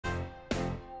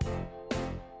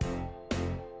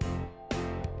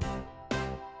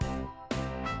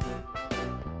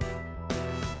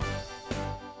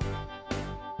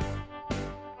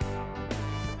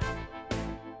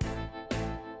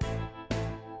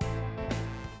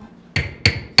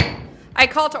I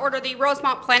call to order the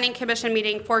Rosemont Planning Commission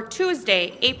meeting for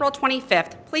Tuesday, April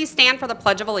 25th. Please stand for the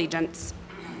Pledge of Allegiance.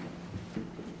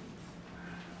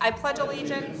 I pledge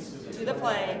allegiance to the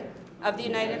flag of the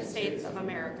United States of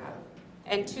America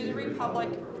and to the republic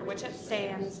for which it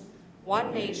stands,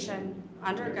 one nation,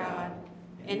 under God,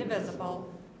 indivisible,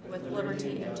 with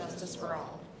liberty and justice for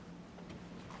all.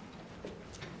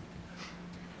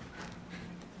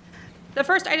 The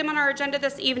first item on our agenda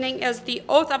this evening is the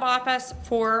oath of office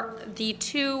for the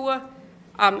two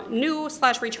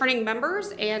new/returning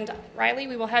members. And Riley,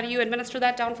 we will have you administer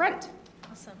that down front.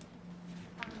 Awesome.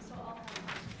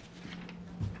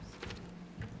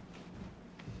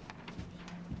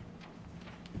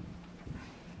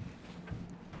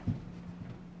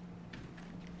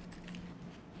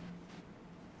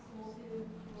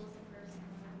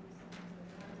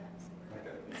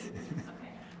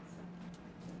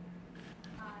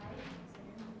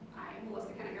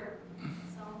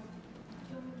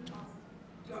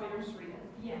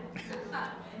 So I'll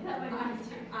have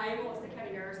I, Melissa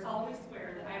Kenninger, solemnly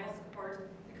swear that I will support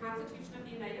the Constitution of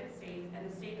the United States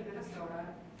and the state of Minnesota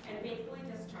and faithfully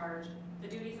discharge the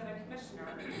duties of a commissioner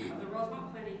of the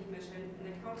Rosemont Planning Commission in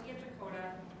the county of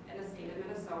Dakota and the state of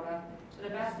Minnesota to the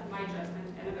best of my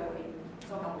judgment and ability.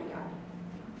 So help me God.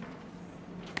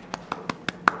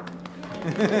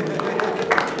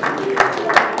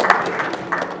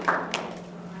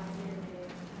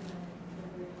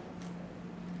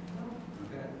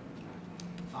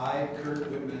 I, Kurt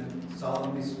Whitman,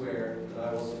 solemnly swear that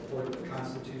I will support the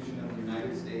Constitution of the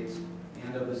United States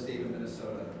and of the state of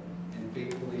Minnesota and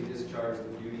faithfully discharge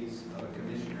the duties of a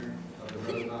commissioner of the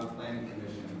Rosemont Planning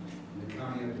Commission in the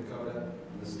county of Dakota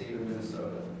and the state of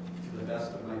Minnesota to the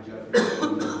best of my judgment and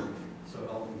ability. So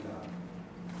help me God.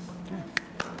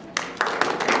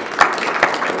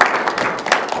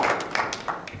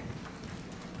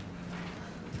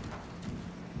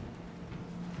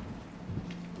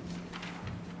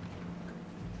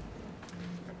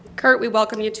 Kurt, we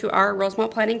welcome you to our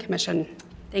Rosemont Planning Commission.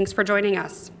 Thanks for joining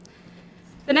us.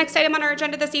 The next item on our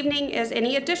agenda this evening is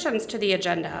any additions to the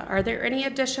agenda. Are there any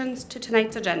additions to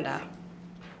tonight's agenda?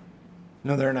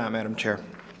 No, there are not, Madam Chair.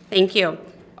 Thank you.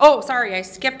 Oh, sorry, I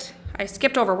skipped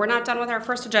over. We're not done with our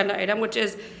first agenda item, which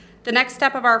is the next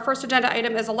step of our first agenda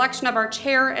item is election of our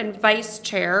chair and vice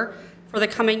chair for the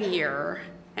coming year.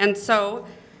 And so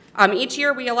each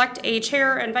year we elect a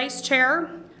chair and vice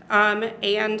chair,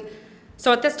 and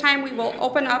so at this time, we will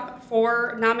open up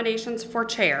for nominations for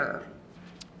chair.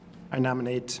 I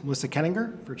nominate Melissa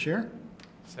Kenninger for chair.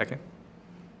 Second.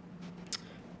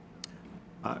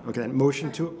 Okay, then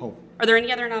motion to, Are there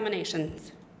any other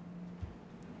nominations?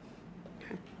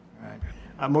 all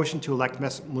right. Motion to elect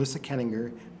Melissa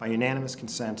Kenninger by unanimous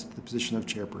consent to the position of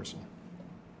chairperson.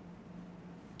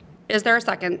 Is there a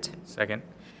second? Second.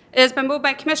 It has been moved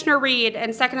by Commissioner Reed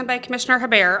and seconded by Commissioner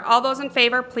Hebert. All those in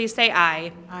favor, please say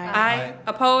aye. Aye. Aye.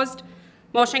 Opposed?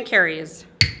 Motion carries.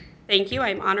 Thank you.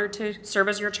 I am honored to serve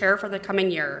as your chair for the coming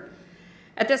year.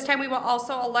 At this time, we will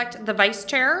also elect the vice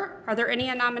chair. Are there any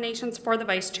nominations for the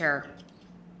vice chair?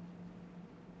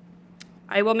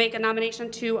 I will make a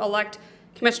nomination to elect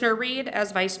Commissioner Reed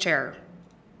as vice chair.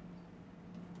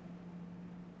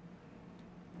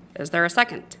 Is there a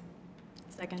second?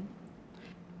 second.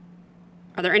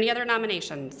 Are there any other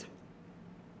nominations?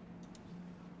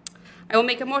 I will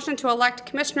make a motion to elect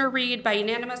Commissioner Reed by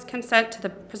unanimous consent to the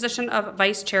position of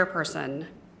Vice Chairperson.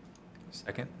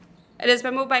 Second. It has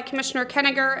been moved by Commissioner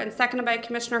Kenninger and seconded by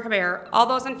Commissioner Hebert. All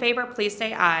those in favor, please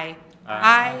say aye.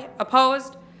 Aye.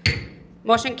 Opposed?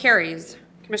 Motion carries.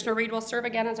 Commissioner Reed will serve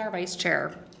again as our Vice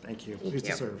Chair. Thank you. Pleased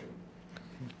to serve.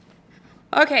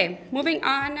 Okay, moving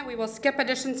on, we will skip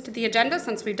additions to the agenda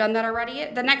since we've done that already.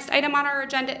 The next item on our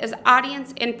agenda is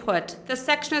audience input. This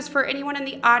section is for anyone in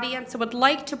the audience who would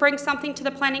like to bring something to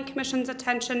the Planning Commission's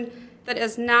attention that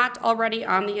is not already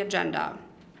on the agenda.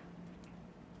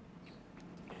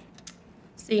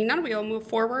 Seeing none, we will move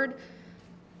forward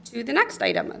to the next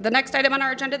item. The next item on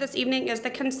our agenda this evening is the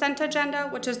consent agenda,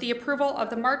 which is the approval of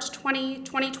the March 20,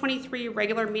 2023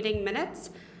 regular meeting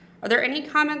minutes. Are there any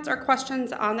comments or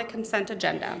questions on the consent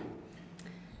agenda?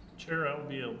 Chair, I will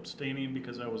be abstaining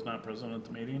because I was not present at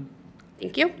the meeting.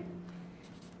 Thank you.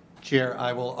 Chair,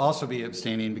 I will also be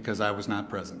abstaining because I was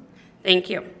not present. Thank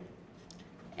you.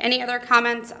 Any other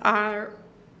comments or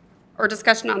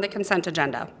discussion on the consent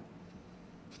agenda?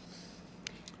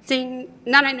 Seeing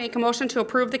none, I make a motion to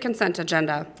approve the consent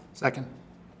agenda. Second.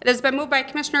 It has been moved by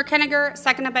Commissioner Kenninger,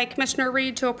 seconded by Commissioner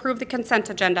Reed to approve the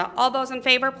consent agenda. All those in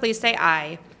favor, please say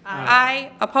aye.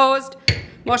 Aye. Opposed?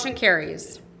 Motion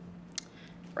carries.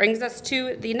 Brings us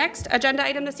to the next agenda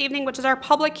item this evening, which is our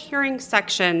public hearing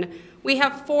section. We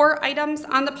have 4 items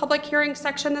on the public hearing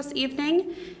section this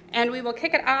evening, and we will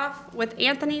kick it off with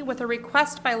Anthony with a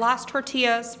request by Las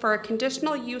Tortillas for a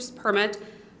conditional use permit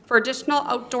for additional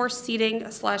outdoor seating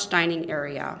 / dining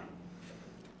area.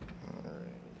 All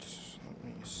right, let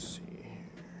me see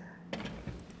here.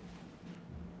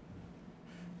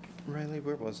 Riley,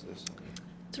 where was this?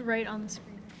 It's right on the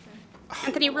screen right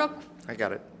Anthony, I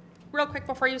got it. real quick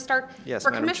before you start. Yes,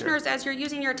 For Madam Chair. commissioners, as you're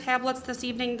using your tablets this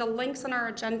evening, the links on our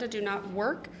agenda do not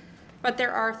work, but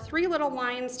there are 3 little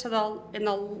lines in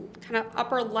the kind of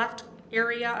upper left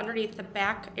area underneath the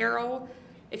back arrow.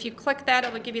 If you click that,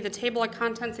 it will give you the table of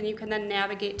contents, and you can then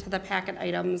navigate to the packet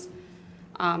items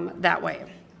that way.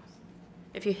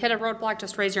 If you hit a roadblock,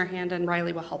 just raise your hand and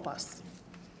Riley will help us.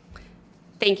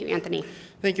 Thank you, Anthony.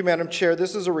 Thank you, Madam Chair.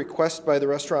 This is a request by the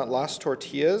restaurant Las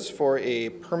Tortillas for a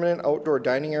permanent outdoor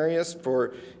dining areas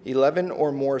for 11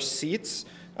 or more seats.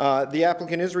 The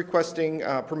applicant is requesting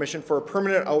permission for a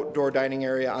permanent outdoor dining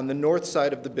area on the north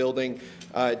side of the building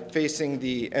facing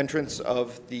the entrance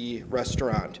of the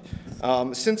restaurant.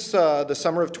 Since the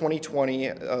summer of 2020,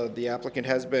 the applicant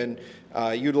has been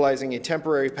utilizing a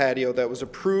temporary patio that was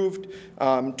approved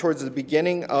towards the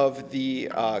beginning of the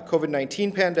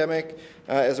COVID-19 pandemic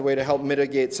as a way to help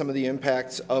mitigate some of the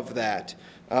impacts of that.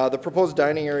 The proposed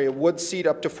dining area would seat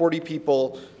up to 40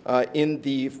 people in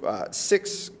the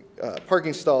 6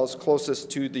 parking stalls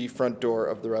closest to the front door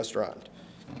of the restaurant.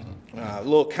 A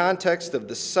little context of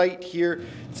the site here.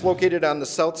 It's located on the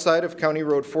south side of County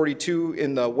Road 42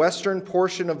 in the western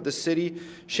portion of the city.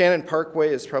 Shannon Parkway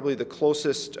is probably the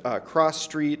closest cross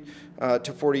street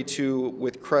to 42,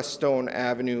 with Creststone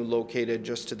Avenue located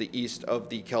just to the east of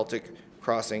the Celtic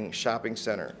Crossing Shopping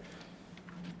Center.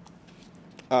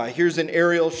 Here's an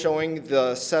aerial showing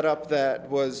the setup that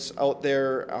was out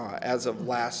there as of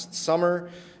last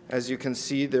summer. As you can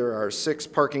see, there are 6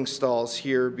 parking stalls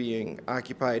here being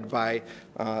occupied by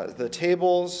the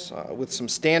tables with some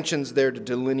stanchions there to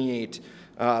delineate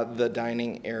the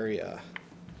dining area.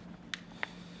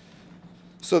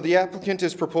 So the applicant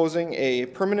is proposing a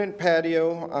permanent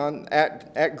patio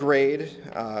at grade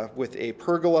with a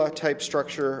pergola type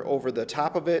structure over the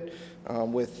top of it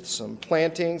with some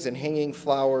plantings and hanging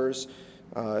flowers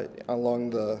along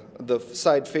the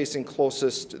side facing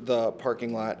closest the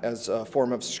parking lot as a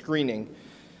form of screening.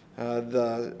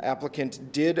 The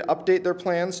applicant did update their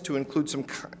plans to include some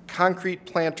concrete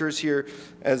planters here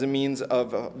as a means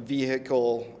of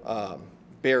vehicle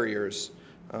barriers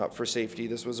for safety.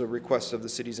 This was a request of the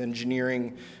city's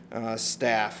engineering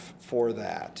staff for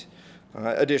that.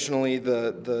 Additionally,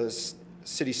 the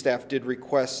city staff did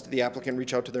request the applicant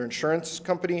reach out to their insurance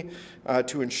company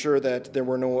to ensure that there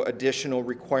were no additional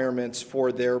requirements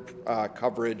for their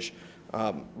coverage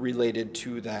related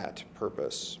to that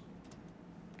purpose.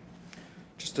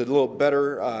 Just a little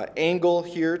better angle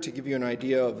here to give you an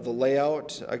idea of the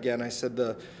layout. Again, I said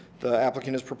the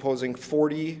applicant is proposing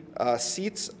 40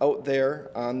 seats out there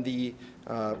on the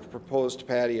proposed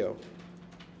patio.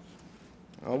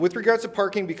 With regards to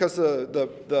parking, because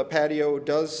the patio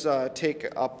does take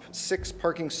up 6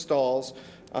 parking stalls,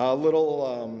 a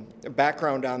little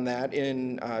background on that.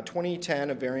 In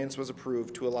 2010, a variance was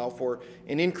approved to allow for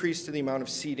an increase to the amount of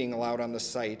seating allowed on the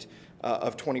site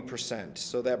of 20%.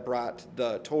 So that brought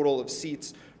the total of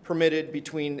seats permitted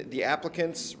between the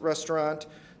applicant's restaurant,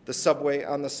 the Subway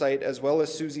on the site, as well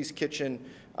as Susie's Kitchen,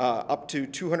 up to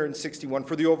 261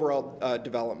 for the overall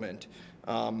development.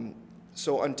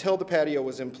 So until the patio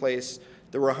was in place,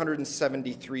 there were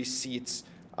 173 seats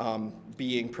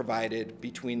being provided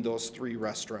between those 3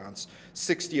 restaurants,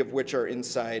 60 of which are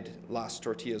inside Las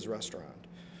Tortillas restaurant.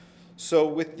 So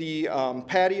with the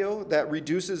patio, that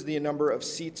reduces the number of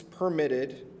seats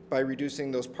permitted by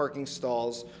reducing those parking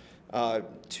stalls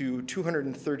to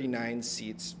 239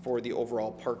 seats for the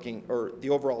overall parking, or the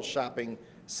overall shopping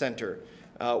center.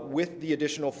 With the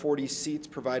additional 40 seats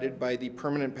provided by the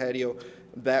permanent patio,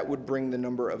 that would bring the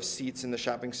number of seats in the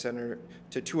shopping center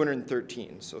to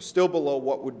 213. So still below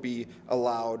what would be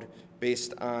allowed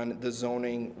based on the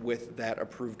zoning with that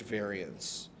approved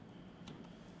variance.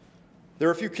 There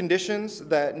are a few conditions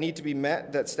that need to be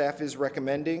met that staff is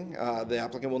recommending. The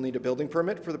applicant will need a building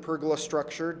permit for the pergola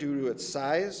structure due to its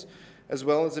size, as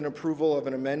well as an approval of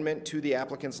an amendment to the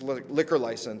applicant's liquor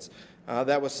license.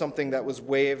 That was something that was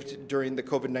waived during the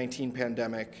COVID-19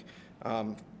 pandemic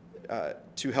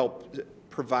to help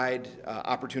provide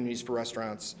opportunities for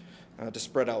restaurants to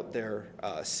spread out their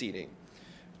seating.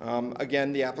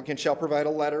 Again, the applicant shall provide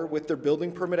a letter with their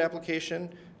building permit application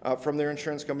from their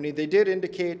insurance company. They did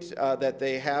indicate that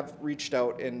they have reached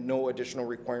out and no additional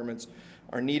requirements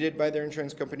are needed by their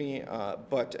insurance company,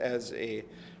 but as a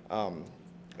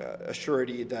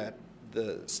surety that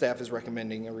the staff is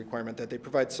recommending a requirement that they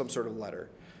provide some sort of letter.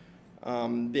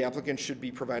 The applicant should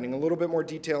be providing a little bit more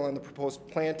detail on the proposed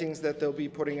plantings that they'll be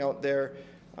putting out there,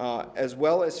 as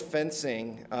well as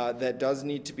fencing that does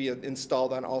need to be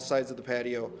installed on all sides of the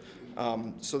patio,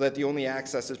 so that the only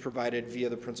access is provided via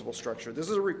the principal structure. This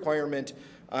is a requirement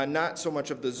not so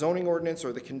much of the zoning ordinance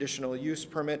or the conditional use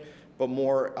permit, but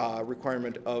more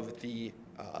requirement of the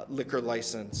liquor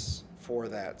license for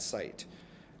that site.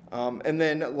 And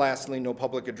then lastly, no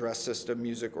public address system,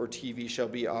 music, or TV shall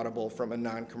be audible from a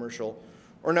non-commercial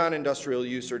or non-industrial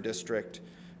use or district.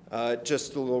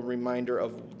 Just a little reminder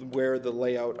of where the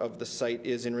layout of the site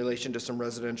is in relation to some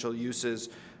residential uses.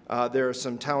 There are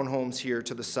some townhomes here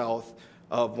to the south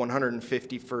of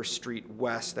 151st Street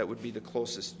West that would be the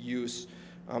closest use.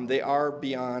 They are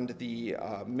beyond the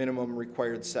minimum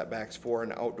required setbacks for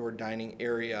an outdoor dining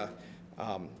area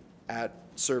at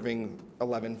serving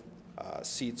 11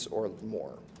 seats or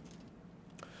more.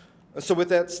 So with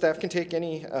that, staff can take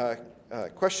any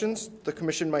questions the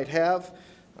commission might have.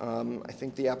 I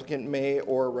think the applicant may,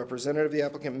 or a representative of the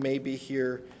applicant may be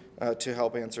here to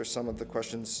help answer some of the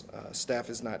questions staff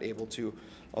is not able to,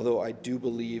 although I do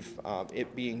believe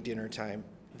it being dinner time,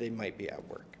 they might be at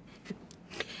work.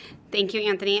 Thank you,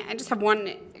 Anthony. I just have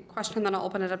one question, then I'll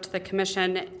open it up to the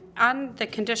commission. On the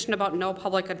condition about no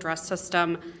public address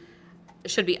system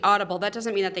should be audible, that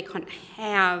doesn't mean that they couldn't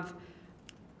have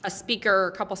a speaker or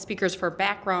a couple speakers for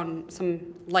background,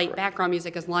 some light background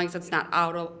music, as long as it's not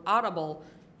audible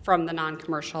from the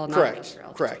non-commercial,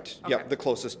 non-industrial. Correct. Okay. Yep, the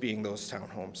closest being those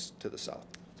townhomes to the south.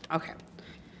 Okay.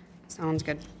 Sounds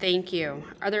good. Thank you.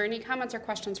 Are there any comments or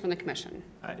questions from the commission?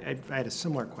 I had a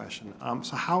similar question.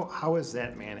 So how is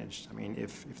that managed? I mean,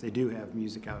 if they do have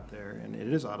music out there and it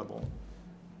is audible,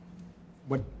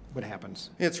 what happens?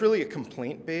 It's really a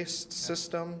complaint-based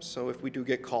system. So if we do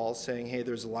get calls saying, hey,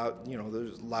 there's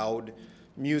loud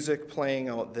music playing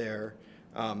out there,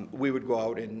 we would go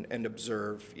out and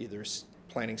observe either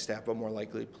planning staff, but more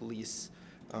likely police,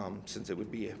 since it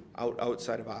would be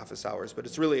outside of office hours. But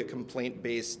it's really a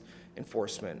complaint-based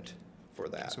enforcement for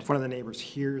that. So if one of the neighbors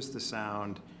hears the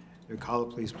sound, they would call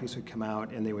the police would come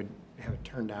out and they would have it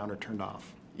turned down or turned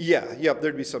off? Yeah, yep,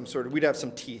 there'd be some sort of, we'd have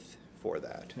some teeth for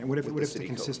that. And what if it's a city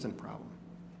consistent problem?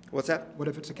 What's that? What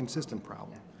if it's a consistent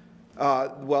problem?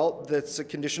 Well, that's a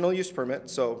conditional use permit,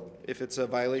 so if it's a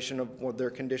violation of one of their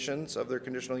conditions of their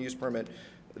conditional use permit,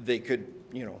 they could,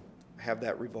 have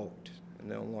that revoked and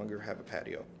no longer have a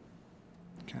patio.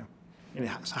 Okay. And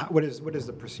so what is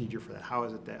the procedure for that? How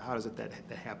is it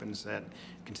that happens, that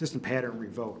consistent pattern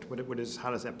revoked?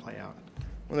 How does that play out?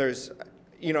 Well, there's,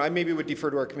 I maybe would defer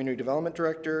to our community development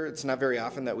director. It's not very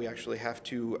often that we actually have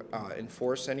to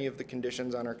enforce any of the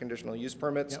conditions on our conditional use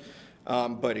permits.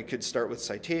 Yep. But it could start with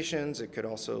citations. It could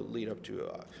also lead up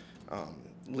to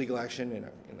legal action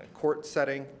in a court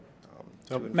setting.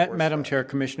 So, Madam Chair,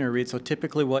 Commissioner Reed, so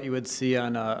typically what you would see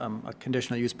on a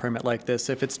conditional use permit like this,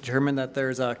 if it's determined that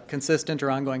there's a consistent or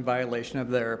ongoing violation of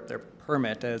their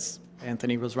permit, as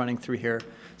Anthony was running through here,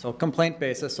 so complaint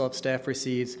basis, so if staff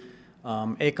receives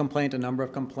a complaint, a number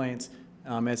of complaints,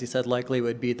 as he said, likely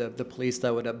would be the police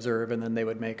that would observe, and then they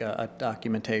would make a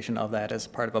documentation of that as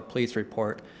part of a police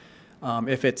report.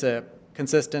 If it's a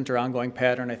consistent or ongoing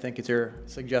pattern, I think as you're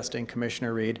suggesting,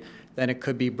 Commissioner Reed, then it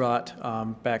could be brought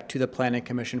back to the Planning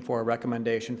Commission for a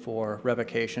recommendation for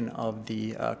revocation of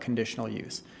the conditional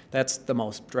use. That's the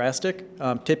most drastic.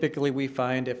 Typically, we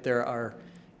find if there are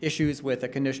issues with a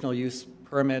conditional use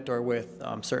permit or with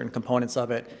certain components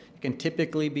of it, it can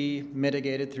typically be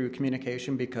mitigated through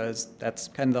communication, because that's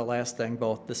kind of the last thing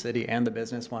both the city and the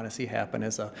business want to see happen,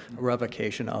 is a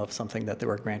revocation of something that they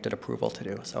were granted approval to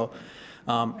do. So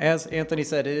as Anthony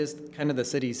said, it is kind of the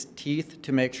city's teeth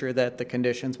to make sure that the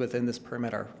conditions within this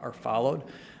permit are followed.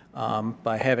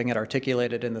 By having it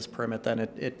articulated in this permit, then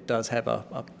it does have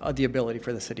the ability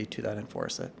for the city to then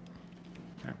enforce it.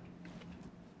 Okay.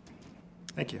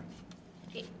 Thank you.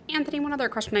 Anthony, one other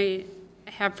question I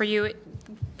have for you.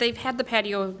 They've had the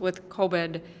patio with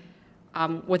COVID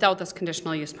without this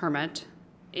conditional use permit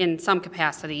in some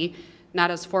capacity,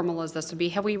 not as formal as this would be.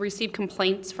 Have we received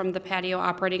complaints from the patio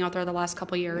operating out there the last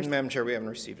couple of years? Madam Chair, we haven't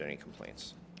received any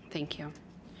complaints. Thank you.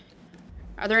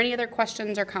 Are there any other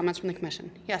questions or comments from the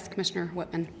commission? Yes, Commissioner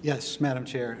Whitman. Yes, Madam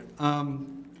Chair.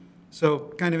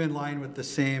 So kind of in line with the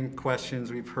same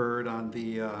questions we've heard on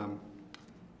the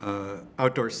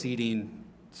outdoor seating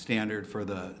standard for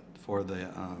the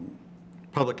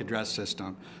public address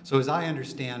system. So as I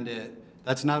understand it,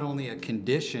 that's not only a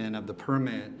condition of the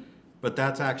permit, but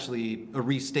that's actually a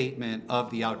restatement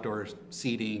of the outdoor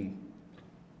seating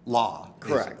law.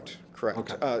 Correct, correct.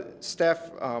 Okay.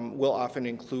 Staff will often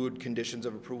include conditions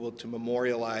of approval to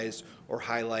memorialize or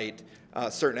highlight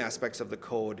certain aspects of the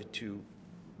code to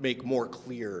make more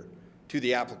clear to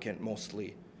the applicant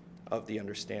mostly of the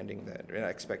understanding that and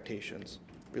expectations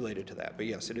related to that. But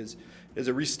yes, it is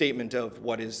a restatement of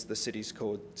what is the city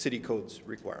code's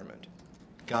requirement.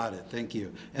 Got it, thank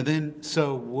you. And then,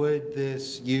 so would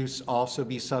this use also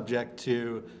be subject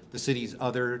to the city's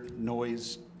other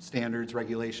noise standards,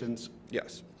 regulations?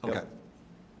 Yes. Okay. Yep.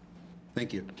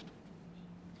 Thank you.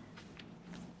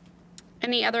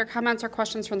 Any other comments or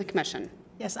questions from the commission?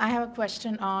 Yes, I have a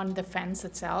question on the fence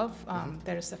itself.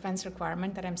 There is a fence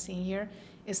requirement that I'm seeing here.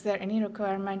 Is there any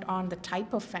requirement on the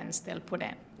type of fence they'll put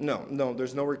in? No,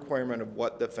 there's no requirement of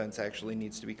what the fence actually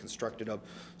needs to be constructed of,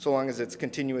 so long as it's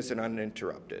continuous and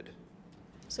uninterrupted.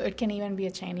 So it can even be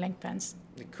a chain link fence?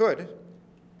 It could.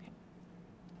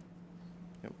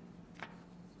 Yep.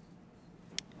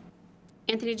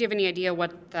 Anthony, do you have any idea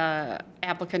what the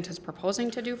applicant is proposing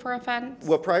to do for a fence?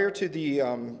 Well, prior to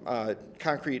the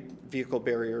concrete vehicle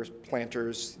barriers,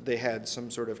 planters, they had some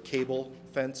sort of cable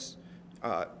fence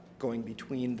going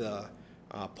between the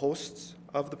posts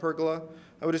of the pergola.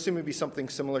 I would assume it'd be something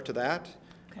similar to that.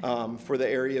 Okay. For the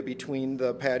area between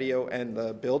the patio and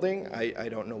the building, I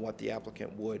don't know what the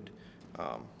applicant would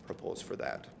propose for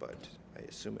that, but I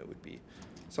assume it would be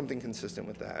something consistent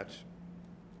with that.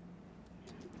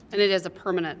 And it is a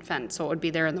permanent fence, so it would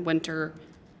be there in the winter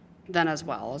then as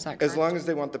well, is that correct? As long as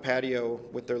they want the patio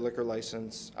with their liquor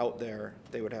license out there,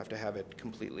 they would have to have it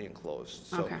completely enclosed.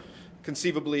 So Okay.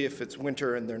 conceivably, if it's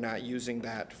winter and they're not using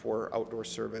that for outdoor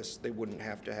service, they wouldn't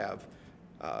have to have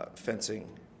fencing,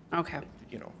 Okay.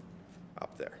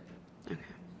 up there.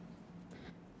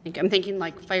 Okay. I'm thinking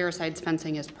like Fireside's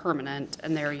fencing is permanent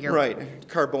and they're year. Right,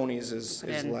 Carboni's is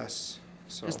And less,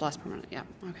 so. Is less permanent, yeah,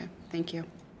 okay, thank you.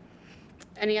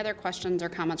 Any other questions or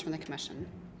comments from the commission?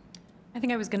 I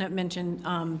think I was going to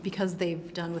mention, because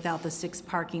they've done without the 6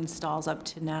 parking stalls up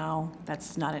to now,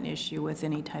 that's not an issue with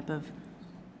any type of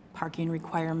parking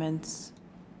requirements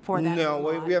for that No,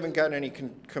 lot. we haven't gotten any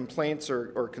complaints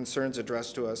or concerns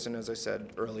addressed to us, and as I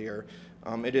said earlier,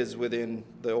 it is within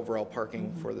the overall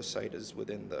parking for the site is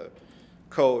within the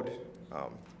code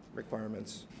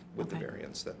requirements with the Okay.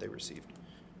 variance that they received.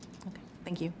 Okay,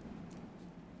 thank you.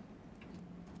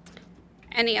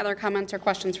 Any other comments or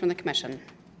questions from the commission?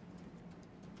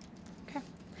 Okay.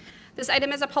 This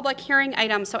item is a public hearing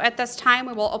item, so at this time,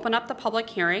 we will open up the public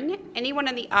hearing. Anyone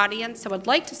in the audience that would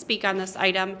like to speak on this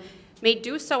item may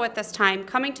do so at this time,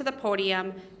 coming to the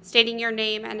podium, stating your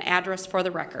name and address for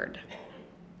the record.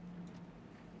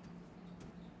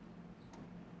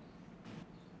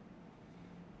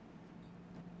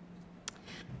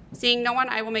 Seeing no one,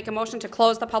 I will make a motion to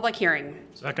close the public hearing.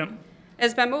 Second? It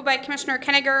has been moved by Commissioner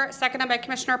Kenninger, seconded by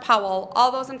Commissioner Powell.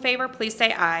 All those in favor, please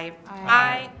say aye.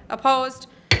 Aye. Opposed?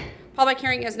 Public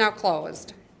hearing is now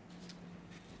closed.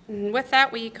 And with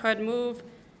that, we could move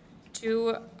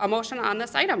to a motion on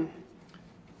this item.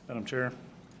 Madam Chair,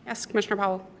 Yes, Commissioner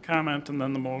Powell. comment and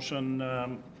then the motion.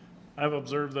 I've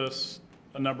observed this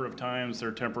a number of times,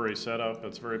 their temporary setup.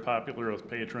 It's very popular with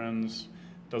patrons.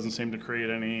 Doesn't seem to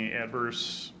create any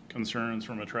adverse concerns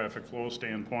from a traffic flow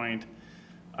standpoint.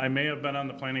 I may have been on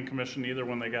the planning commission either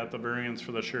when they got the variance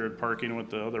for the shared parking with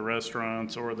the other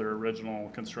restaurants or their original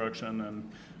construction,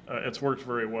 and it's worked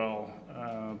very well.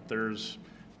 There's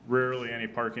rarely any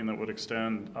parking that would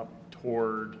extend up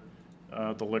toward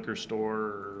the liquor store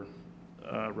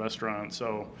or restaurant.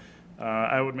 So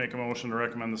I would make a motion to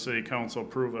recommend the city council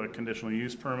approve a conditional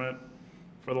use permit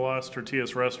for the Las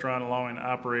Tortillas restaurant, allowing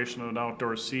operation of an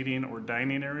outdoor seating or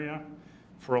dining area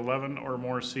for 11 or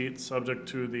more seats, subject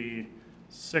to the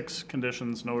 6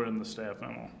 conditions noted in the staff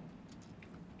memo.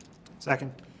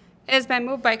 Second. It has been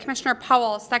moved by Commissioner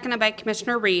Powell, seconded by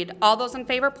Commissioner Reed. All those in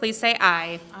favor, please say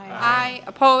aye. Aye.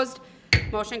 Opposed?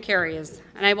 Motion carries.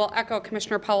 And I will echo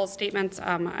Commissioner Powell's statements.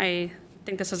 I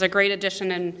think this is a great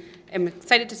addition and am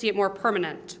excited to see it more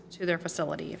permanent to their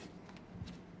facility.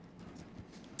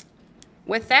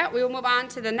 With that, we will move on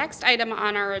to the next item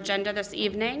on our agenda this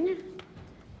evening,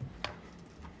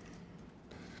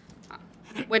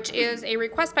 which is a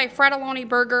request by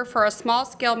Frattalone-Berger for a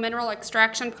small-scale mineral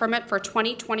extraction permit for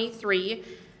 2023.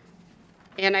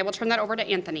 And I will turn that over to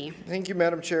Anthony. Thank you,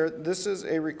 Madam Chair. This is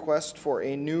a request for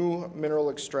a new mineral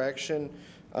extraction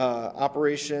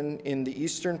operation in the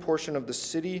eastern portion of the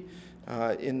city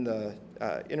in the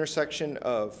intersection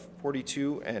of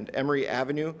 42 and Emery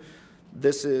Avenue.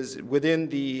 This is within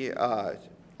the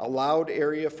allowed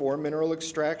area for mineral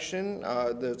extraction.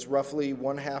 That's roughly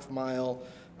 1/2 mile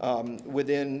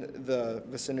within the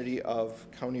vicinity of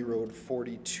County Road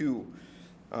 42.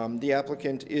 The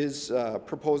applicant is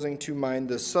proposing to mine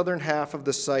the southern half of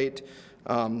the site.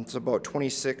 It's about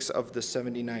 26 of the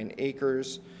 79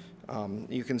 acres.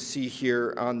 You can see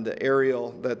here on the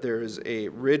aerial that there's a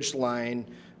ridge line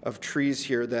of trees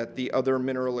here that the other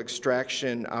mineral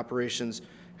extraction operations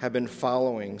have been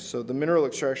following. So the mineral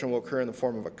extraction will occur in the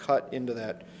form of a cut into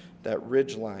that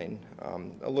ridge line.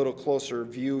 A little closer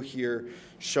view here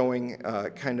showing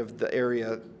kind of the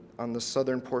area on the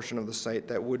southern portion of the site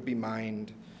that would be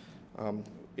mined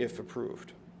if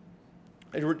approved.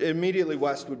 Immediately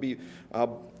west would be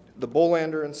the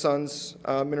Bolander and Sons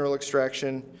mineral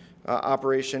extraction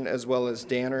operation, as well as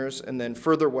Danner's, and then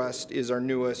further west is our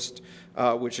newest,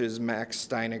 which is Max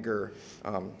Steiniger,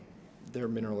 their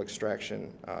mineral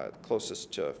extraction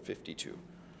closest to 52.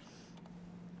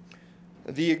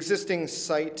 The existing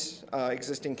site,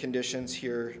 existing conditions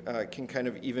here can kind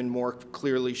of even more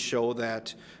clearly show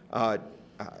that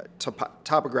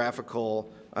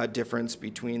topographical difference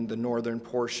between the northern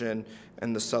portion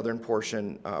and the southern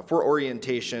portion. For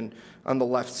orientation, on the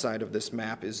left side of this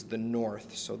map is the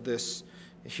north. So this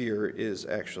here is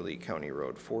actually County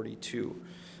Road 42.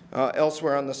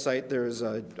 Elsewhere on the site, there's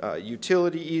a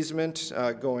utility easement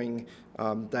going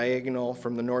diagonal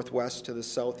from the northwest to the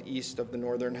southeast of the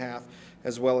northern half,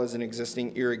 as well as an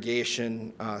existing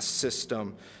irrigation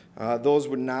system. Those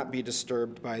would not be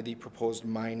disturbed by the proposed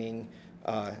mining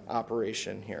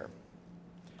operation here.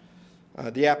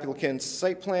 The applicant's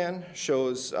site plan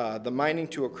shows the mining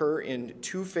to occur in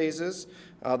 2 phases.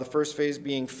 The first phase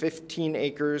being 15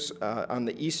 acres on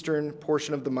the eastern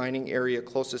portion of the mining area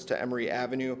closest to Emory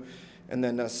Avenue, and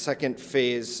then a second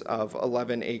phase of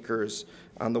 11 acres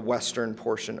on the western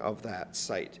portion of that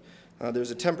site.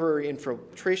 There's a temporary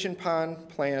infiltration pond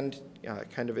planned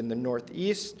kind of in the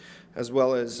northeast, as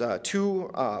well as 2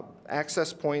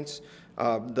 access points.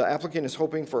 The applicant is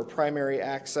hoping for a primary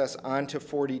access onto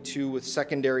 42 with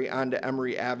secondary onto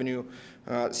Emory Avenue.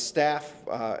 Staff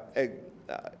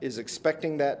is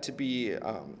expecting that to be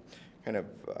kind of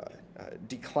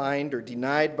declined or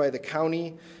denied by the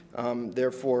county.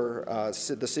 Therefore,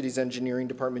 the city's engineering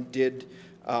department did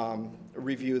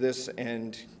review this,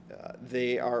 and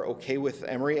they are okay with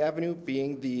Emory Avenue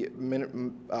being the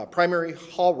primary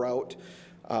haul route,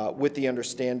 with the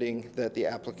understanding that the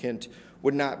applicant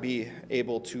would not be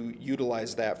able to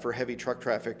utilize that for heavy truck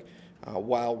traffic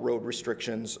while road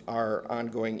restrictions are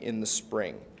ongoing in the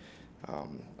spring.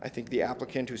 I think the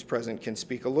applicant who's present can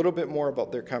speak a little bit more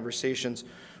about their conversations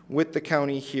with the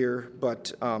county here,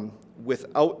 but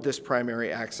without this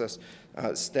primary access,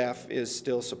 staff is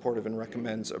still supportive and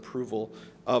recommends approval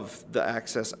of the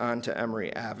access onto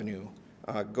Emory Avenue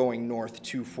going north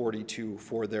to 42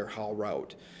 for their haul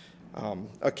route.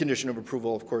 A condition of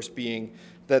approval, of course, being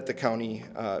that the county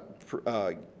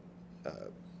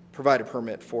provide a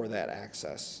permit for that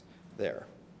access there.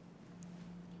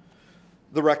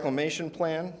 The reclamation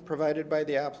plan provided by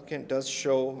the applicant does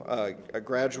show a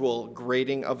gradual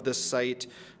grading of the site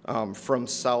from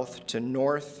south to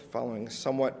north, following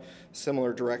somewhat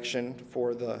similar direction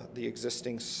for the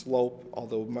existing slope,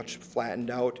 although much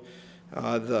flattened out.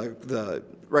 The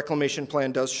reclamation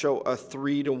plan does show a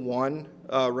 3-to-1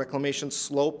 reclamation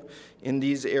slope in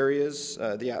these areas.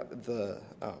 The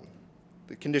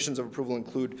conditions of approval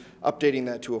include updating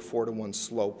that to a 4-to-1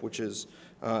 slope, which is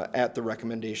at the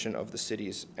recommendation of the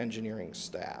city's engineering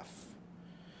staff.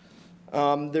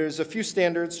 There's a few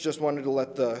standards, just wanted to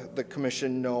let the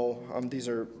commission know. These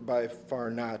are by far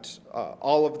not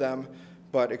all of them,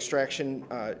 but extraction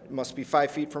must be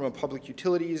 5 feet from a public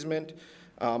utility easement,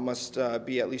 must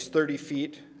be at least 30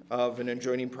 feet of an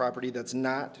adjoining property that's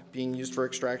not being used for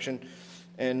extraction,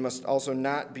 and must also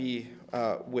not be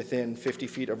within 50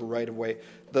 feet of a right-of-way.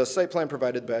 The site plan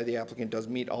provided by the applicant does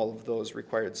meet all of those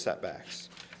required setbacks.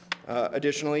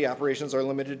 Additionally, operations are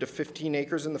limited to 15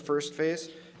 acres in the first phase,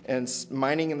 and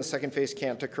mining in the second phase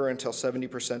can't occur until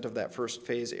 70% of that first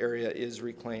phase area is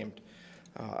reclaimed.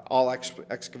 All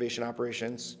excavation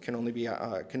operations can only be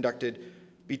conducted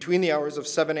between the hours of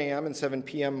 7 a.m. and 7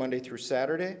 p.m. Monday through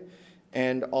Saturday,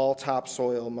 and all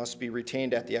topsoil must be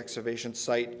retained at the excavation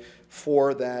site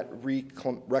for that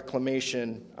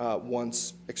reclamation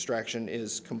once extraction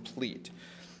is complete.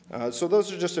 So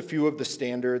those are just a few of the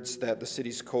standards that the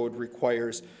city's code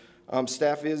requires.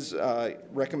 Staff is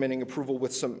recommending approval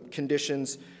with some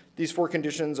conditions. These 4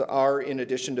 conditions are in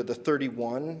addition to the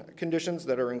 31 conditions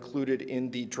that are included in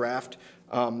the draft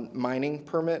mining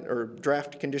permit or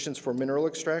draft conditions for mineral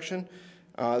extraction.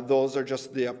 Those are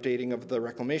just the updating of the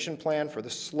reclamation plan for the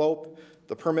slope,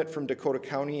 the permit from Dakota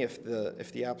County if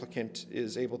the applicant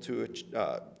is able to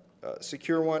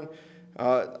secure one,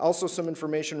 Also some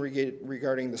information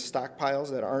regarding the stockpiles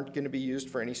that aren't going to be used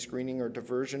for any screening or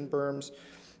diversion berms.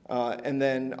 And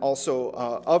then also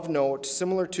of note,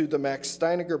 similar to the Max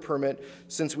Steiniger permit,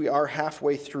 since we are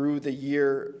halfway through the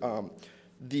year,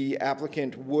 the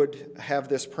applicant would have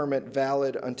this permit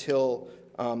valid until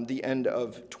the end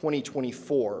of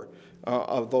 2024,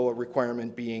 although a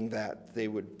requirement being that they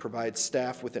would provide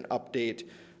staff with an update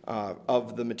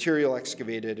of the material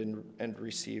excavated and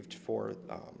received for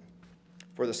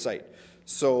the site.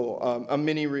 So a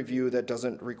mini review that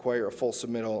doesn't require a full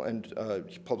submittal and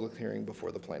public hearing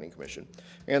before the Planning Commission.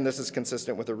 And this is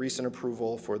consistent with a recent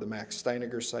approval for the Max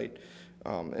Steiniger site,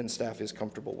 and staff is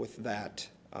comfortable with that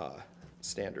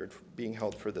standard being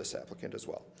held for this applicant as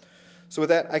well. So with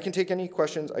that, I can take any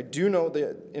questions. I do know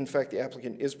that, in fact, the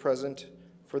applicant is present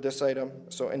for this item,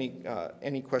 so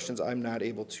any questions I'm not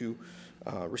able to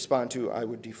respond to, I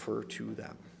would defer to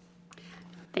them.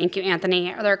 Thank you,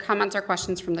 Anthony. Are there comments or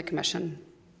questions from the commission?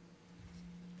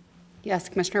 Yes,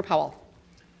 Commissioner Powell.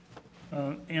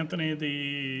 Anthony,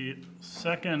 the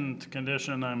second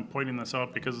condition, I'm pointing this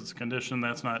out because it's a condition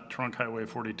that's not Trunk Highway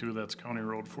 42, that's County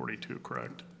Road 42,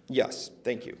 correct? Yes,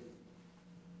 thank you.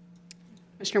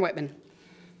 Commissioner Whitman.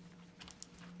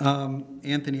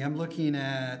 Anthony, I'm looking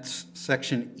at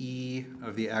section E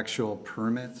of the actual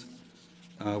permit,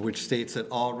 which states that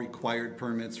all required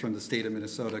permits from the state of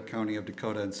Minnesota, County of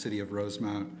Dakota, and City of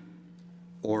Rosemount,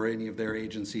 or any of their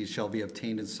agencies, shall be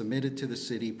obtained and submitted to the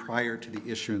city prior to the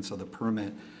issuance of the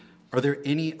permit. Are there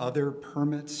any other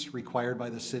permits required by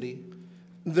the city?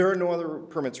 There are no other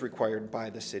permits required by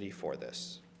the city for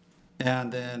this.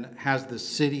 And then has the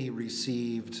city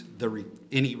received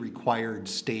any required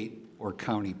state or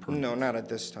county permit? No, not at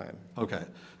this time. Okay,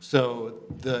 so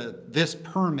this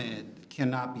permit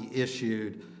cannot be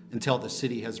issued until the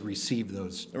city has received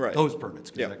those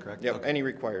permits, is that correct? Yep, okay. Any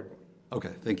required.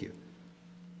 Okay, thank you.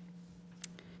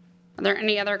 Are there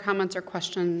any other comments or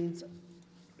questions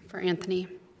for Anthony?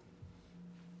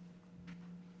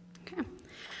 Okay.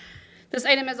 This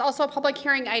item is also a public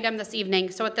hearing item this evening,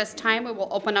 so at this time we will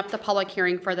open up the public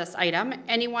hearing for this item.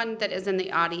 Anyone that is in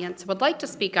the audience would like to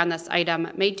speak on this item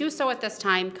may do so at this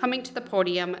time, coming to the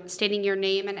podium, stating your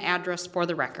name and address for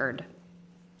the record.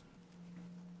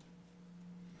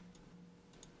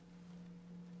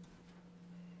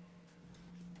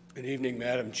 Good evening,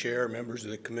 Madam Chair, members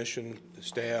of the Commission, the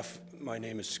staff. My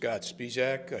name is Scott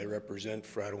Spizak. I represent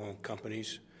Frattalone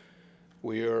Companies.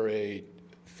 We are a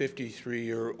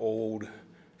 53-year-old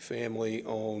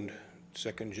family-owned,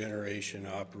 second-generation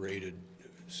operated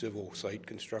civil site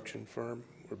construction firm.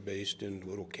 We're based in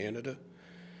Little Canada.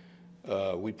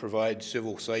 We provide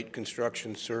civil site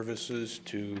construction services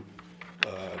to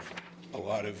a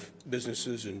lot of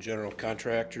businesses and general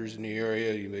contractors in the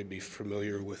area. You may be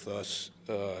familiar with us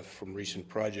from recent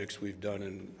projects we've done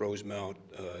in Rosemount.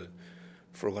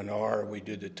 For Lennar, we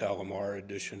did the Talamar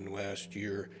addition last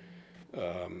year.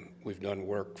 We've done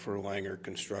work for Langer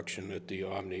Construction at the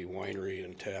Omni Winery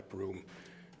and Tap Room,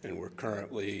 and we're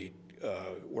currently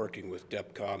working with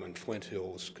DEPCOM and Flint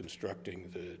Hills constructing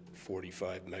the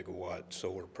 45 megawatt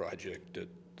solar project at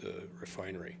the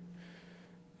refinery.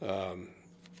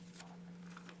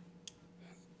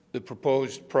 The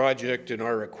proposed project and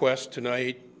our request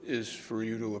tonight is for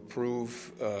you to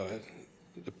approve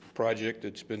the project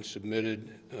that's been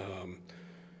submitted,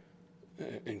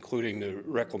 including the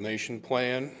reclamation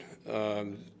plan.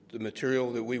 The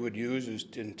material that we would use is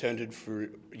intended for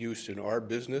use in our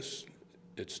business.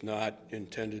 It's not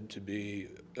intended to be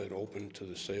an open to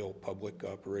the sale public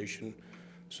operation,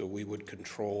 so we would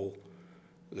control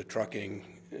the trucking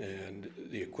and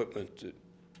the equipment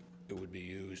that would be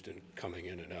used in coming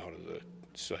in and out of the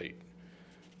site.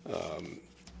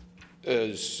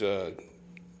 As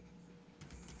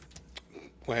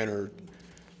Planner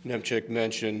Nemchek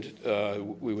mentioned,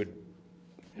 we would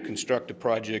construct the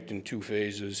project in 2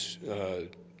 phases.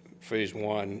 Phase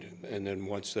 1, and then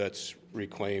once that's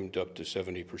reclaimed up to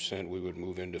 70%, we would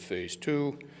move into phase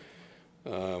 2.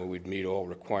 We'd meet all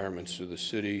requirements of the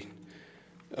city.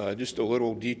 Just a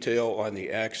little detail on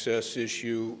the access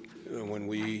issue. When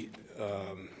we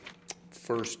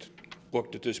first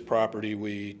looked at this property,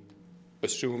 we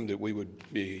assumed that we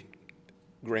would be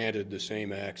granted the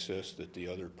same access that the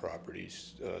other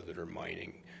properties that are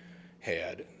mining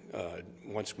had.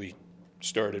 Once we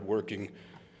started working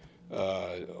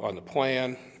on the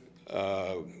plan,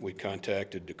 we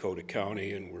contacted Dakota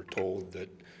County and were told that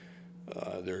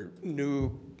their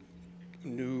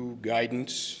new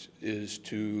guidance is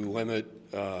to limit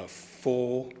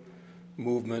full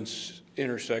movements,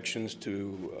 intersections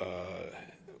to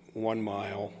 1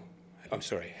 mile, I'm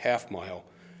sorry, half mile,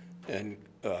 and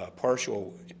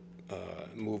partial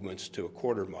movements to a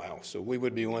quarter mile. So we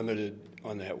would be limited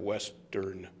on that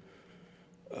western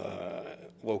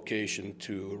location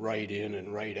to right in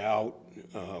and right out,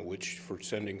 which for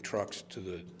sending trucks to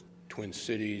the Twin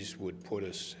Cities would put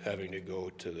us having to go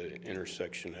to the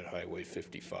intersection at Highway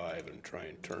 55 and try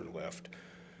and turn left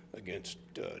against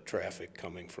traffic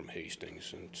coming from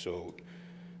Hastings. And so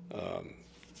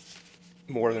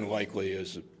more than likely,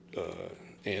 as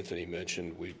Anthony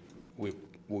mentioned, we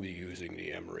will be using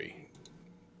the Emory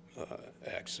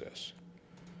access.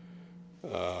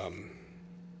 I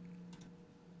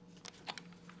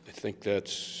think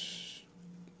that's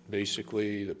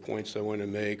basically the points I want to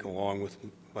make. Along with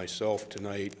myself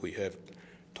tonight, we have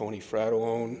Tony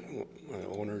Frattalone,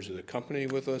 owners of the company,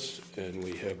 with us, and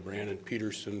we have Brandon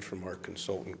Peterson from our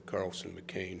consultant, Carlson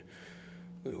McCain,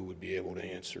 who would be able to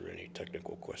answer any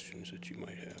technical questions that you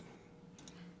might have.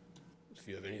 If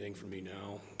you have anything for me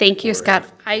now. Thank you,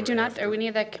 Scott. I do not. Do any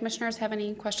of the commissioners have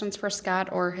any questions for Scott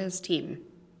or his team?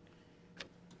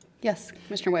 Yes,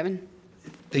 Commissioner Whitman.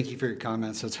 Thank you for your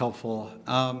comments. That's helpful.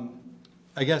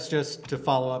 I guess just to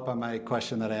follow up on my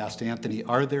question that I asked Anthony,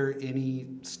 are there any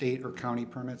state or county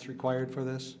permits required for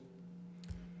this?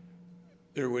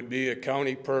 There would be a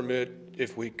county permit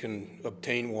if we can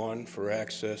obtain one for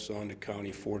access onto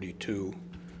County 42,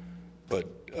 but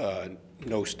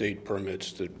no state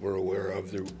permits that we're aware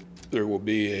of. There will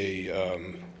be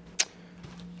a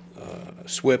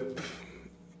SWIP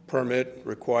permit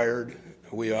required.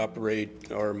 We operate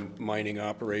our mining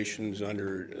operations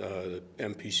under the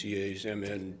MPCA's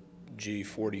MNG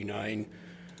 49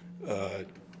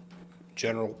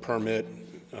 general permit,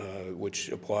 which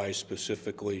applies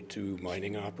specifically to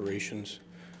mining operations,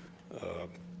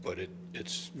 but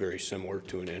it's very similar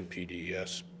to an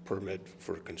NPDES permit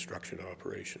for construction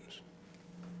operations.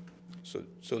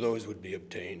 So those would be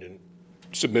obtained and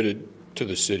submitted to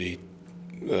the city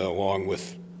along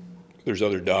with, there's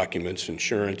other documents,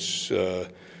 insurance,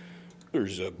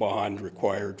 there's a bond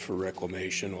required for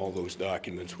reclamation. All those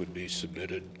documents would be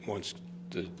submitted once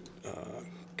the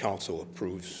council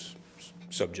approves,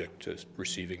 subject to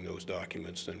receiving those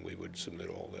documents, then we would submit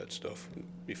all that stuff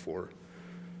before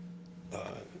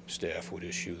staff would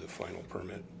issue the final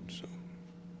permit. So.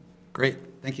 Great,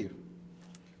 thank you.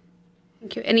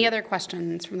 Thank you. Any other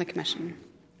questions from the commission?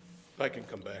 I can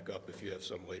come back up if you have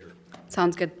some later.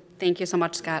 Sounds good. Thank you so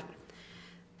much, Scott.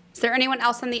 Is there anyone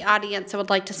else in the audience that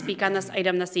would like to speak on this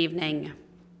item this evening?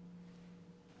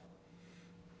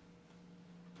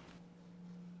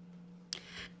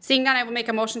 Seeing none, I will make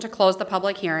a motion to close the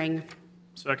public hearing.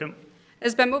 Second. It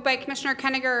has been moved by Commissioner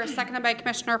Kenninger, seconded by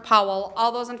Commissioner Powell.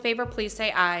 All those in favor, please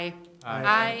say aye. Aye.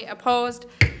 Aye. Opposed?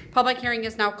 Public hearing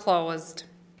is now closed.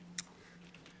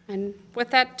 And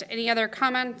with that, any other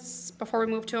comments before we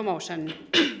move to a motion?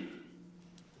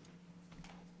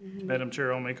 Madam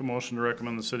Chair, I'll make a motion to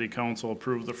recommend the City Council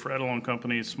approve the Frattalone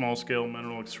Company's small-scale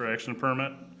mineral extraction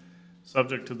permit,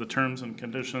 subject to the terms and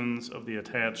conditions of the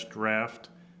attached draft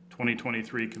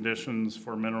 2023 conditions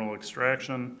for mineral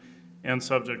extraction, and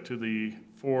subject to the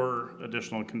 4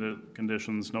 additional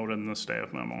conditions noted in the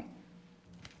staff memo.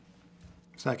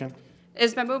 Second. It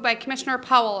has been moved by Commissioner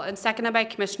Powell and seconded by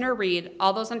Commissioner Reed.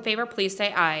 All those in favor, please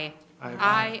say aye. Aye.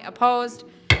 Aye. Opposed?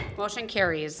 Motion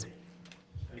carries.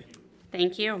 Thank you.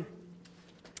 Thank you.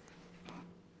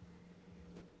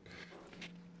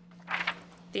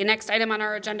 The next item on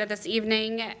our agenda this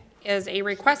evening is a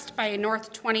request by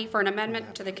North 20 for an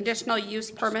amendment to the conditional use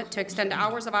permit to extend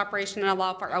hours of operation and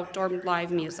allow for outdoor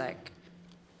live music.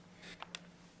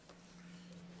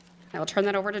 I will turn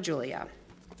that over to Julia.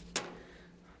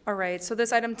 All right, so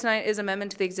this item tonight is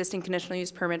amendment to the existing conditional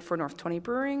use permit for North 20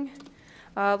 Brewing.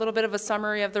 A little bit of a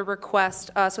summary of the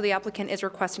request. So the applicant is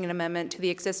requesting an amendment to the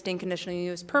existing conditional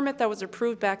use permit that was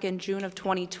approved back in June of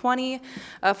 2020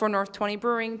 for North 20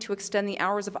 Brewing to extend the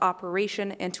hours of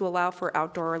operation and to allow for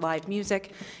outdoor live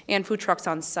music and food trucks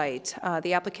on site.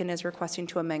 The applicant is requesting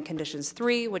to amend conditions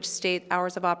 3, which state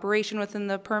hours of operation within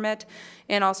the permit,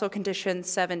 and also condition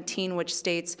 17, which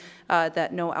states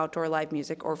that no outdoor live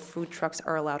music or food trucks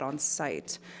are allowed on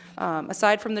site.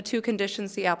 Aside from the 2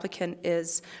 conditions, the applicant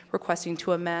is requesting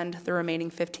to amend the remaining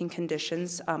 15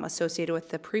 conditions associated with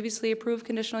the previously approved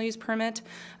conditional use permit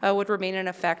would remain in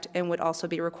effect and would also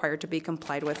be required to be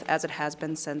complied with as it has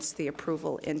been since the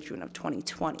approval in June of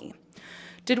 2020.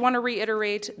 Did want to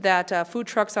reiterate that food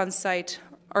trucks on site,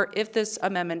 or if this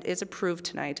amendment is approved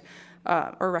tonight,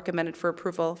 or recommended for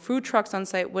approval, food trucks on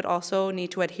site would also need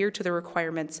to adhere to the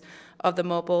requirements of the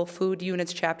mobile food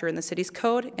units chapter in the city's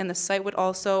code, and the site would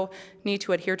also need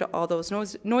to adhere to all those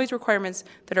noise requirements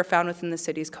that are found within the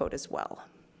city's code as well.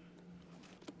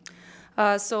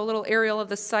 So a little aerial of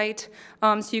the site.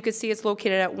 So you can see it's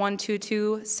located at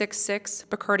 12266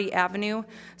 Bacardi Avenue.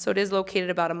 So it is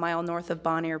located about a mile north of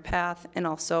Bon Air Path and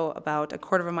also about a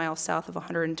quarter of a mile south of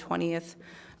 120th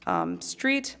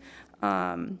Street.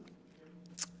 Then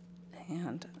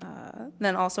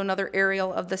also another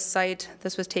aerial of the site.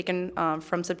 This was taken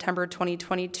from September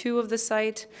 2022 of the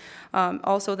site.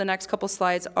 Also, the next couple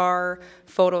slides are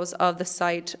photos of the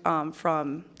site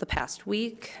from the past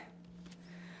week.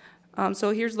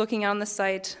 So here's looking on the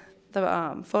site.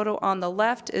 The photo on the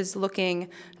left is looking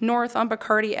north on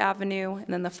Bacardi Avenue, and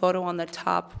then the photo on the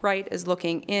top right is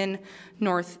looking in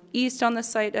northeast on the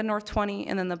site at North 20,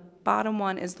 and then the bottom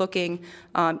one is looking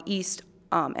east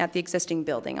at the existing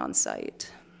building on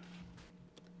site.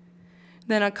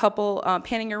 Then a couple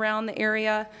panning around the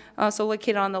area. So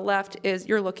located on the left is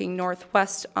you're looking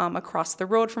northwest across the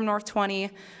road from North 20.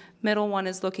 Middle one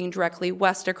is looking directly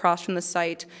west across from the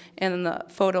site, and then the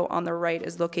photo on the right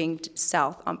is looking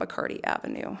south on Bacardi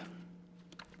Avenue.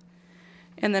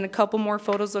 And then a couple more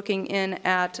photos looking in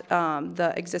at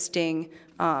the existing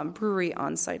brewery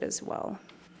on site as well.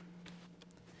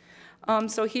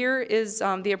 So here is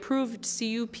the approved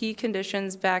CUP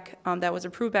conditions back that was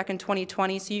approved back in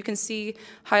 2020. So you can see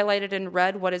highlighted in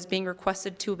red what is being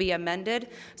requested to be amended.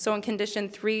 So in condition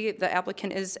 3, the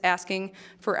applicant is asking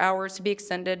for hours to be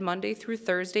extended Monday through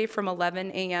Thursday from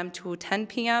 11 a.m. to 10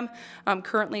 p.m.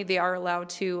 Currently, they are allowed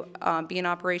to be in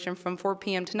operation from 4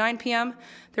 p.m. to 9 p.m.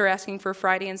 They're asking for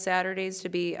Friday and Saturdays to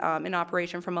be in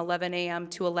operation from 11 a.m.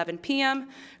 to 11 p.m.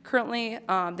 Currently,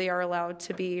 they are allowed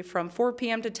to be from 4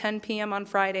 p.m. to 10 p.m. on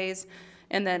Fridays,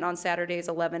 and then on Saturdays,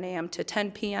 11 a.m. to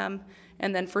 10 p.m.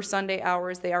 And then for Sunday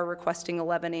hours, they are requesting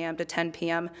 11 a.m. to 10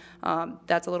 p.m.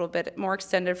 That's a little bit more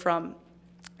extended from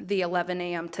the 11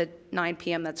 a.m. to 9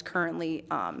 p.m. that's currently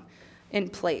in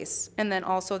place. And then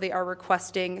also they are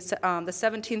requesting the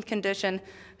 17th condition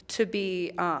to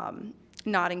be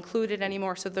not included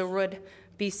anymore, so there would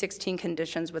be 16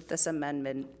 conditions with this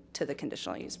amendment to the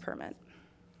conditional use permit.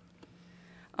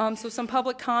 So some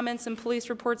public comments and police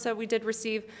reports that we did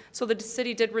receive. So the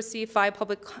city did receive 5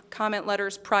 public comment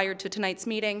letters prior to tonight's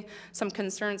meeting. Some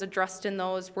concerns addressed in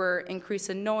those were increase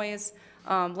in noise,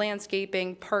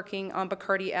 landscaping, parking on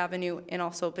Bacardi Avenue, and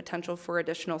also potential for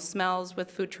additional smells with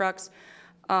food trucks.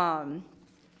 And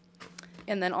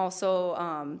then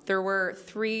also, there were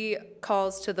 3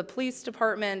 calls to the police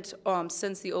department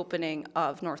since the opening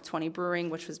of North 20 Brewing,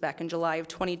 which was back in July of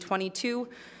 2022.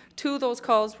 2 of those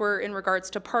calls were in regards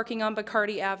to parking on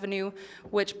Bacardi Avenue,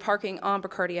 which parking on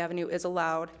Bacardi Avenue is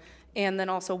allowed. And then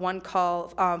also 1 call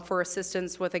for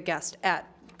assistance with a guest at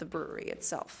the brewery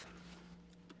itself.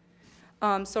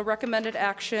 So recommended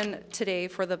action today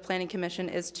for the Planning Commission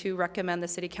is to recommend the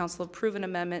City Council approve an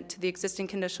amendment to the existing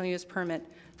conditional use permit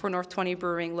for North 20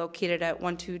 Brewing located at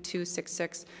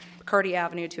 12266 Bacardi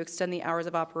Avenue to extend the hours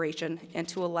of operation and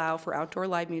to allow for outdoor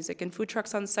live music and food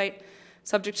trucks on site,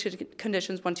 subject to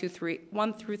conditions 1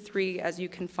 through 3, as you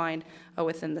can find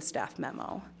within the staff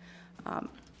memo.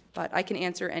 But I can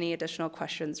answer any additional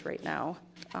questions right now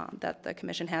that the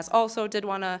commission has. Also did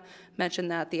want to mention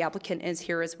that the applicant is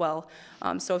here as well.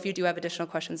 So if you do have additional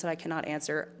questions that I cannot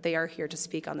answer, they are here to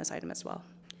speak on this item as well.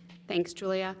 Thanks,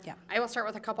 Julia. Yeah. I will start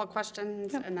with a couple of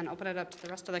questions and then open it up to the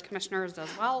rest of the commissioners as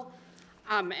well.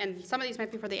 And some of these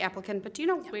might be for the applicant, but do you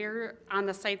know where on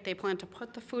the site they plan to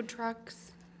put the food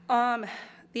trucks?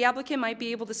 The applicant might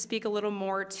be able to speak a little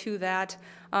more to that.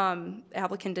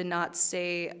 Applicant did not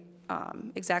say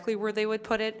exactly where they would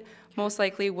put it. Most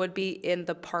likely would be in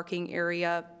the parking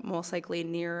area, most likely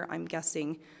near, I'm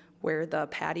guessing, where the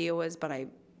patio is, but I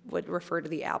would refer to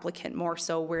the applicant more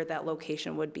so where that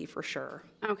location would be for sure.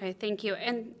 Okay, thank you.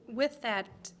 And with that,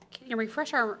 can you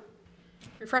refresh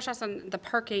us on the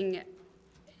parking,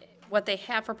 what they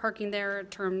have for parking there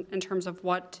in terms of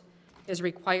what is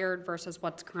required versus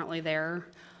what's currently there?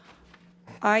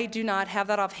 I do not have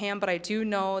that offhand, but I do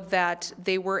know that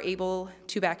they were able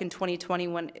to, back in 2020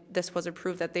 when this was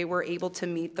approved, that they were able to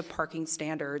meet the parking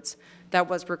standards that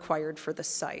was required for the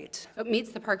site. It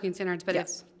meets the parking standards, but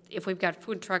yes. If we've got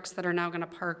food trucks that are now going to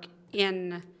park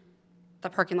in the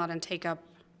parking lot and take up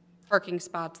parking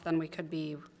spots, then we could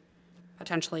be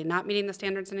potentially not meeting the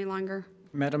standards any longer?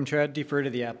 Madam Chair, I'd defer to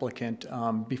the applicant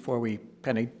before we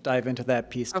kind of dive into that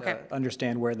piece Okay. to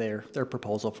understand where their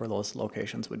proposal for those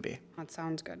locations would be. That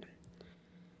sounds good.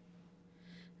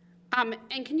 And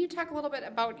can you talk a little bit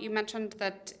about, you mentioned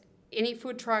that any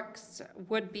food trucks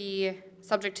would be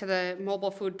subject to the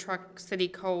mobile food truck city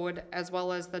code as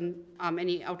well as the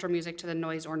any outdoor music to the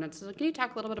noise ordinance. So can you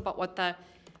talk a little bit about what the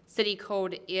city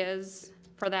code is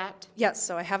for that? Yes,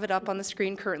 so I have it up on the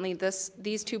screen currently.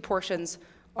 These 2 portions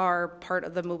are part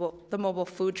of the mobile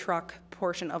food truck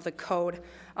portion of the code.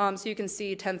 So you can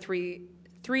see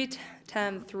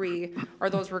 310.3 are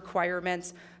those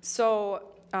requirements. So,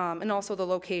 and also the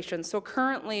location. So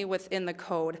currently within the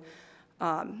code,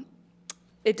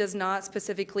 it does not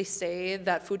specifically say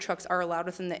that food trucks are allowed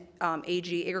within the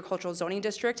AG agricultural zoning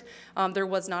district. There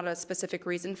was not a specific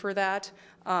reason for that.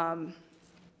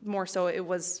 More so it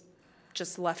was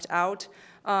just left out.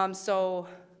 So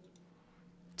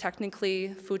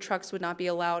technically food trucks would not be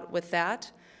allowed with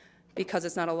that because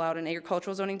it's not allowed in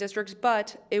agricultural zoning districts,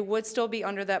 but it would still be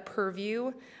under that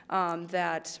purview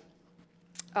that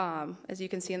as you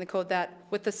can see in the code, that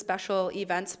with the special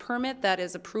events permit that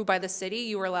is approved by the city,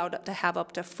 you are allowed to have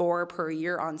up to 4 per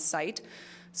year on site.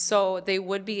 So they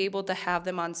would be able to have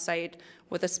them on site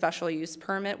with a special use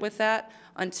permit with that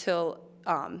until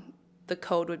the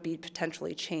code would be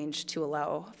potentially changed to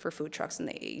allow for food trucks in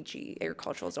the AG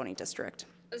agricultural zoning district.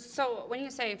 So when you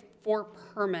say 4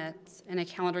 permits in a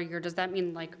calendar year, does that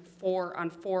mean like 4 on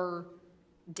 4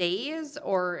 days,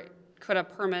 or could a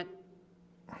permit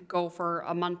go for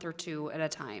a month or 2 at a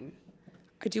time?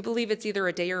 I do believe it's either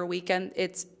a day or a weekend.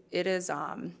 It is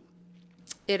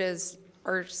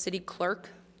our city clerk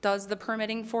does the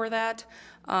permitting for that.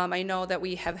 I know that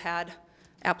we have had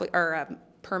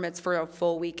permits for a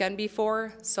full weekend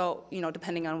before, so, you know,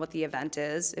 depending on what the event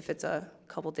is, if it's a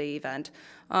couple-day event.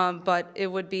 But it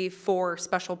would be 4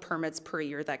 special permits per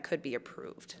year that could be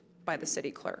approved by the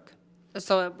city clerk.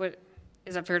 So it would,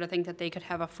 is it fair to think that they could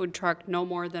have a food truck no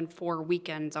more than 4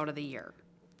 weekends out of the year?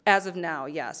 As of now,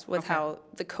 yes, with Okay. how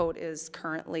the code is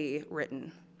currently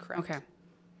written, correct? Okay.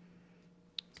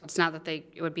 It's not that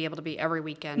it would be able to be every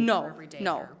weekend No, or every day?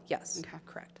 no, or- yes, Okay.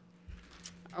 correct.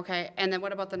 Okay, and then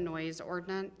what about the noise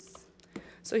ordinance?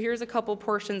 So here's a couple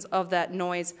portions of that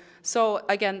noise. So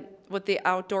again, with the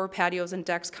outdoor patios and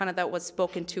decks, kind of that was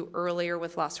spoken to earlier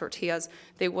with Las Tortillas,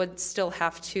 they would still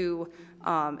have to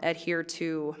adhere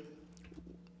to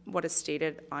what is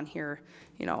stated on here,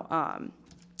 you know,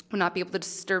 will not be able to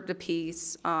disturb the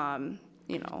peace,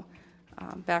 you know,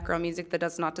 background music that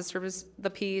does not disturb the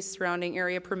peace, surrounding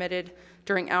area permitted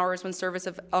during hours when service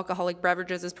of alcoholic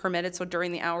beverages is permitted, so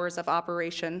during the hours of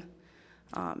operation.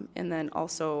 And then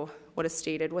also what is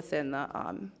stated within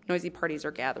the noisy parties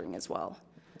or gathering as well.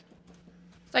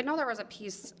 So I know there was a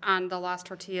piece on the Las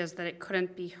Tortillas that it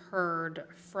couldn't be heard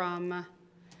from.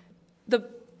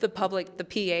 The public, the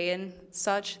PA and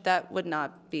such, that would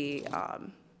not be,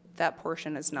 that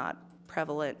portion is not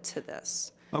prevalent to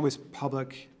this. It was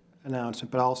public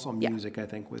announcement, but also Yeah. music, I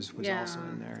think, was Yeah. also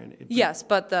in there. And Yes,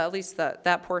 but at least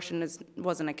that portion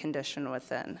wasn't a condition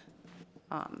within,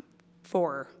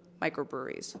 for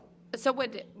microbreweries. So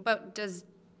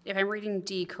if I'm reading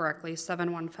D correctly,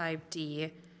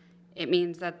 715D, it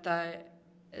means that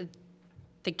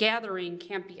the gathering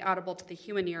can't be audible to the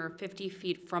human ear 50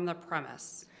 feet from the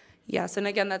premise. Yes, and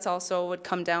again, that's also would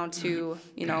come down to,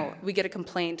 you know, we get a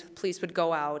complaint, police would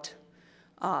go out,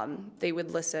 they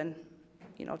would listen,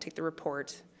 you know, take the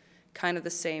report, kind of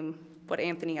the same, what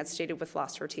Anthony had stated with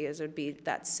Las Tortillas, would be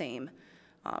that same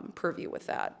purview with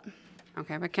that.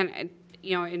 Okay, but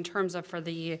you know, in terms of for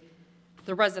the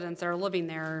residents that are living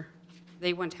there,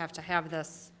 they wouldn't have to have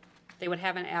this, they would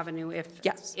have an avenue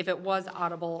Yes. if it was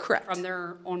audible Correct. from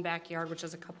their own backyard, which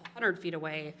is a couple hundred feet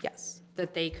away, Yes.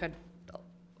 that they could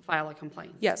file a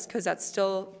complaint. Yes, because that's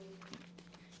still,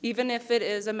 even if it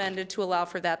is amended to allow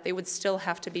for that, they would still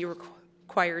have to be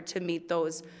required to meet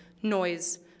those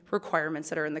noise requirements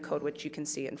that are in the code, which you can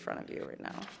see in front of you right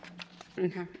now.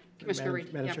 Okay. Commissioner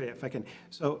Reed. Madam yeah. Chair, if I can,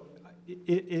 so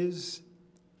is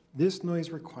this noise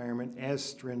requirement as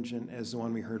stringent as the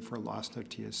one we heard for Las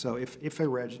Tortillas? So if a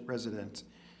resident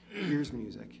hears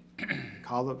music,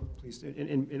 call the police,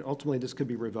 and ultimately this could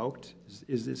be revoked?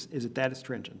 Is it that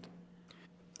stringent?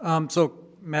 So,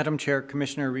 Madam Chair,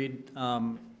 Commissioner Reed,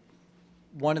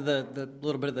 one of the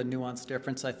little bit of the nuance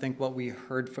difference, I think what we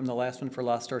heard from the last one for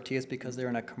Las Tortillas, because they're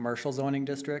in a commercial zoning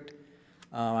district,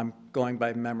 I'm going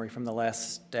by memory from the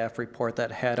last staff report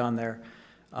that had on there,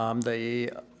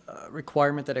 the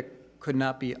requirement that it could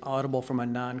not be audible from a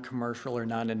non-commercial or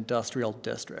non-industrial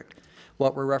district.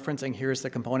 What we're referencing here is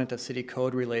the component of city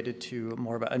code related to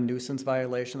more of a nuisance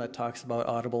violation that talks about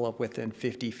audible of within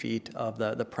 50 feet of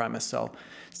the premise. So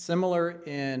similar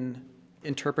in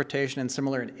interpretation and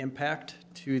similar in impact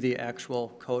to the actual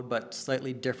code, but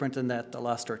slightly different in that the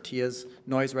Las Tortillas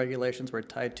noise regulations were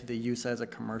tied to the use as a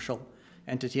commercial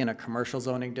entity in a commercial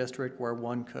zoning district where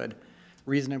one could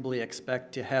reasonably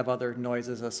expect to have other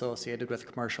noises associated with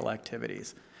commercial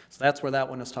activities. So that's where that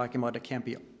one is talking about. It can't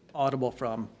be audible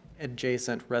from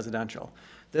adjacent residential.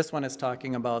 This one is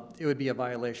talking about, it would be a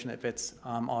violation if it's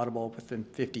audible within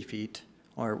 50 feet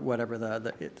or whatever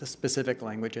the specific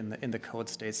language in the code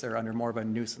states. They're under more of a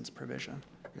nuisance provision.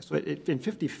 So in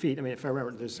 50 feet, I mean, if I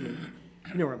remember,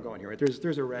 you know where I'm going here, right?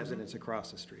 There's a residence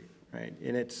across the street, right?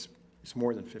 And it's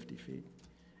more than 50 feet.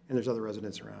 And there's other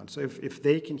residents around. So if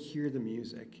they can hear the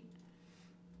music,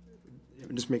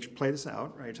 just play this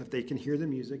out, right? So if they can hear the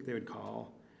music, they would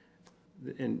call,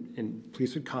 and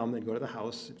police would come, they'd go to the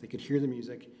house. If they could hear the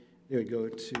music, they would go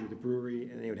to the brewery,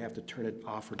 and they would have to turn it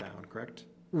off or down, correct?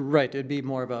 Right, it'd be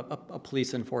more of a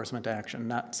police enforcement action,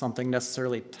 not something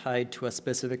necessarily tied to a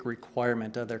specific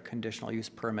requirement of their conditional use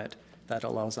permit that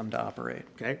allows them to operate.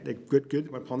 Okay, good.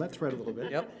 I'm pulling that thread a little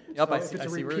bit. Yep, So I if see it's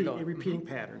where you're going. a repeating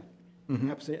pattern,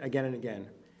 perhaps again and again,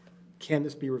 can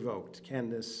this be revoked? Can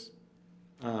this,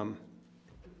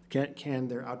 can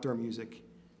their outdoor music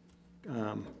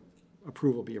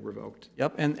approval be revoked?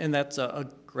 Yep, and that's a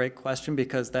great question,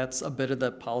 because that's a bit of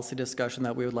the policy discussion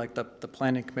that we would like the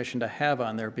planning commission to have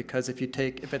on there, because if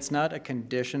it's not a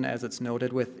condition as it's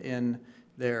noted within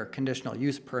their conditional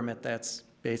use permit, that's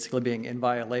basically being in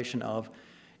violation of,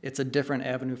 it's a different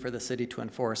avenue for the city to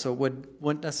enforce. So it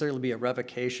wouldn't necessarily be a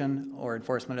revocation or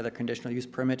enforcement of the conditional use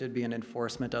permit, it'd be an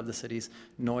enforcement of the city's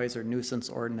noise or nuisance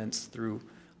ordinance through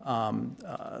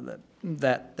that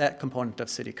component of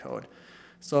city code.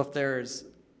 So if there's,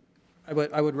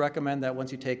 I would recommend that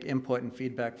once you take input and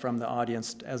feedback from the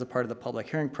audience as a part of the public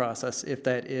hearing process, if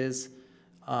that is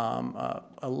a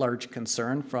large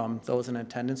concern from those in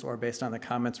attendance or based on the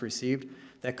comments received,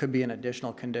 that could be an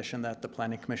additional condition that the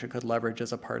Planning Commission could leverage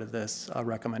as a part of this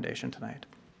recommendation tonight.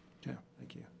 Yeah,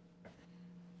 thank you.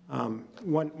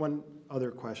 One other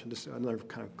question, just another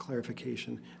kind of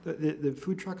clarification. The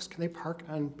food trucks, can they park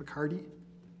on Bacardi?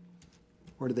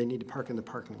 Or do they need to park in the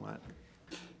parking lot?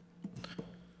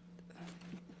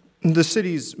 The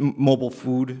city's mobile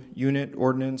food unit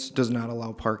ordinance does not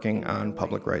allow parking on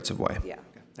public rights of way. Yeah.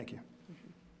 Okay, thank you.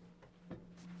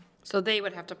 So they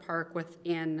would have to park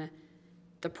within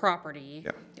the property.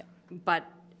 Yeah.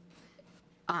 But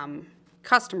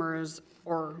customers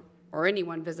or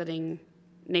anyone visiting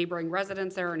neighboring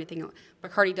residents there or anything,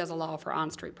 Bacardi does allow for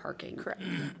on-street parking. Correct.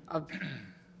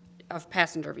 Of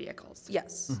passenger vehicles.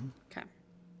 Yes. Okay.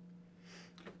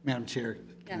 Madam Chair.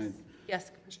 Yes.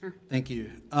 Yes, Commissioner. Thank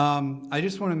you. I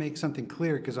just want to make something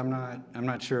clear, because I'm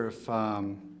not sure if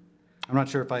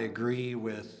I agree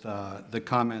with the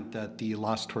comment that the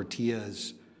Las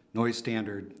Tortillas noise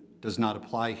standard does not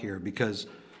apply here, because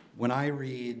when I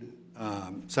read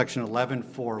section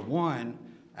 11.4.1,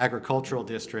 agricultural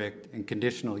district and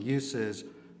conditional uses,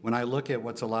 when I look at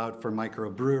what's allowed for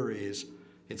microbreweries,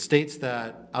 it states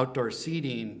that outdoor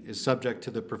seating is subject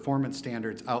to the performance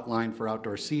standards outlined for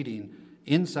outdoor seating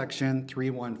in section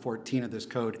 3.1.14 of this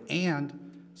code and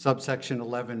subsection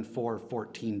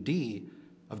 11.4.14D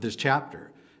of this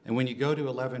chapter. And when you go to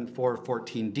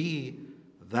 11.4.14D,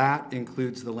 that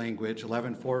includes the language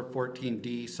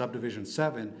 11.4.14D subdivision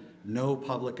 7, no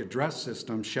public address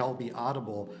system shall be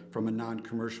audible from a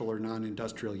non-commercial or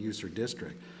non-industrial use or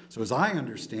district. So as I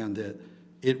understand it,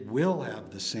 it will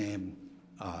have the same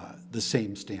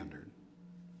standard.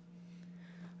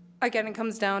 Again, it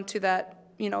comes down to that,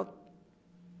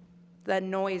 that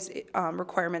noise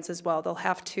requirements as well. They'll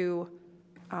have to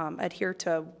adhere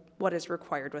to what is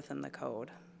required within the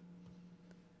code.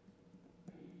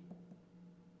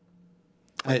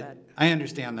 I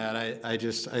understand that.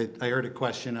 I heard a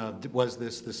question of, was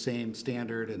this the same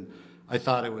standard? And I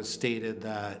thought it was stated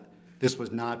that this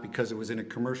was not because it was in a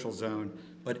commercial zone,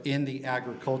 but in the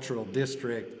agricultural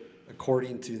district,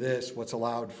 according to this, what's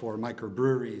allowed for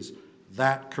microbreweries,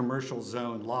 that commercial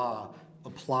zone law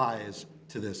applies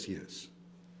to this use.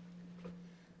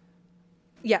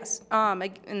 Yes,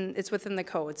 and it's within the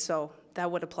code, so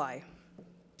that would apply.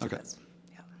 Okay. This.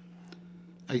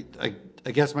 Yeah.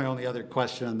 I guess my only other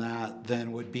question on that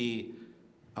then would be,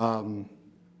 that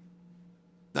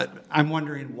I'm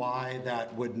wondering why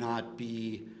that would not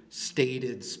be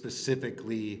stated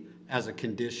specifically as a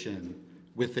condition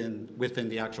within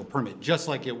the actual permit, just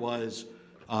like it was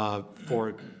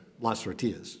for Las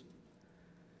Tortillas.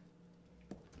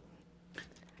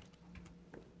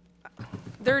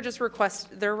 They're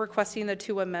requesting the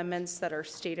two amendments that are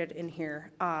stated in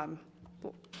here.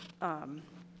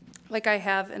 Like I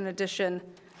have in addition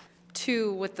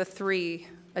to with the 3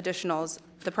 additionals,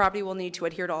 the property will need to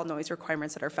adhere to all noise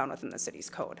requirements that are found within the city's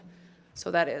code.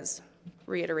 So that is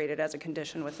reiterated as a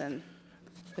condition within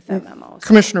that memo. So.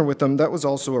 Commissioner Witham, that was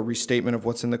also a restatement of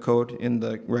what's in the code in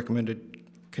the recommended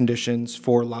conditions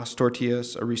for Las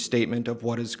Tortillas, a restatement of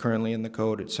what is currently in the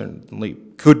code. It certainly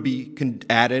could be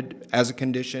added as a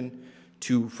condition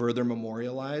to further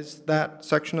memorialize that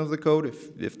section of the code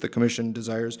if the commission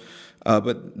desires.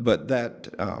 But that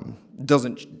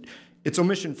doesn't, its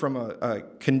omission from a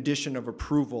condition of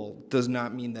approval does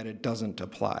not mean that it doesn't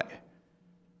apply.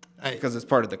 Because it's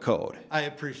part of the code. I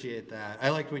appreciate that. I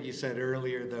liked what you said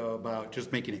earlier, though, about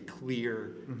just making it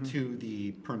clear to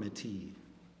the permittee.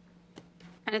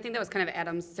 And I think that was kind of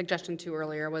Adam's suggestion too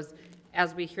earlier, was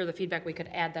as we hear the feedback, we could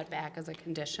add that back as a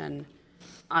condition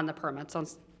on the permit. So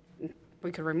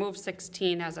we could remove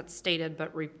 16 as it's stated,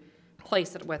 but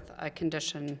replace it with a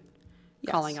condition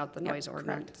calling out the noise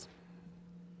ordinance. Correct.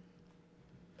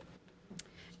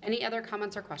 Any other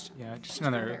comments or questions? Yeah, just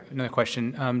another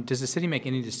question. Does the city make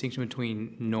any distinction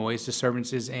between noise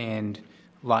disturbances and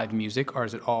live music, or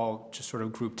is it all just sort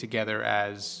of grouped together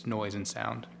as noise and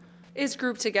sound? Is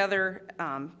grouped together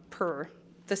per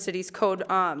the city's code.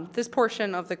 This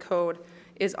portion of the code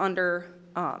is under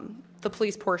the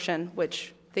police portion,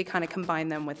 which they kind of combine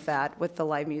them with that, with the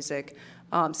live music,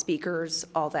 speakers,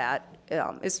 all that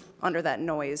is under that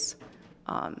noise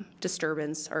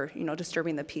disturbance, or, you know,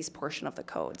 disturbing the peace portion of the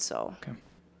code, so. Okay.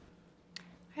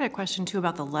 I had a question too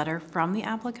about the letter from the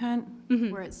applicant,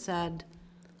 where it said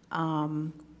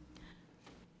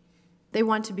they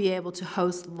want to be able to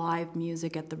host live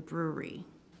music at the brewery.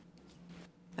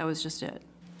 That was just it.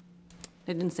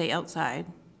 It didn't say outside.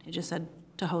 It just said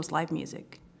to host live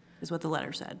music, is what the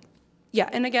letter said. Yeah,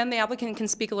 and again, the applicant can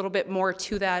speak a little bit more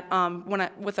to that.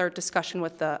 With our discussion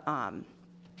with the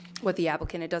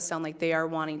applicant, it does sound like they are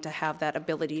wanting to have that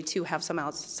ability to have some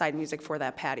outside music for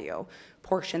that patio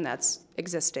portion that's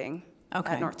existing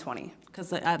at North 20. Because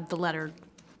the letter,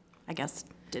 I guess,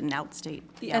 didn't outstate.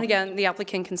 And again, the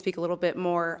applicant can speak a little bit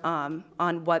more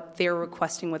on what they're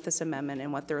requesting with this amendment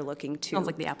and what they're looking to. Sounds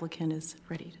like the applicant is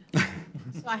ready to.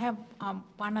 So I have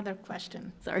one other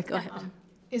question. Sorry, go ahead.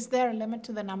 Is there a limit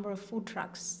to the number of food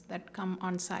trucks that come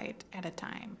on site at a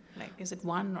time? Like, is it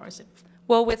one or is it?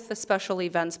 Well, with the special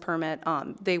events permit,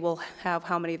 they will have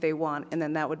how many they want, and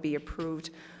then that would be approved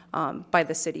by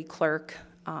the city clerk.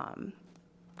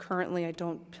 Currently, I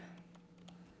don't,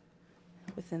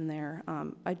 within there,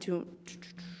 I do.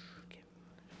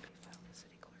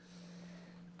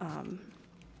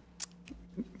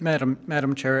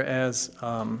 Madam Chair, as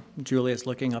Julie is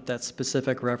looking up that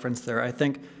specific reference there, I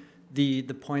think the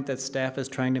point that staff is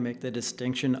trying to make the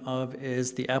distinction of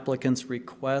is the applicant's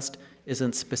request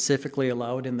isn't specifically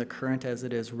allowed in the current as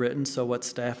it is written. So what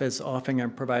staff is offering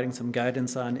and providing some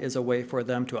guidance on is a way for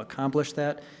them to accomplish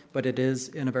that, but it is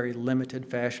in a very limited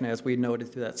fashion, as we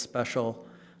noted through that special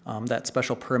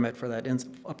permit for that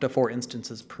up to 4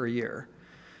 instances per year.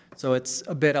 So it's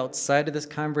a bit outside of this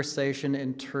conversation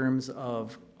in terms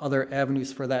of other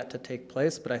avenues for that to take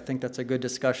place, but I think that's a good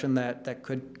discussion that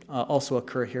could also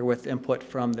occur here with input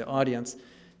from the audience.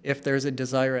 If there's a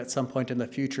desire at some point in the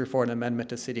future for an amendment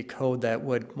to city code that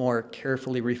would more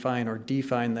carefully refine or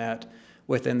define that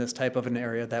within this type of an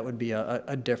area, that would be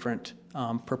a different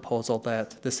proposal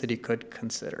that the city could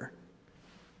consider.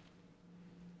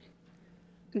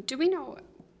 Do we know,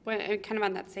 kind of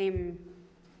on that same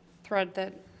thread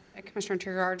that Commissioner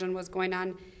Tirgarjan was going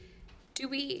on,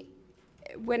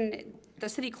 when the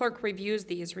city clerk reviews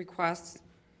these requests,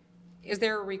 is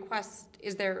there a request,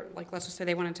 like, let's just say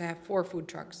they wanted to have 4 food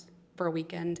trucks for a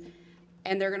weekend,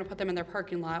 and they're going to put them in their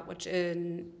parking lot, which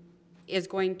is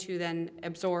going to then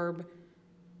absorb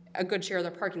a good share of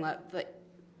their parking lot.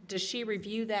 Does she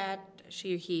review that,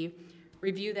 he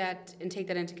review that and take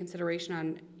that into consideration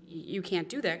on, you can't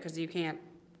do that because you can't,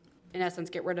 in essence,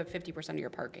 get rid of 50% of your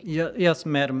parking? Yes,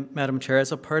 Madam Chair.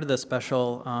 As a part of the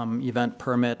special event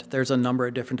permit, there's a number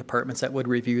of different departments that would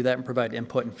review that and provide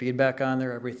input and feedback on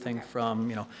there. Everything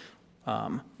from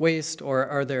waste, or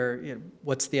are there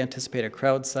what's the anticipated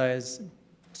crowd size?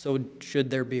 So should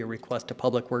there be a request to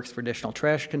Public Works for additional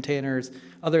trash containers?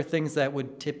 Other things that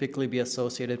would typically be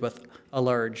associated with a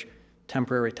large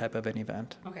temporary type of an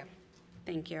event. Okay,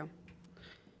 thank you.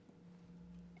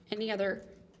 Any other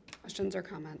questions or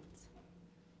comments?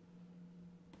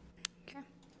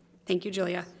 Thank you,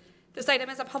 Julia. This item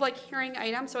is a public hearing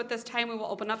item, so at this time we will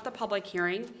open up the public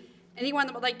hearing. Anyone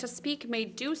that would like to speak may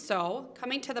do so,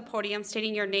 coming to the podium,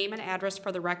 stating your name and address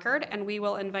for the record, and we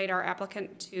will invite our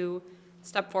applicant to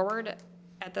step forward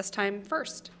at this time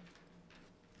first.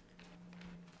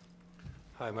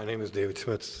 Hi, my name is David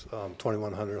Schmitz,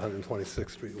 2100 126th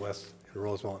Street West in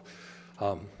Rosemont.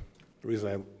 The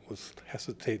reason I was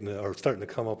hesitating or starting to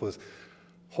come up was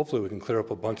hopefully we can clear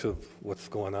up a bunch of what's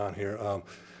going on here.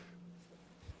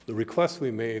 The requests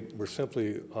we made were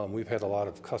simply, we've had a lot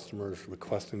of customers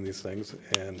requesting these things,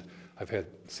 and I've had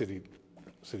city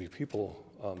people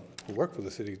who work for the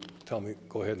city tell me,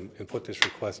 go ahead and put this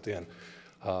request in.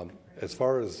 As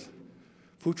far as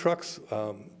food trucks,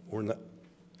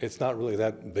 it's not really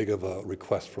that big of a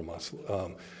request from us.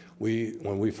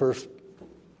 When we first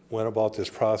went about this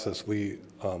process, we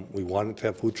wanted to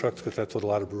have food trucks because that's what a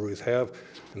lot of breweries have,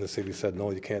 and the city said,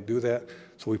 no, you can't do that.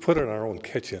 So we put it in our own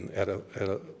kitchen at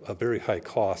a very high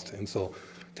cost, and so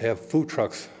to have food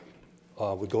trucks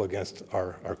would go against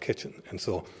our kitchen. And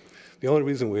so the only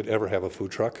reason we'd ever have a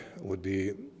food truck would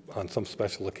be on some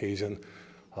special occasion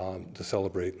to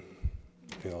celebrate,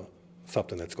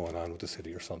 something that's going on with the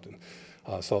city or something.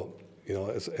 And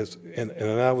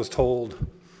I was told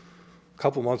a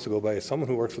couple months ago by someone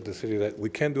who works with the city that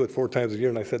we can do it 4 times a year,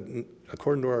 and I said,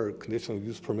 according to our conditional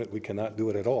use permit, we cannot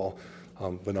do it at all.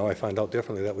 But now I find out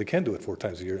differently that we can do it 4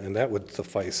 times a year, and that would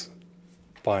suffice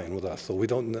fine with us. So we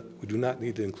do not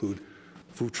need to include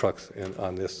food trucks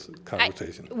on this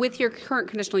conversation. With your current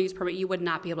conditional use permit, you would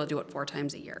not be able to do it 4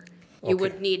 times a year. You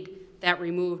would need that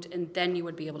removed, and then you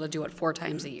would be able to do it 4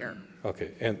 times a year.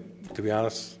 Okay, and to be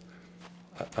honest,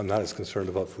 I'm not as concerned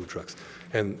about food trucks.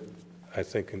 And I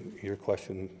think in your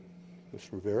question,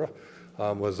 Mr. Rivera,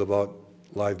 was about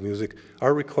live music.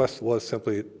 Our request was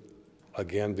simply,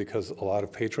 again, because a lot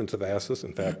of patrons have asked us,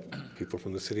 in fact, people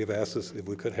from the city have asked us if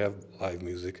we could have live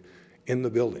music in the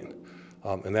building.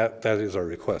 And that is our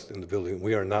request, in the building.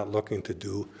 We are not looking to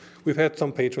do, we've had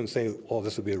some patrons saying, oh,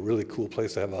 this would be a really cool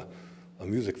place to have a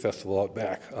music festival out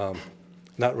back.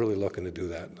 Not really looking to do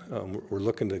that. We're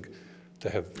looking to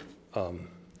have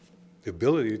the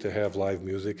ability to have live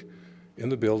music in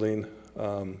the building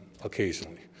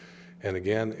occasionally. And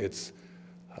again,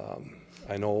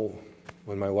 I know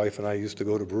when my wife and I used to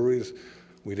go to breweries,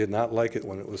 we did not like it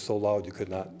when it was so loud you could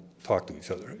not talk to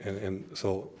each other. And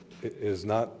so it is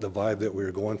not the vibe that we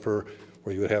were going for,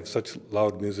 where you would have such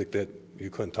loud music that you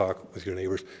couldn't talk with your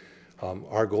neighbors.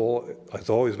 Our goal has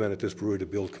always been at this brewery to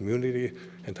build community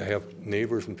and to have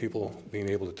neighbors and people being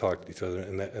able to talk to each other,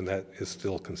 and that is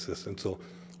still consistent. So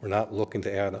we're not looking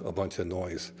to add a bunch of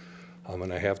noise.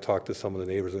 And I have talked to some of the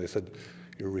neighbors, and they said,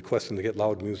 you're requesting to get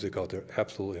loud music out there.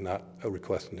 Absolutely not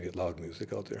requesting to get loud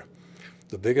music out there.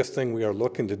 The biggest thing we are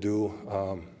looking to do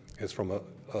is from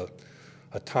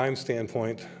a time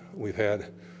standpoint. We've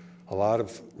had a lot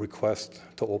of requests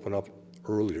to open up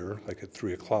earlier, like at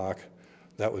 3 o'clock.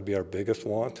 That would be our biggest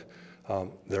want.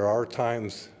 There are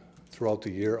times throughout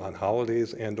the year on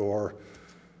holidays and or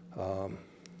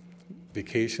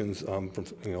vacations from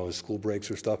the school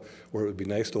breaks or stuff, where it would be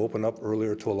nice to open up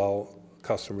earlier to allow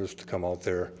customers to come out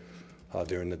there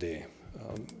during the day.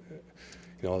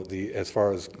 As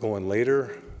far as going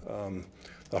later,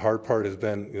 the hard part has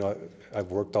been,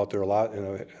 I've worked out there a lot,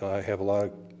 and I have a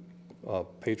lot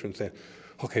of patrons saying,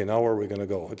 okay, now where are we going to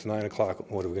go? It's 9 o'clock,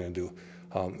 what are we going to do?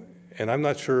 And I'm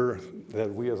not sure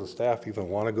that we as a staff even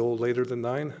want to go later than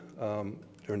 9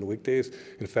 during the weekdays.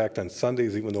 In fact, on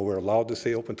Sundays, even though we're allowed to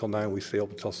stay open till 9, we stay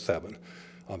open till 7.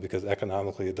 Because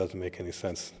economically it doesn't make any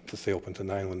sense to stay open to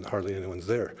 9 when hardly anyone's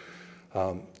there.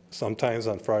 Sometimes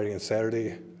on Friday and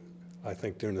Saturday, I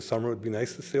think during the summer it would be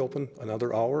nice to stay open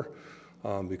another hour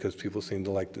because people seem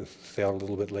to like to stay out a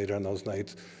little bit later on those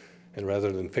nights. And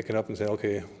rather than picking up and saying,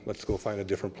 okay, let's go find a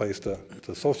different place to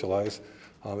socialize,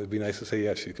 it'd be nice to say,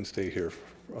 yes, you can stay here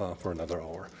for another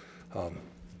hour.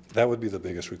 That would be the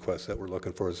biggest request that we're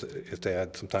looking for is to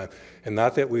add some time. And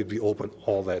not that we'd be open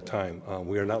all that time.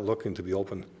 We are not looking to be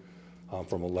open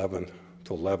from 11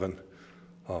 to 11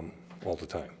 all the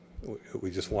time.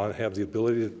 We just want to have the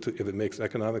ability to, if it makes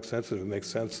economic sense, if it makes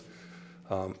sense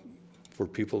for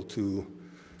people to,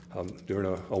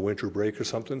 during a winter break or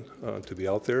something, to be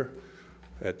out there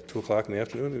at 2 o'clock in the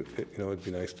afternoon, it'd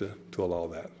be nice to allow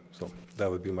that. So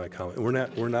that would be my comment.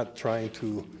 We're not trying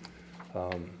to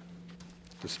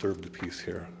disturb the peace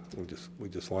here. We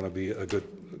just want to be a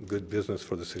good business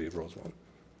for the city of Rosemont.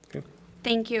 Okay.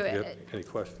 Thank you. Do you have any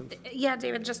questions? Yeah,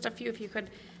 David, just a few if you could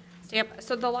stay up.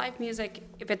 So the live music,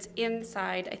 if it's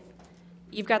inside,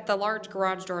 you've got the large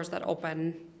garage doors that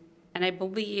open, and I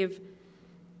believe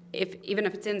even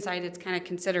if it's inside, it's kind of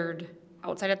considered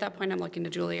outside at that point. I'm looking to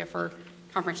Julia for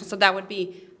confirmation. So that would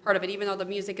be part of it. Even though the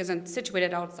music isn't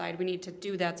situated outside, we need to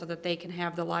do that so that they can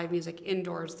have the live music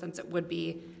indoors, since it would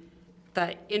be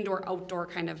the indoor-outdoor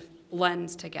kind of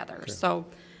blends together. Okay. So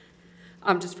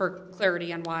just for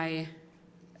clarity on why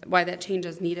that change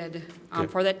is needed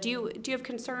for that. Do you have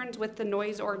concerns with the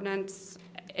noise ordinance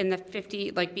in the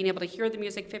 50, like being able to hear the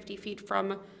music 50 feet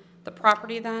from the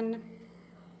property then?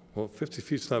 Well, 50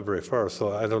 feet's not very far,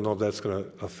 so I don't know if that's going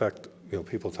to affect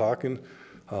people talking.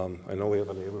 I know we have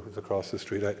a neighbor who's across the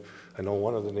street. I know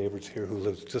one of the neighbors here who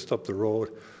lives just up the road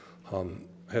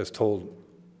has told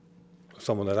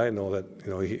someone that I know that,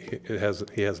 you know, he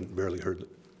hasn't barely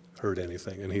heard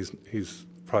anything, and he's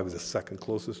probably the second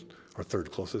closest or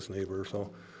third closest neighbor or so.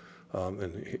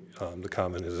 The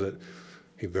comment is that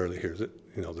he barely hears it,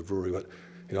 you know, the brewery. But,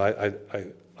 you know, I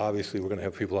obviously we're going to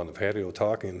have people on the patio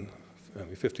talking. I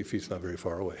mean, 50 feet's not very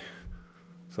far away.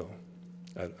 So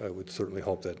I would certainly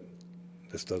hope that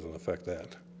this doesn't affect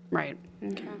that. Right,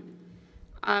 okay.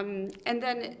 And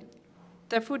then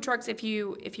the food trucks, if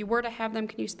you were to have them,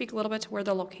 can you speak a little bit to where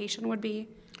the location would be?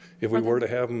 If we were to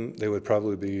have them, they would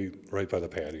probably be right by the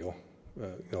patio,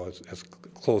 you know, as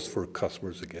close for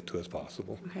customers to get to as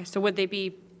possible. Okay, so would they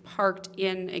be parked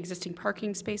in existing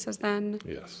parking spaces then?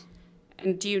 Yes.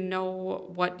 And do you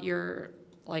know what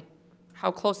like,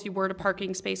 how close you were to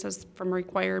parking spaces from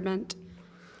requirement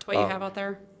to what you have out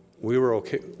there? We were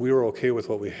okay with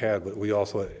what we had, but we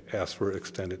also asked for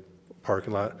extended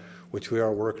parking lot, which we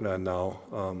are working on now.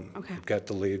 Okay. It got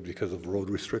delayed because of road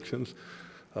restrictions,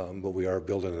 but we are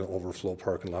building an overflow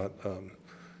parking lot.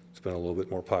 It's been a little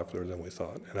bit more popular than we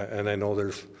thought. And I know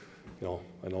there's, you know,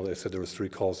 I know they said there was 3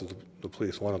 calls to the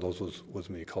police. One of those was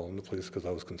me calling the police because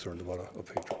I was concerned about a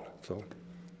patron. So.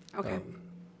 Okay.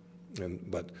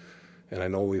 And I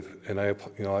know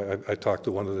I talked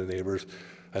to one of the neighbors.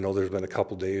 I know there's been a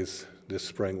couple days this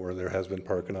spring where there has been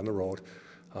parking on the road,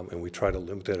 and we try to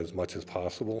limit that as much as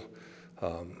possible.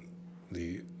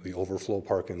 The overflow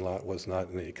parking lot was not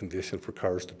in a condition for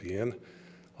cars to be in,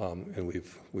 and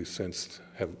we've since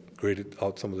have graded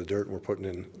out some of the dirt and we're putting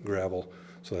in gravel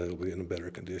so that it'll be in a better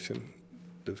condition,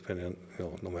 depending on, you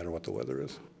know, no matter what the weather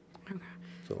is. Okay.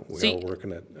 So we are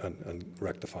working on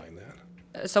rectifying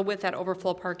that. So with that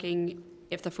overflow parking,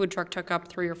 if the food truck took up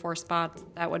 3 or 4 spots,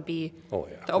 that would be,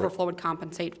 the overflow would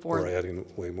compensate for. We're adding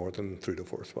way more than 3 to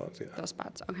 4 spots, yeah. Those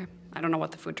spots, okay. I don't know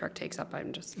what the food truck takes up,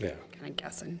 I'm just kind of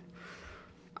guessing.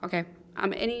 Okay,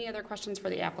 any other questions for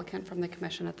the applicant from the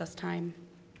commission at this time?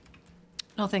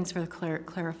 No, thanks for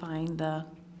clarifying the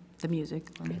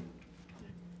music for me.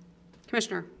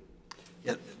 Commissioner.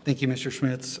 Yeah, thank you, Mr.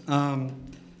 Schmitz.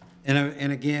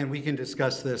 And again, we can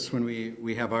discuss this when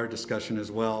we have our discussion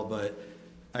as well, but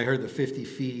I heard the 50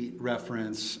 feet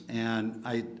reference, and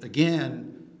I,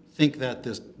 again, think that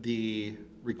the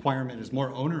requirement is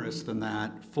more onerous than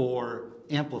that for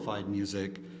amplified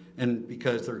music, and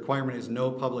because the requirement is no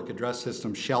public address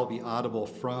system shall be audible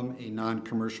from a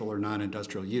non-commercial or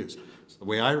non-industrial use. So the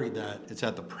way I read that, it's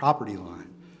at the property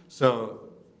line. So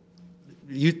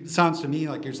it sounds to me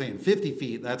like you're saying 50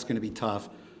 feet, that's going to be tough.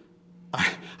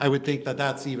 I would think that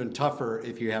that's even tougher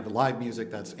if you have live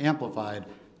music that's amplified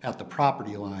at the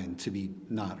property line to be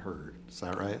not heard. Is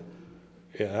that right?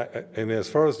 Yeah, and as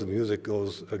far as the music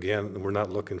goes, again, we're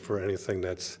not looking for anything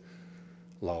that's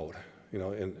loud, you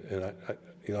know,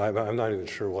 I'm not even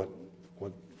sure what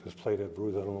is played at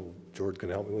breweries. I don't know if George can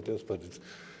help me with this, but it's,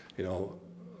 you know,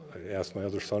 I asked my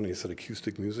other son, he said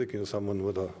acoustic music, you know, someone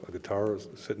with a guitar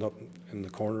sitting up in the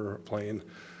corner playing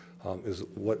is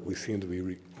what we seem to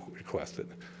be requested,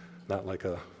 not like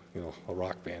a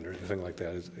rock band or anything like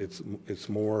that. It's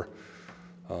more,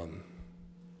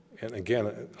 and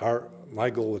again, my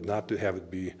goal was not to have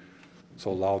it be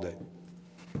so loud that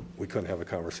we couldn't have a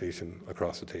conversation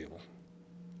across the table.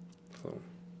 So.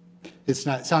 It's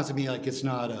not. It sounds to me like it's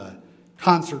not a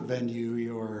concert venue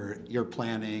you're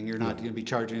planning. You're not going to be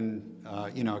charging,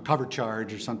 a cover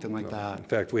charge or something like that. In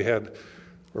fact, we had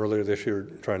earlier this year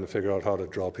trying to figure out how to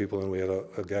draw people in. We had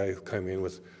a guy who came in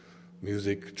with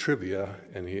music trivia,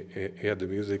 and he had the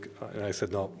music, and I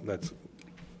said, no,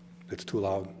 it's too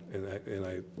loud, and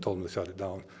I told him to shut it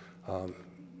down,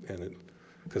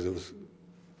 because it was.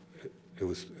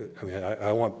 I mean,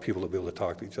 I want people to be able to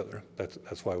talk to each other.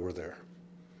 That's why we're there.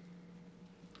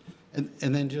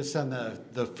 And then just on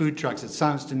the food trucks, it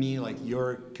sounds to me like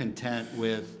you're content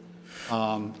with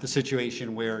the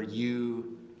situation where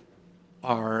you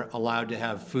are allowed to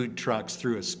have food trucks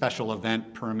through a special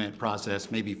event permit process,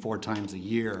 maybe 4 times a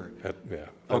year. That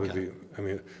would be. I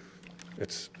mean,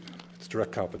 it's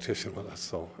direct competition with us.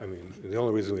 So I mean, the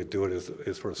only reason we do it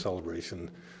is for a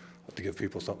celebration, to give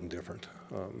people something different,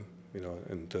 and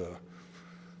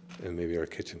maybe our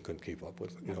kitchen couldn't keep up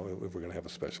with, if we're going to have a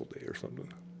special day or something.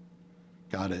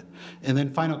 Got it. And then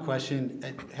final question,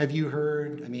 have you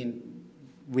heard, I mean,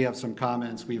 we have some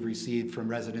comments we've received from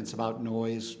residents about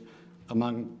noise,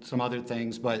 among some other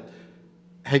things, but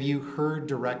have you heard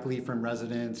directly from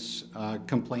residents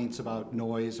complaints about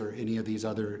noise or any of these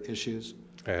other issues?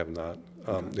 I have not.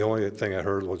 The only thing I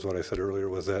heard was what I said earlier,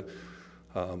 was that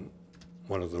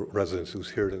one of the residents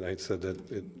who's here tonight said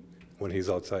that when he's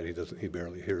outside, he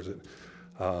barely hears it.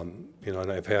 You know,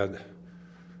 and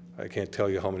I can't tell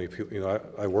you how many people, you know,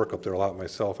 I work up there a lot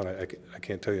myself, and I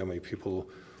can't tell you how many people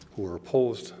who were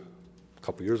opposed a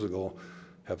couple years ago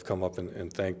have come up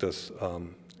and thanked us,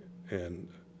 and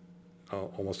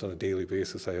almost on a daily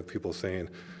basis I have people saying,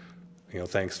 you know,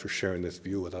 thanks for sharing this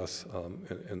view with us,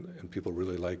 and people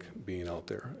really like being out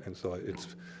there, and so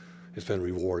it's been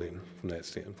rewarding from that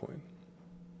standpoint.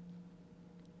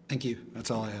 Thank you. That's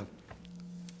all I have.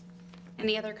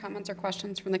 Any other comments or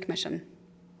questions from the commission?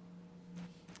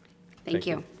 Thank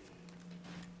you.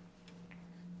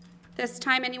 This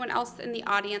time, anyone else in the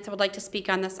audience that would like to speak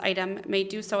on this item may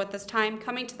do so at this time,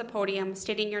 coming to the podium,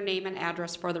 stating your name and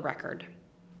address for the record.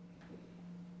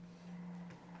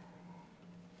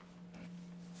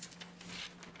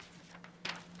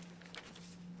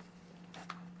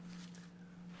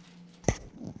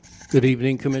 Good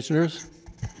evening, Commissioners.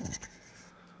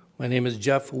 My name is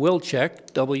Jeff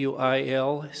Wilczek,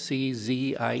 W-I-L-C-Z-I-E-K.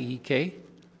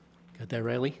 Got that,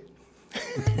 Riley?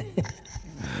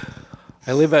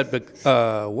 I live at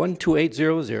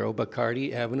 12800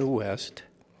 Bacardi Avenue West.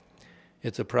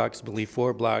 It's approximately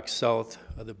 4 blocks south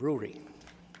of the brewery.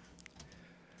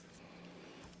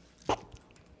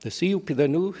 The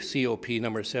new COP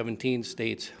number 17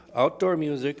 states outdoor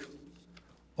music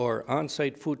or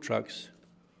on-site food trucks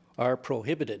are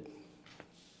prohibited.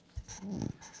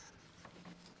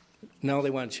 Now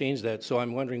they want to change that, so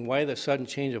I'm wondering why the sudden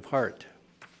change of heart?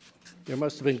 There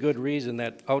must have been good reason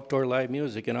that outdoor live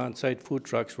music and on-site food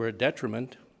trucks were a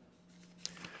detriment,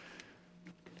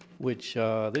 which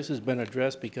this has been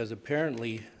addressed because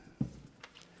apparently,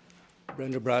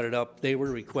 Brenda brought it up, they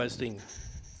were requesting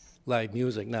live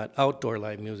music, not outdoor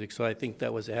live music, so I think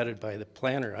that was added by the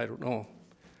planner, I don't know.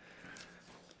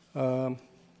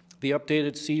 The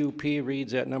updated CUP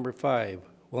reads at number 5,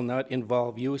 will not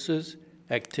involve uses,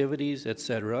 activities,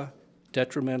 etc.,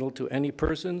 detrimental to any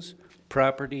persons,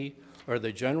 property, or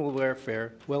the general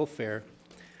welfare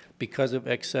because of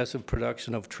excessive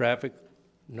production of traffic,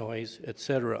 noise,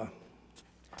 etc.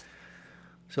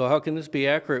 So how can this be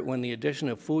accurate when the addition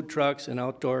of food trucks and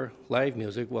outdoor live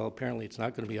music, well, apparently it's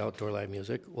not going to be outdoor live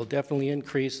music, will definitely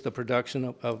increase the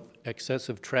production of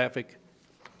excessive traffic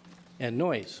and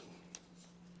noise.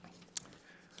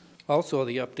 Also,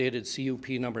 the updated CUP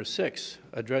number 6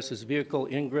 addresses vehicle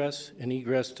ingress and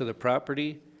egress to the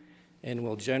property and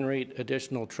will generate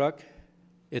additional truck.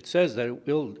 It says that it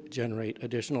will generate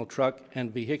additional truck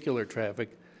and vehicular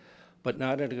traffic, but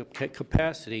not at a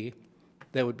capacity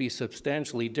that would be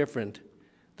substantially different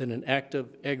than an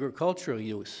active agricultural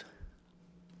use.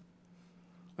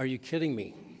 Are you kidding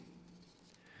me?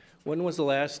 When was the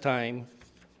last time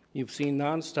you've seen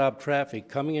nonstop traffic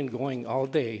coming and going all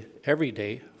day, every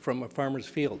day, from a farmer's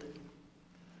field?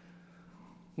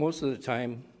 Most of the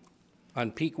time,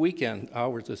 on peak weekend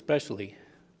hours especially,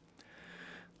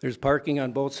 there's parking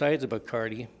on both sides of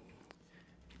Bacardi,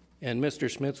 and Mr.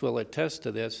 Schmitz will attest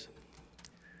to this.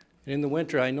 In the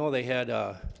winter, I know they had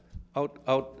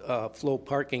outflow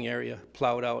parking area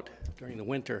plowed out during the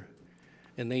winter,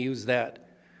 and they used that.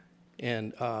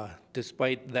 And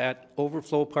despite that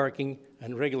overflow parking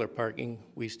and regular parking,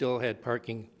 we still had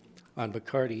parking on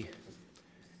Bacardi.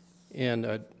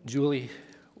 And Julie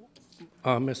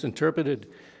misinterpreted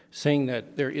saying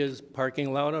that there is parking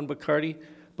allowed on Bacardi,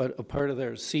 but a part of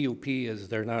their CUP is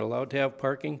they're not allowed to have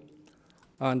parking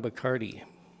on Bacardi.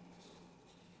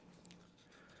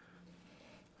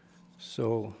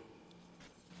 So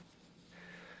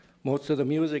most of the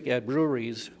music at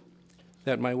breweries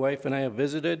that my wife and I have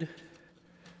visited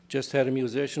just had a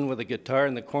musician with a guitar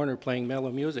in the corner playing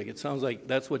mellow music. It sounds like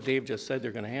that's what Dave just said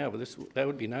they're going to have. That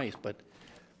would be nice, but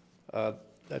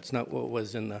that's not what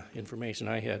was in the information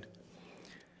I had.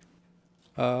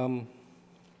 And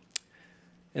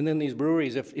then these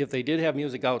breweries, if they did have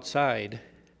music outside,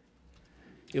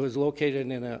 it was located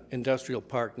in an industrial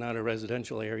park, not a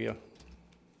residential area.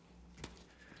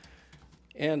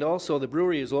 And also, the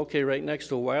brewery is located right next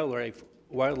to a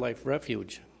wildlife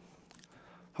refuge.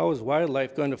 How is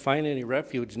wildlife going to find any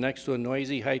refuge next to a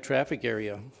noisy, high-traffic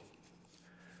area?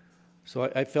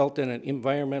 So I felt that an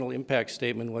environmental impact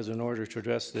statement was in order to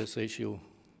address this issue.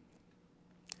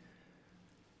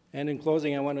 And in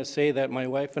closing, I want to say that my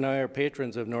wife and I are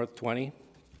patrons of North 20,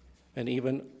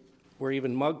 and we're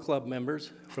even Mug Club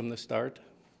members from the start.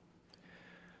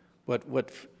 But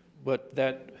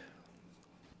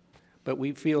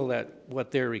we feel that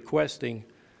what they're requesting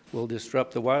will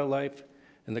disrupt the wildlife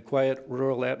and the quiet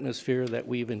rural atmosphere that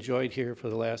we've enjoyed here for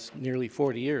the last nearly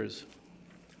 40 years.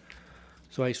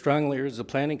 So I strongly urge the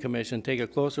Planning Commission take a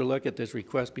closer look at this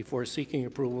request before seeking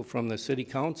approval from the City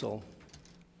Council.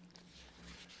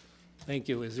 Thank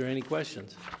you. Is there any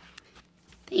questions?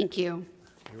 Thank you.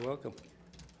 You're welcome.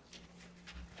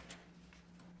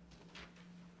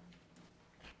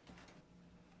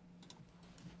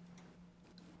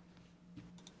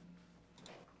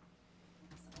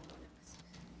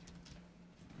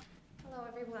 Hello,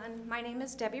 everyone. My name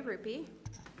is Debbie Rupie,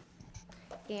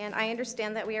 and I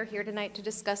understand that we are here tonight to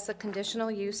discuss the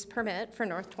conditional use permit for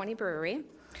North 20 Brewery.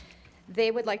 They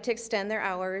would like to extend their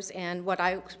hours, and what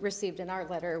I received in our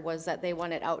letter was that they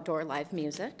wanted outdoor live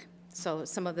music. So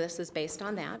some of this is based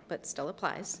on that, but still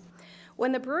applies.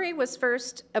 When the brewery was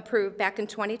first approved back in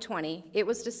 2020, it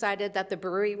was decided that the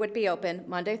brewery would be open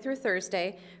Monday through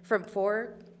Thursday from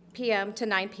 4 p.m. to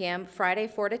 9 p.m., Friday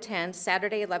 4 to 10,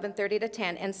 Saturday 11:30 to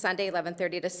 10, and Sunday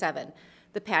 11:30 to 7.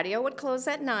 The patio would close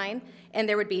at 9, and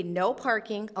there would be no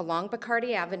parking along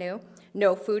Bacardi Avenue,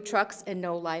 no food trucks, and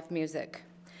no live music.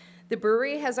 The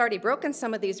brewery has already broken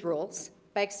some of these rules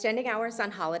by extending hours on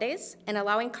holidays and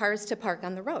allowing cars to park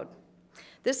on the road.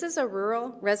 This is a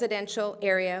rural residential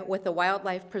area with a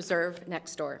wildlife preserve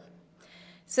next door.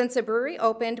 Since the brewery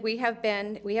opened, we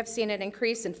have seen an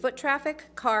increase in foot traffic,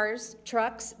 cars,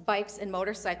 trucks, bikes, and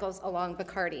motorcycles along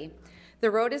Bacardi. The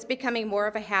road is becoming more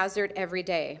of a hazard every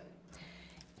day.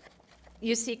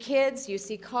 You see kids, you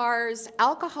see cars.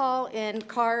 Alcohol in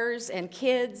cars and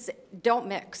kids don't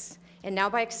mix. And now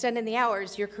by extending the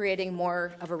hours, you're creating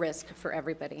more of a risk for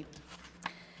everybody.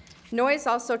 Noise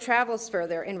also travels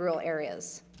further in rural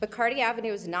areas. Bacardi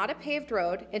Avenue is not a paved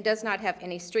road and does not have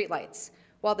any streetlights.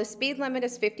 While the speed limit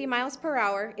is 50 miles per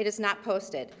hour, it is not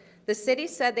posted. The city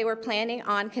said they were planning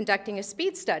on conducting a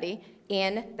speed study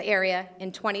in the area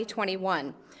in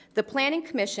 2021. The Planning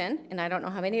Commission, and I don't know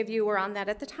how many of you were on that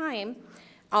at the time,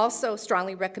 also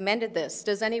strongly recommended this.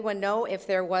 Does anyone know if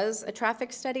there was a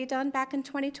traffic study done back in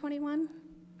 2021?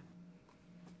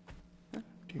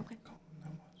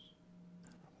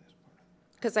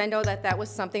 Because I know that that was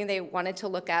something they wanted to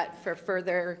look at for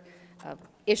further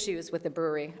issues with the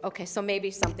brewery. Okay, so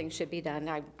maybe something should be done.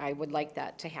 I would like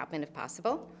that to happen if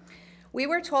possible. We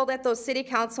were told at those city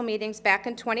council meetings back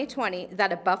in 2020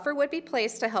 that a buffer would be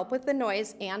placed to help with the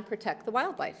noise and protect the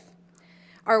wildlife.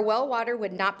 Our well water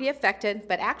would not be affected,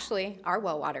 but actually our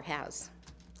well water has.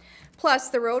 Plus,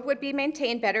 the road would be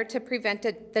maintained better to prevent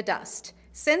the dust.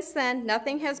 Since then,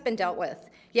 nothing has been dealt with,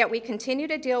 yet we continue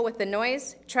to deal with the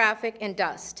noise, traffic, and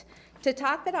dust. To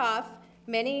top it off,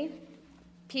 many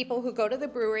people who go to the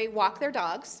brewery walk their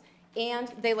dogs,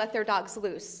 and they let their dogs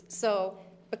loose. So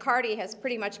Bacardi has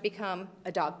pretty much become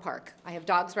a dog park. I have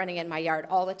dogs running in my yard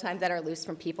all the time that are loose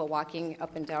from people walking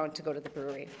up and down to go to the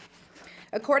brewery.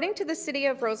 According to the City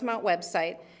of Rosemount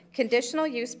website, conditional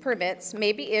use permits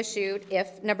may be issued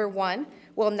if, number one,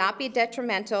 will not be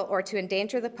detrimental or to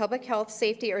endanger the public health,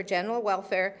 safety, or general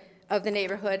welfare of the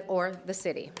neighborhood or the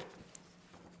city.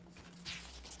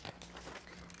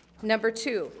 Number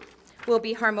two, will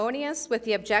be harmonious with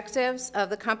the objectives of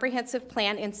the comprehensive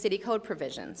plan and city code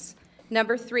provisions.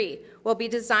 Number three, will be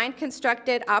designed,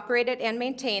 constructed, operated, and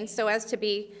maintained so as to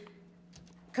be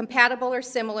compatible or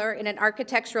similar in an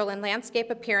architectural and landscape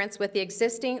appearance with the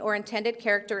existing or intended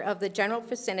character of the general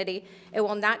vicinity. It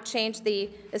will not change the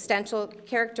essential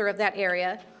character of that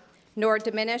area, nor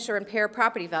diminish or impair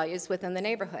property values within the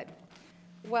neighborhood.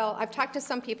 Well, I've talked to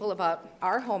some people about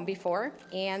our home before,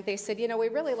 and they said, you know, we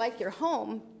really like your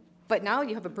home, but now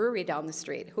you have a brewery down the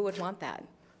street. Who would want that?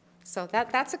 So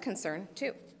that's a concern,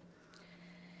 too.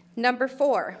 Number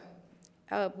four,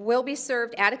 will be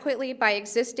served adequately by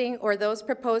existing or those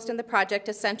proposed in the project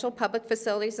essential public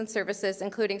facilities and services,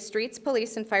 including streets,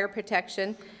 police, and fire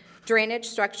protection, drainage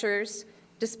structures,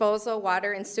 disposal,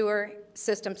 water, and sewer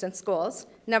systems, and schools.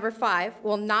 Number five,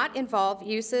 will not involve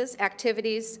uses,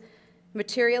 activities,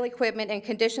 material, equipment, and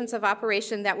conditions of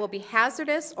operation that will be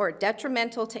hazardous or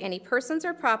detrimental to any persons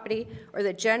or property or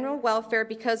the general welfare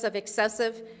because of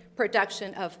excessive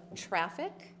production of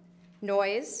traffic,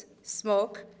 noise,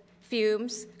 smoke,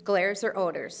 fumes, glares, or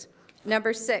odors.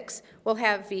 Number six, will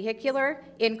have vehicular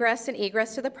ingress and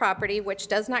egress to the property which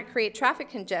does not create traffic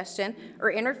congestion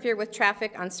or interfere with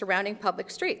traffic on surrounding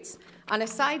public streets. On a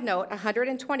side note,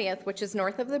 120th, which is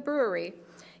north of the brewery,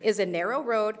 is a narrow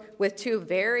road with two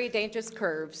very dangerous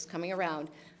curves coming around.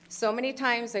 So many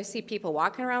times I see people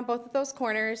walking around both of those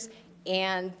corners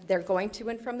and they're going to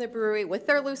and from the brewery with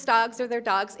their loose dogs or their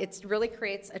dogs. It really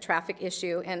creates a traffic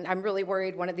issue, and I'm really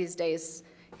worried one of these days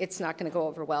it's not going to go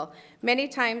over well. Many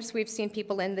times we've seen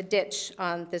people in the ditch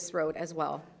on this road as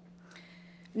well.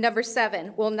 Number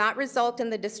seven, will not result in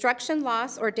the destruction,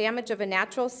 loss, or damage of a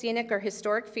natural, scenic, or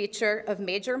historic feature of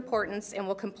major importance and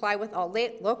will comply with all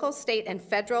local, state, and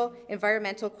federal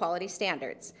environmental quality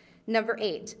standards. Number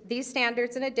 8, these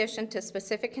standards in addition to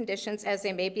specific conditions as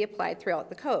they may be applied throughout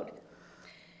the code.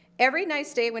 Every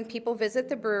nice day when people visit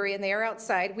the brewery and they are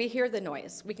outside, we hear the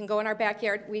noise. We can go in our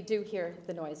backyard, we do hear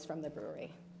the noise from the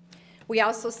brewery. We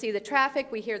also see the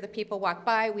traffic, we hear the people walk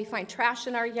by, we find trash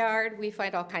in our yard, we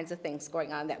find all kinds of things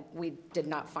going on that we did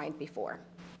not find before.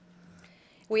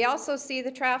 We also see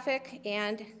the traffic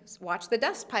and watch the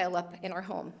dust pile up in our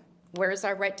home. Where is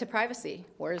our right to privacy?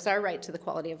 Where is our right to the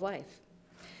quality of life?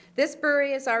 This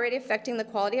brewery is already affecting the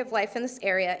quality of life in this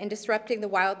area and disrupting the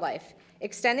wildlife.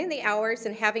 Extending the hours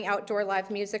and having outdoor live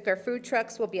music or food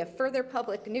trucks will be a further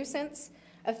public nuisance,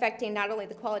 affecting not only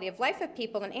the quality of life of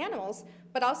people and animals,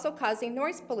 but also causing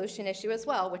noise pollution issue as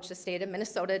well, which the state of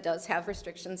Minnesota does have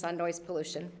restrictions on noise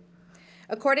pollution.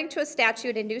 According to a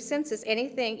statute, a nuisance is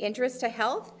anything injurious to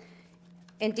health,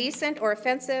 indecent or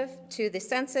offensive to the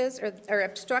senses, or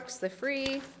obstructs the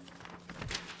free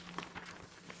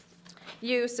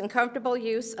use and comfortable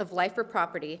use of life or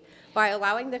property. By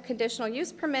allowing the conditional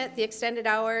use permit, the extended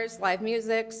hours, live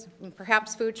music, and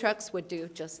perhaps food trucks would do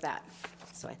just that.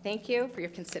 So I thank you for your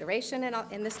consideration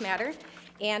in this matter.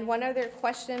 And one other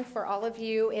question for all of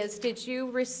you is, did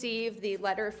you receive the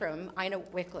letter from Ina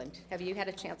Wickland? Have you had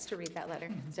a chance to read that letter?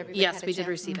 Has everybody Yes, had a we did chance?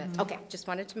 receive it. Okay, just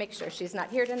wanted to make sure. She's not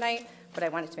here tonight, but I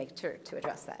wanted to make sure to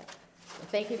address that. So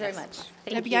thank you very much.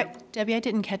 Thank you. Debbie, I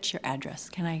didn't catch your address.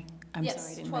 Can I, I'm Yes,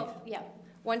 sorry, I didn't 12, yeah,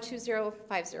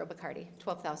 12050 Bacardi,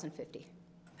 12,050.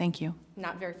 Thank you.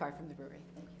 Not very far from the brewery.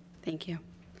 Thank you.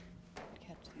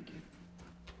 Thank you.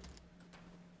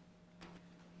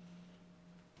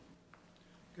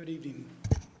 Good evening.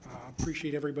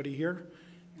 Appreciate everybody here,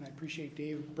 and I appreciate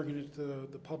Dave bringing it to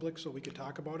the public so we could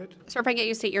talk about it. Sir, if I get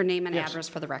you to state your name and Yes. address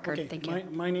for the record. Okay, Thank you.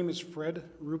 My name is Fred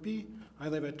Rupi. I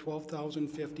live at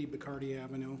 12,050 Bacardi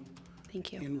Avenue.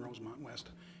 Thank you. In Rosemont West.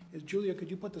 Julia, could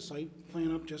you put the site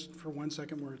plan up just for 1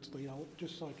 second where it's laid out,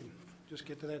 just so I can just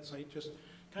get to that site, just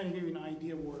kind of give you an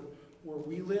idea where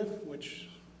we live, which.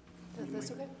 Is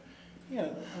this okay? Yeah,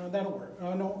 that'll work.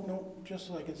 No, just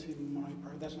so I can see my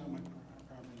part. That's not my property.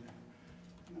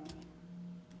 No.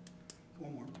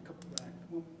 One more, a couple back.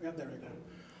 Well, yeah, there you go.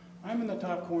 I'm in the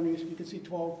top corner. You can see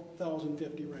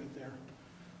 12,050 right there.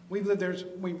 We've lived there.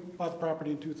 We bought the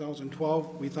property in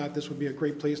 2012. We thought this would be a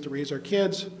great place to raise our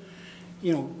kids.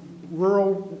 You know,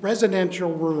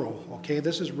 residential rural, okay?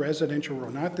 This is residential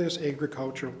rural, not this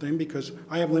agricultural thing, because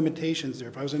I have limitations there.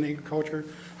 If I was in agriculture,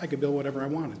 I could build whatever I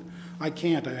wanted. I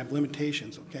can't, I have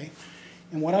limitations, okay?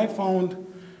 And what I found,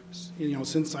 you know,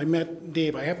 since I met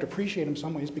Dave, I have to appreciate him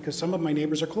some ways, because some of my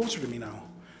neighbors are closer to me now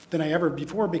than I ever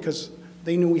before, because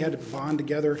they knew we had to bond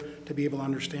together to be able to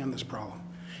understand this problem.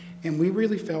 And we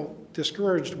really felt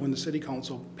discouraged when the city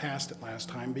council passed it last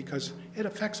time, because it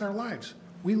affects our lives.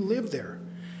 We live there.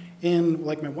 And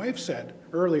like my wife said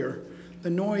earlier,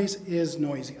 the noise is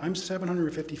noisy. I'm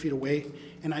 750 feet away,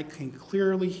 and I can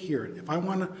clearly hear it. If I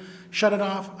want to shut it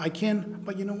off, I can,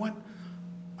 but you know what?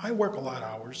 I work a lot of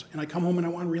hours, and I come home and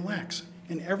I want to relax.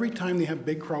 And every time they have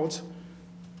big crowds,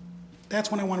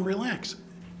 that's when I want to relax.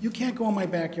 You can't go in my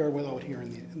backyard without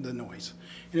hearing the noise.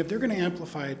 And if they're going to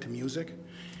amplify it to music,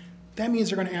 that means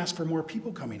they're going to ask for more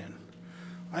people coming in.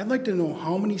 I'd like to know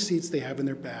how many seats they have in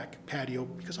their back patio,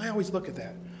 because I always look at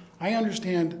that. I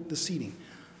understand the seating.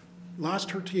 Las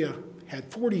Tortillas had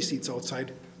 40 seats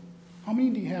outside. How many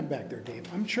do you have back there, Dave?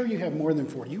 I'm sure you have more than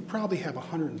 40. You probably have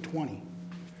 120.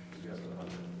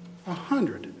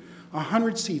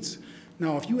 100 seats.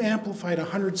 Now, if you amplified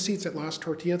 100 seats at Las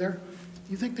Tortillas there,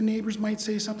 you think the neighbors might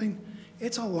say something?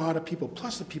 It's a lot of people,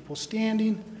 plus the people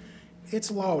standing. It's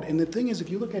loud. And the thing is, if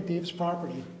you look at Dave's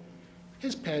property,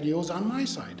 his patio is on my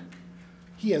side.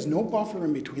 He has no buffer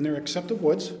in between there except the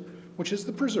woods, which is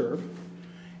the preserve,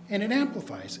 and it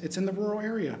amplifies. It's in the rural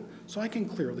area, so I can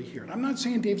clearly hear it. I'm not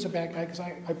saying Dave's a bad guy, because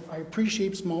I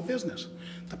appreciate small business.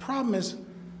 The problem is,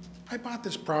 I bought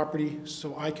this property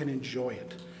so I can enjoy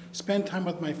it, spend time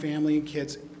with my family and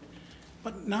kids.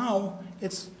 But now,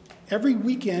 it's every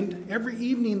weekend, every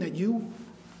evening that you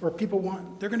or people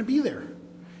want, they're gonna be there,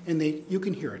 and you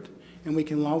can hear it. And we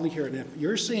can loudly hear it. And if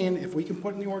you're saying, if we can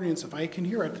put in the ordinance, if I can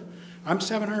hear it, I'm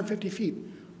 750 feet.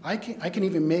 I can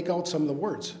even make out some of the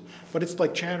words, but it's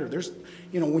like chatter. There's,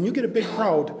 you know, when you get a big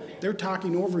crowd, they're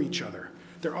talking over each other.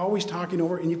 They're always talking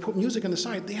over, and you put music on the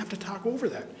side, they have to talk over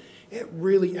that. It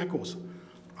really echoes.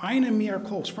 Ina and me are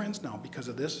close friends now because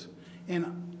of this,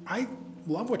 and I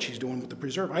love what she's doing with the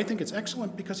preserve. I think it's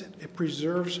excellent because it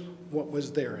preserves what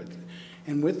was there.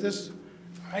 And with this,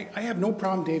 I have no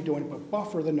problem, Dave, doing it, but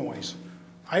buffer the noise.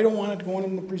 I don't want it going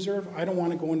in the preserve. I don't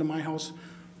want it going to my house.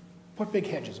 Put big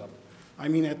hedges up. I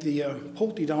mean, at the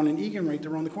Pulte down in Egan, right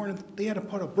there around the corner, they had to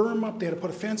put a berm up, they had to put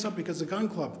a fence up because of the gun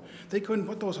club. They couldn't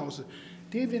put those houses.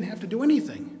 Dave didn't have to do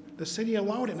anything. The city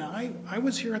allowed it. Now, I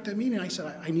was here at that meeting, I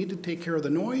said, I need to take care of the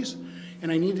noise,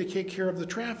 and I need to take care of the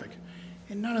traffic.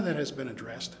 And none of that has been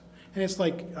addressed. And it's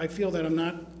like, I feel that I'm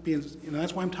not being,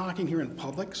 that's why I'm talking here in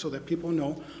public, so that people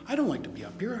know, I don't like to be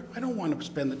up here. I don't want to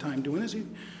spend the time doing this.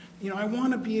 I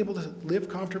want to be able to live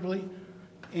comfortably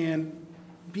and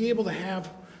be able to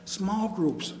have small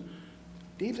groups.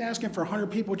 Dave's asking for 100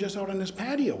 people just out on this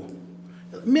patio.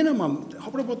 Minimum.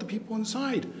 What about the people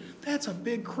inside? That's a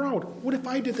big crowd. What if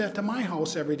I did that to my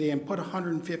house every day and put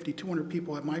 150, 200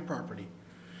 people at my property?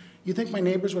 You think my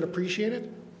neighbors would appreciate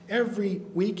it? Every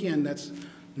weekend that's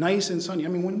nice and sunny. I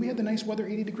mean, when we had the nice weather,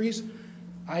 80 degrees,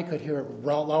 I could hear it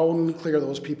loud and clear,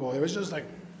 those people. It was just like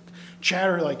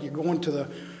chatter, like you're going to the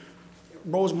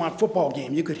Rosemont football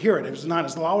game. You could hear it. It was not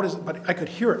as loud as, but I could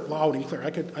hear it loud and clear. I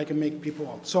could make people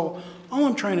out. So all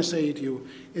I'm trying to say to you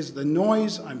is the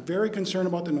noise. I'm very concerned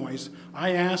about the noise.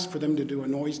 I asked for them to do a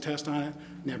noise test on it.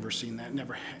 Never seen that.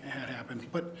 Never had happened.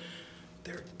 But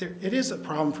it is a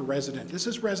problem for residents. This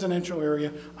is a residential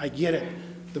area. I get it.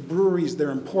 The breweries, they're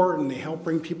important. They help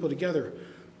bring people together.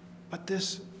 But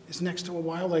this is next to a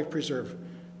wildlife preserve.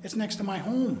 It's next to my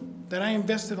home that I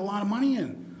invested a lot of money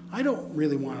in. I don't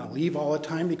really want to leave all the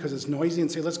time because it's noisy and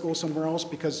say, let's go somewhere else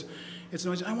because it's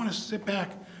noisy. I want to sit back,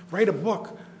 write a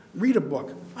book, read a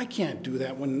book. I can't do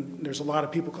that when there's a lot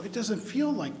of people. It doesn't feel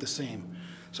like the same.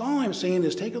 So all I'm saying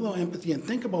is take a little empathy and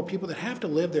think about people that have to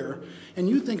live there. And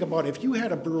you think about if you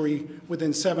had a brewery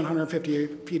within 750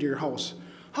 feet of your house,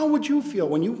 how would you feel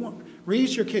when you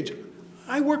raise your kids?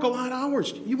 I work a lot of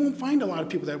hours. You won't find a lot of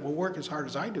people that will work as hard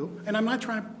as I do. And I'm not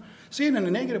trying to say it in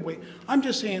a negative way. I'm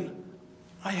just saying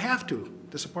I have to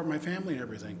support my family and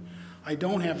everything. I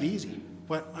don't have it easy,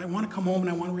 but I want to come home and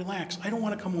I want to relax. I don't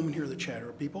want to come home and hear the chatter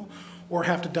of people or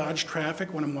have to dodge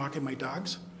traffic when I'm walking my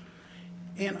dogs.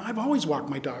 And I've always walked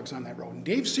my dogs on that road. And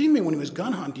Dave's seen me when he was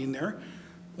gun hunting there,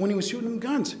 when he was shooting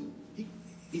guns.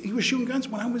 He was shooting guns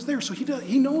when I was there, so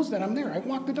he knows that I'm there. I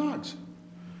walk the dogs.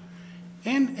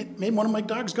 And it made one of my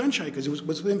dogs gun shy because it was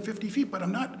within 50 feet, but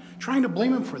I'm not trying to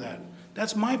blame him for that.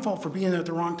 That's my fault for being there at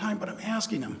the wrong time, but I'm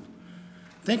asking him.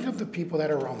 Think of the people that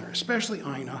are around there, especially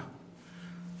Ina.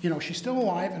 She's still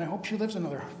alive, and I hope she lives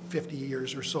another 50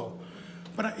 years or so.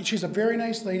 But she's a very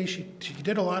nice lady. She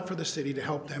did a lot for the city to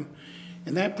help them.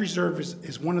 And that preserve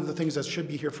is one of the things that should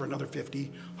be here for another 50,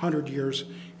 100 years,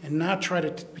 and not try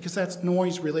to, because that's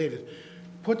noise related.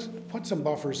 Put some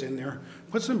buffers in there,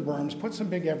 put some berms, put some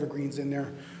big evergreens in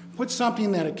there, put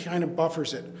something that it kind of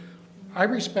buffers it. I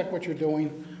respect what you're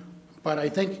doing, but I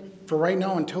think for right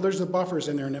now, until there's the buffers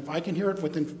in there, and if I can hear it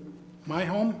within my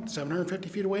home, 750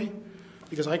 feet away,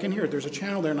 because I can hear it, there's a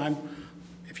channel there, and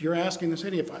if you're asking the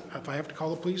city, if I have to call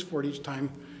the police for it each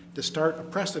time to start a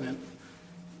precedent,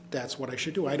 that's what I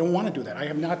should do. I don't want to do that. I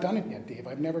have not done it yet, Dave.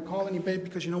 I've never called anybody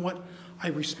because you know what? I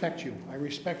respect you. I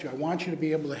respect you. I want you to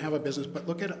be able to have a business, but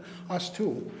look at us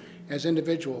too as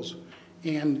individuals.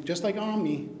 And just like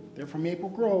Omni, they're from Maple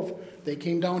Grove. They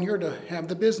came down here to have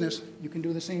the business. You can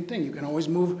do the same thing. You can always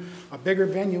move a bigger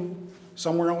venue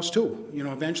somewhere else too.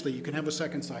 Eventually you can have a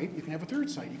second site, you can have a third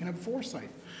site, you can have a fourth site.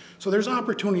 So there's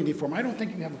opportunity for them. I don't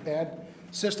think you have a bad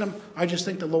system. I just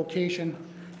think the location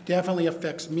definitely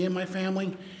affects me and my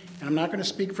family. And I'm not going to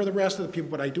speak for the rest of the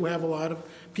people, but I do have a lot of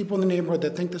people in the neighborhood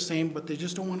that think the same, but they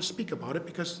just don't want to speak about it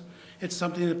because it's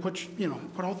something that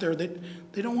put out there that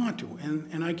they don't want to.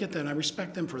 And I get that, and I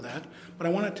respect them for that. But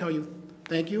I want to tell you,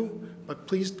 thank you, but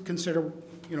please consider,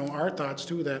 our thoughts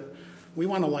too, that we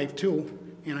want a life too.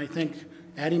 And I think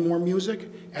adding more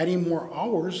music, adding more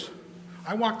hours.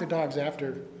 I walk the dogs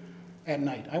at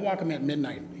night. I walk them at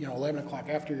midnight, 11 o'clock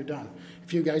after you're done.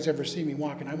 If you guys ever see me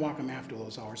walking, I walk them after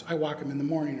those hours. I walk them in the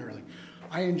morning early.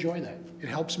 I enjoy that. It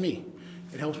helps me.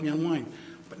 It helps me unwind.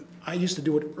 But I used to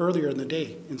do it earlier in the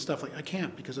day and stuff I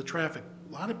can't because of traffic.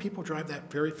 A lot of people drive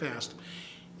that very fast.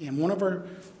 And one of our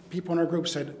people in our group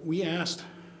said, we asked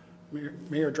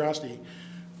Mayor Drosty,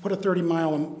 put a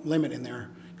 30-mile limit in there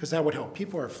because that would help.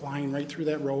 People are flying right through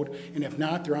that road, and if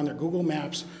not, they're on their Google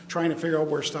Maps trying to figure out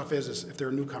where stuff is if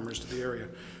they're newcomers to the area.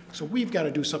 So we've got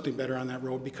to do something better on that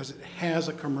road because it has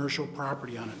a commercial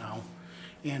property on it now,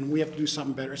 and we have to do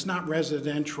something better. It's not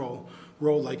residential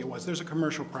road like it was. There's a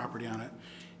commercial property on it,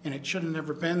 and it should have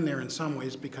never been there in some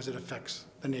ways because it affects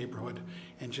the neighborhood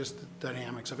and just the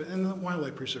dynamics of it and the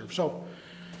wildlife preserve. So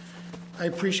I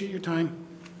appreciate your time,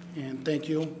 and thank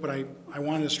you, but I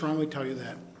wanted to strongly tell you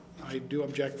that I do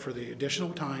object for the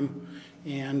additional time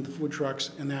and the food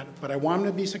trucks and that, but I want him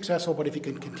to be successful, but if he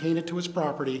can contain it to his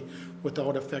property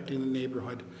without affecting the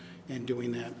neighborhood and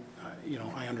doing that, you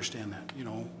know, I understand that, you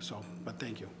know, so, but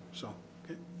thank you, so,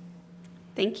 okay.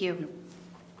 Thank you.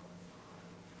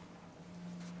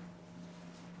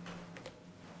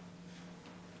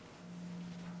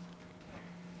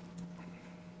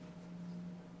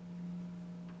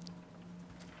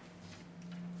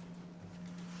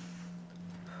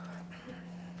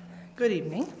 Good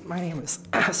evening. My name is,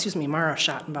 Mara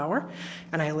Schottenbauer,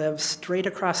 and I live straight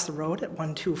across the road at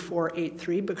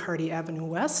 12483 Bacardi Avenue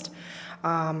West.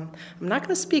 I'm not going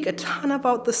to speak a ton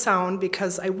about the sound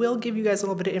because I will give you guys a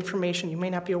little bit of information you may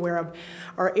not be aware of.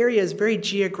 Our area is very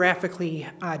geographically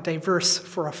diverse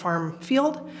for a farm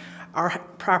field. Our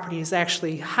property is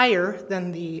actually higher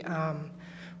than the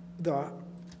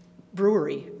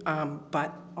brewery,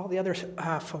 but all the other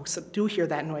folks that do hear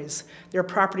that noise, their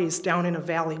property is down in a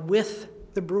valley with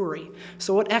the brewery,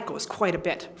 so it echoes quite a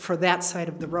bit for that side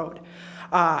of the road.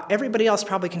 Everybody else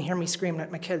probably can hear me screaming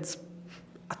at my kids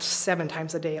 7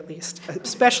 times a day at least,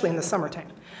 especially in the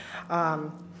summertime.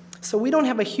 So we don't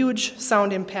have a huge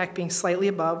sound impact being slightly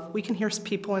above. We can hear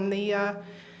people in the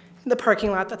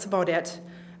parking lot, that's about it.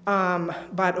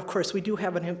 But of course, we do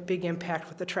have a big impact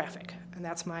with the traffic, and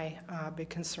that's my big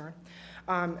concern.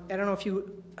 I don't know if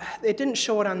it didn't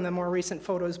show it on the more recent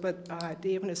photos, but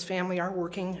Dave and his family are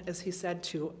working, as he said,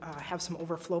 to have some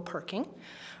overflow parking.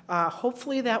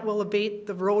 Hopefully that will abate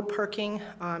the road parking.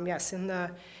 Yes, in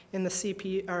the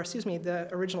CP, or excuse me,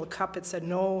 the original cup, it said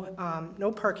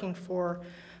no parking for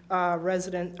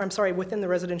within the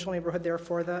residential neighborhood there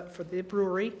for the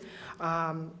brewery. You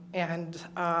know,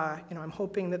 I'm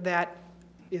hoping that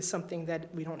is something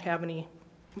that we don't have any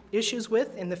issues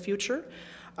with in the future.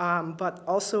 But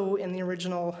also in the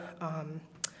original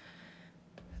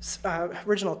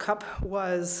cup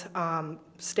was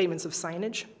statements of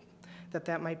signage,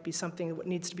 that might be something that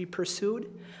needs to be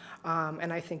pursued.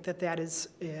 And I think that is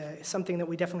something that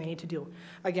we definitely need to do.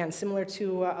 Again, similar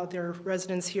to other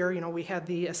residents here, you know, we had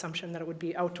the assumption that it would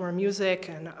be outdoor music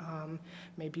and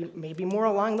maybe more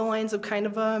along the lines of kind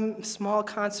of a small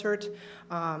concert.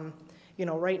 You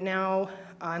know, right now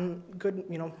on good,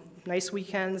 you know, nice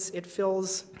weekends, it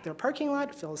fills their parking lot,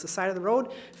 it fills the side of the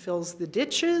road, fills the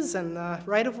ditches and the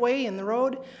right-of-way in the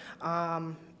road. We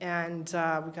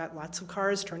got lots of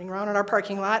cars turning around in our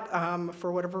parking lot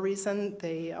for whatever reason.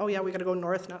 Oh yeah, we gotta go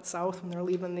north, not south, when they're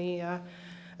leaving the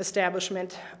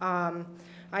establishment. I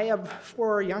have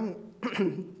 4 young,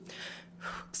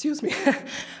 excuse me,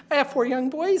 I have 4 young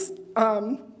boys.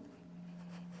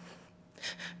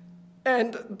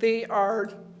 And they're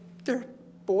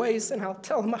boys, and I'll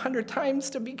tell them 100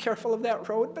 times to be careful of that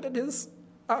road, but it is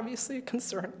obviously a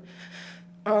concern.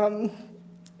 And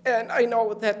I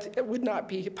know that it would not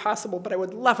be possible, but I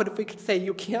would love it if we could say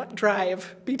you can't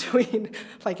drive between,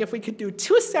 like if we could do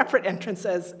 2 separate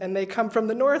entrances, and they come from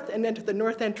the north and enter the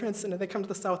north entrance, and then they come to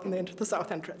the south and they enter the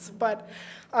south entrance. But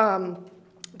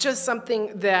just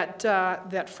something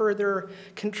that further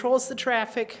controls the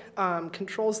traffic,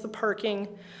 controls the parking.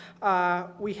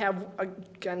 We have,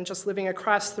 again, just living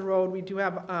across the road, we do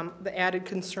have the added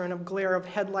concern of glare of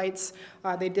headlights.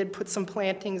 They did put some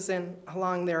plantings in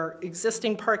along their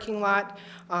existing parking lot,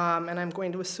 and I'm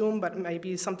going to assume, but it might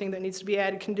be something that needs to be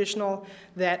added conditional,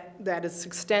 that is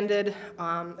extended.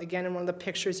 Again, in one of the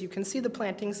pictures, you can see the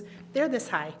plantings. They're this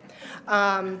high.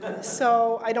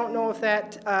 So I don't know if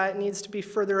that needs to be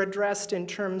further addressed in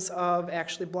terms of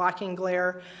actually blocking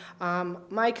glare.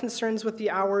 My concerns with the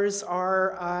hours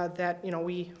are that, you know,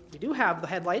 we do have the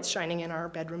headlights shining in our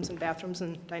bedrooms and bathrooms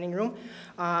and dining room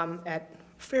at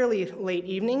fairly late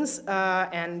evenings,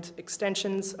 and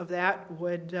extensions of that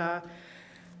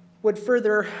would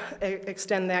further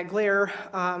extend that glare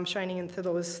shining into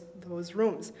those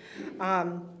rooms.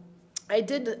 I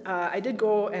did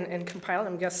go and compile,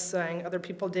 I'm guessing other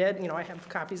people did, you know, I have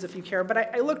copies if you care, but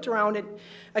I looked around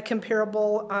at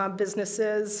comparable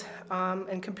businesses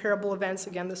and comparable events.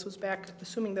 Again, this was back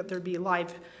assuming that there'd be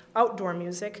live outdoor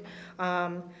music,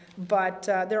 but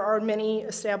there are many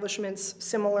establishments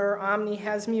similar. Omni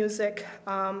has music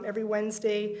every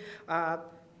Wednesday.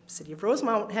 City of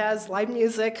Rosemount has live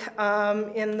music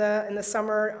in the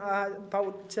summer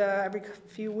about every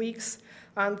few weeks.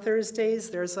 On Thursdays,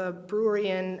 there's a brewery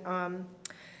in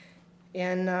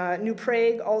New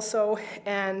Prague also,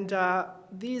 and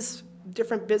these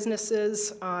different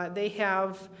businesses, they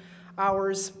have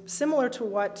hours similar to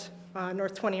what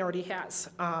North 20 already has.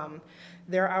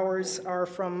 Their hours are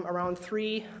from around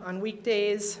 3 on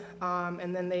weekdays,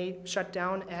 and then they shut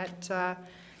down at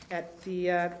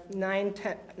the 9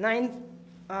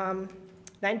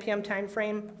 p.m. time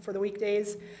frame for the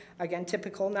weekdays. Again,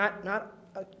 typical, not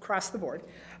across the board.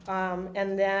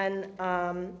 And then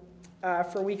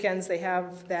For weekends, they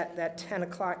have that 10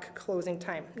 o'clock closing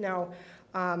time. Now,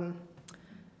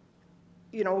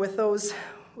 you know,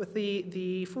 with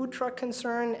the food truck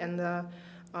concern and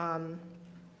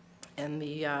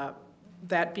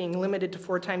that being limited to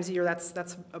 4 times a year,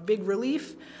 that's a big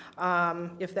relief.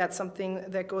 If that's something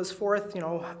that goes forth, you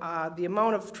know, the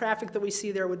amount of traffic that we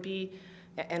see there would be,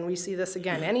 and we see this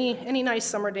again, any nice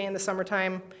summer day in the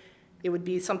summertime, it would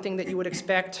be something that you would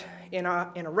expect in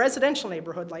a residential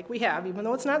neighborhood like we have, even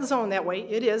though it's not zoned that way,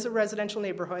 it is a residential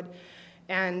neighborhood.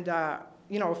 And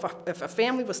you know, if a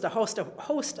family was to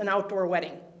host an outdoor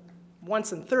wedding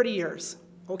once in 30 years,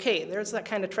 okay, there's that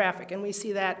kind of traffic, and we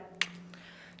see that,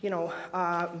 you know,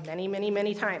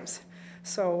 many times.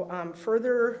 So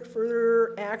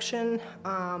further action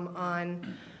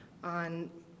on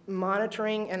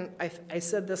monitoring, and I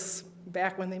said this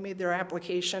back when they made their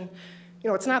application, you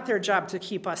know, it's not their job to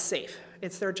keep us safe.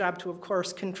 It's their job to, of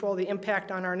course, control the impact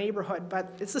on our neighborhood,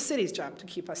 but it's the city's job to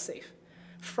keep us safe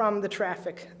from the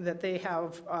traffic that they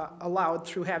have allowed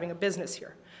through having a business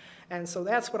here. And so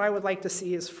that's what I would like to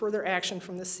see, is further action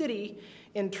from the city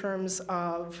in terms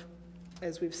of,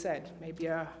 as we've said, maybe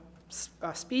a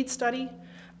speed study,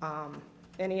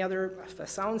 any other, if a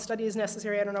sound study is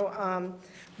necessary, I don't know.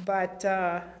 But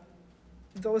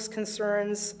those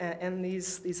concerns and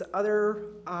these other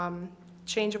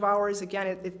change of hours,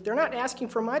 again, they're not asking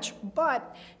for much,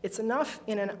 but it's enough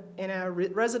in a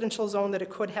residential zone that it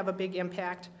could have a big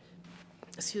impact.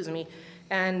 Excuse me.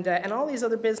 And all these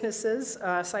other businesses,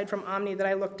 aside from Omni that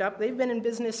I looked up, they've been in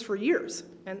business for years,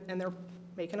 and they're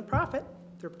making a profit.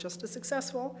 They're just as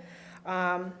successful.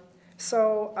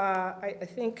 So I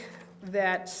think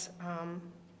that,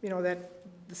 you know, that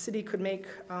the city could make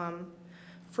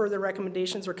further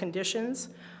recommendations or conditions,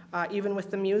 even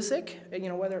with the music, you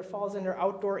know, whether it falls under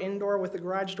outdoor, indoor, with the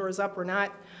garage doors up or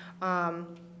not.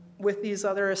 With these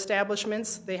other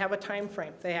establishments, they have a time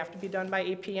frame. They have to be done by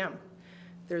 8 p.m.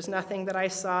 There's nothing that I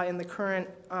saw in the current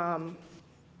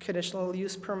conditional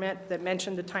use permit that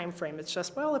mentioned a time frame. It's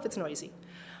just, well, if it's noisy.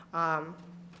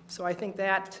 So I think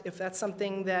that if that's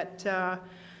something that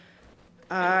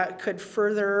could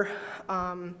further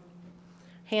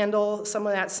handle some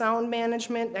of that sound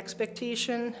management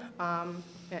expectation,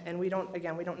 and we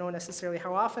don't know necessarily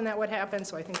how often that would happen,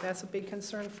 so I think that's a big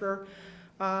concern for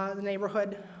the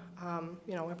neighborhood.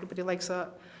 You know, everybody likes a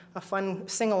fun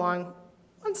sing-along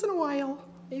once in a while,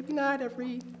 maybe not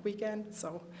every weekend.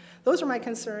 So those are my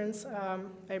concerns.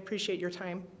 I appreciate your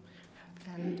time.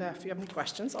 And if you have any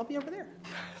questions, I'll be over there.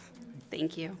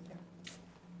 Thank you.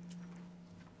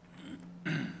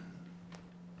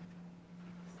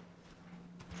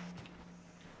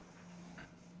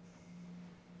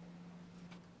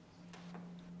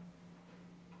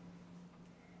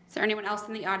 Is there anyone else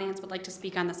in the audience would like to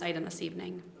speak on this item this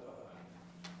evening?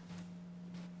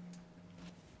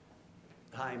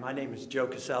 Hi, my name is Joe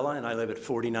Casella, and I live at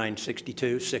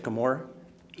 4962 Sycamore,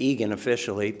 Egan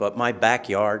officially, but my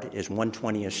backyard is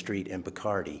 120th Street in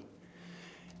Bacardi.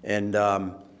 And,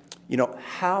 you know,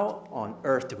 how on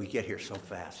earth did we get here so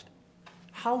fast?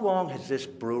 How long has this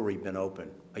brewery been open?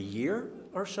 A year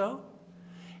or so?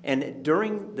 And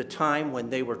during the time when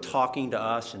they were talking to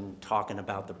us and talking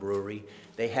about the brewery,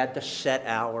 they had the set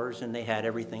hours and they had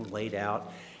everything laid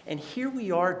out. And here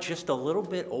we are just a little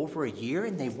bit over a year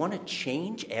and they want to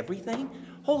change everything?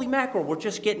 Holy mackerel, we're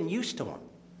just getting used to them.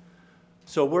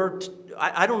 So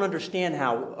I don't understand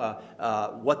how,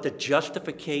 what the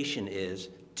justification is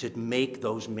to make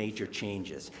those major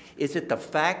changes. Is it the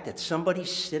fact that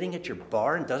somebody's sitting at your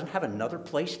bar and doesn't have another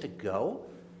place to go?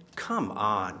 Come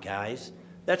on, guys.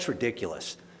 That's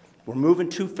ridiculous. We're moving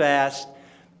too fast.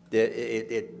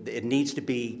 It needs to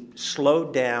be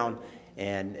slowed down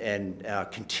and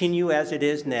continue as it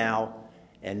is now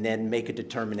and then make a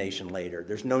determination later.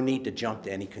 There's no need to jump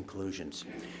to any conclusions.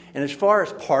 And as far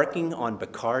as parking on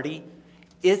Bacardi,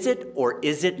 is it or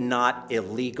is it not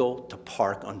illegal to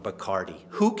park on Bacardi?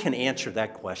 Who can answer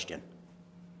that question?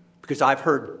 Because I've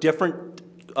heard different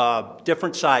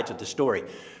sides of the story.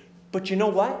 But you know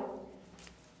what?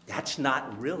 That's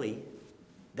not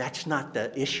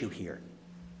the issue here.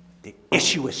 The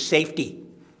issue is safety.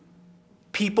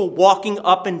 People walking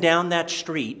up and down that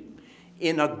street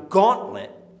in a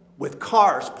gauntlet with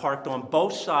cars parked on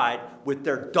both sides with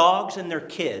their dogs and their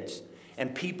kids,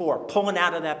 and people are pulling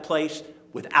out of that place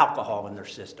with alcohol in their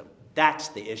system. That's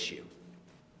the issue.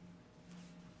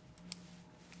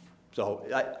 So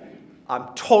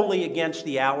I'm totally against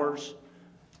the hours.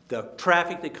 The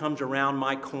traffic that comes around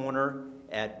my corner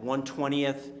at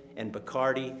 120th and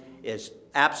Bacardi is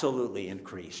absolutely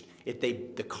increased.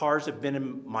 The cars have been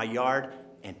in my yard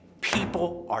and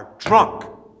people are drunk.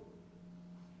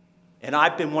 And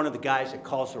I've been one of the guys that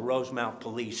calls the Rosemount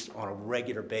police on a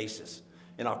regular basis,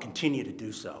 and I'll continue to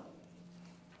do so.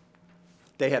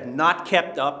 They have not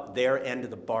kept up their end of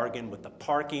the bargain with the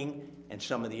parking and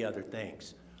some of the other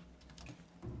things.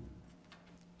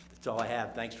 That's all I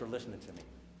have. Thanks for listening to me.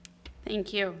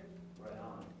 Thank you. Right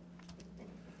on.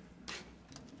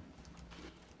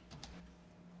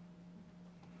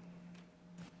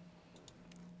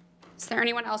 Is there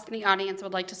anyone else in the audience who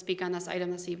would like to speak on this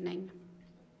item this evening?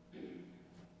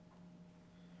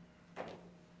 I'm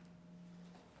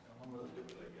going to do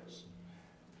it, I guess.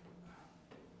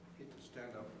 I hate to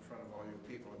stand up in front of all you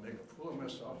people and make a fool of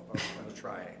myself, but I'm going to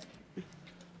try.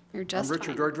 You're just I'm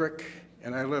Richard fine. Ordrick,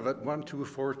 and I live at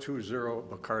 12420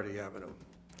 Bacardi Avenue.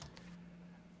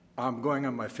 I'm going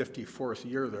on my 54th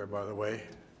year there, by the way.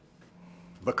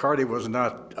 Bacardi was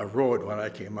not a road when I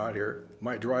came out here.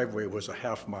 My driveway was a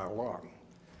half-mile long,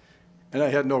 and I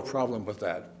had no problem with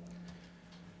that.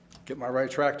 Get my right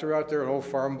tractor out there, an old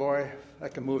farm boy, I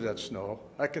can move that snow.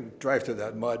 I can drive through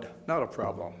that mud, not a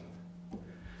problem.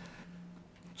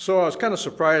 So I was kind of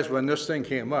surprised when this thing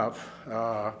came up.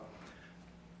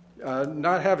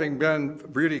 Not having been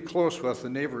really close with the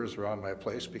neighbors around my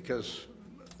place because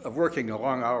of working the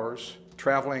long hours,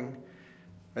 traveling,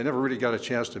 I never really got a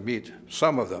chance to meet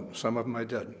some of them. Some of them I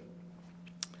did.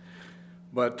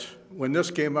 But when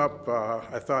this came up,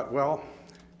 I thought, well,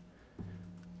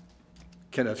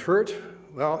 can it hurt?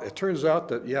 Well, it turns out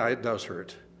that, yeah, it does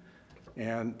hurt.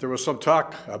 And there was some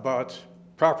talk about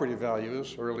property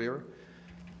values earlier,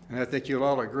 and I think you'll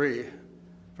all agree,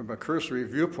 from a cursory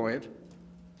viewpoint,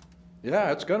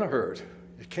 yeah, it's going to hurt.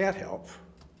 It can't help.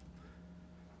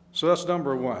 So that's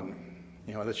number one,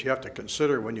 that you have to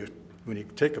consider when you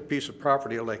take a piece of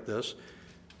property like this,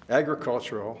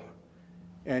 agricultural,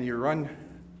 and you run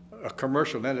a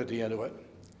commercial entity into it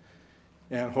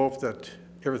and hope that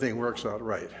everything works out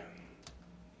right.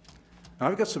 Now,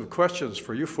 I've got some questions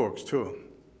for you folks, too.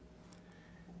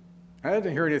 I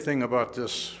didn't hear anything about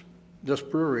this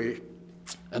brewery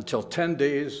until 10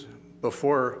 days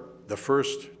before the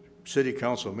first city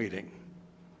council meeting.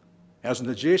 As an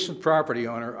adjacent property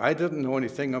owner, I didn't know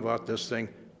anything about this thing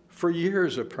for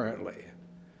years, apparently.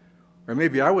 Or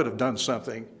maybe I would have done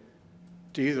something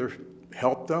to either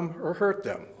help them or hurt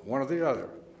them, one or the other.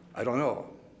 I don't know.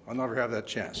 I'll never have that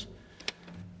chance.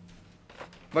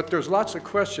 But there's lots of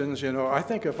questions, I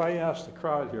think if I asked the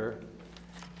crowd here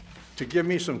to give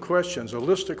me some questions, a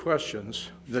list of questions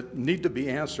that need to be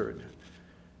answered,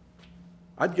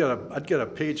 I'd get a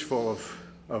page full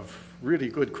of really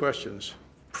good questions.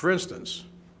 For instance,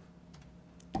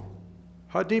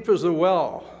 how deep is the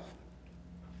well?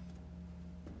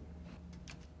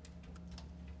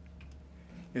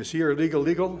 Is here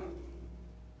legal?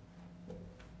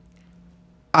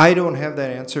 I don't have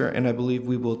that answer, and I believe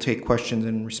we will take questions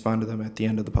and respond to them at the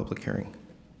end of the public hearing.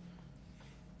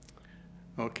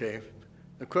 Okay.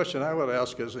 The question I would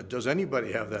ask is, does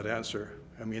anybody have that answer?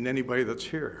 I mean, anybody that's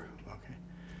here. Okay.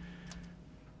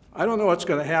 I don't know what's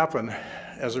going to happen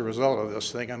as a result of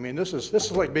this thing. I mean, this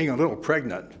is like being a little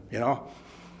pregnant,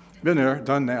 Been there,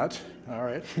 done that, all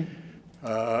right.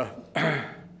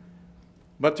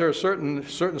 But there are certain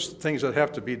things that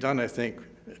have to be done, I think,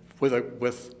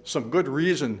 with some good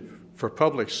reason for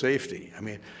public safety. I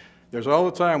mean, there's all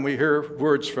the time we hear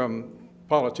words from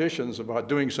politicians about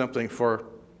doing something for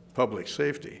public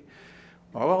safety.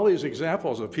 Well, all these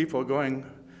examples of people going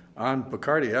on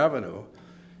Bacardi Avenue,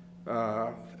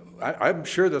 I'm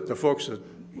sure that the folks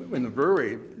in the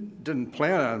brewery didn't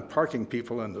plan on parking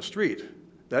people in the street.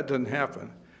 That didn't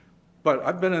happen. But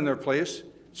I've been in their place.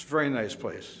 It's a very nice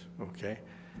place, okay?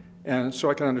 And so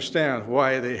I can understand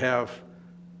why they have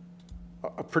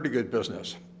a pretty good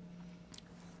business.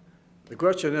 The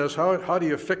question is, how do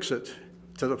you fix it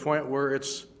to the point where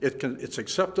it's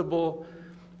acceptable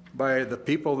by the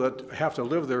people that have to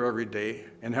live there every day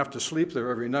and have to sleep there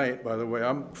every night? By the way,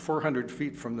 I'm 400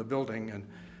 feet from the building, and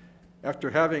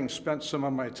after having spent some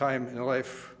of my time in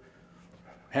life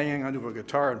hanging onto a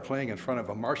guitar and playing in front of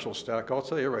a Marshall stack, I'll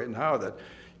tell you right now that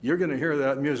you're going to hear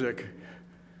that music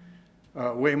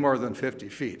way more than 50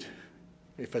 feet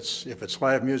if it's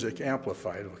live music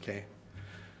amplified, okay?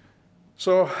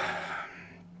 So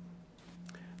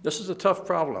this is a tough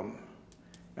problem.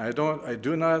 I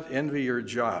do not envy your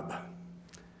job.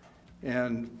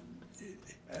 And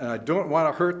I don't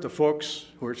want to hurt the folks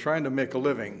who are trying to make a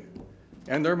living.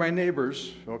 And they're my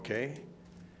neighbors, okay?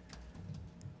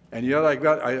 And yet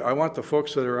I want the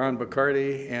folks that are on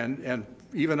Bacardi and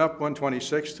even up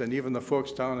 126th and even the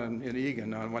folks down in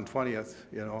Egan on 120th,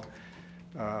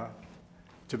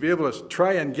 to be able to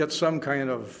try and get some kind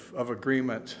of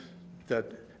agreement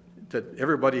that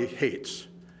everybody hates.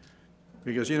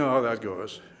 because you know how that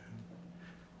goes.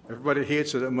 Everybody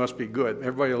hates it, it must be good.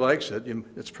 Everybody likes it,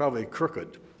 it's probably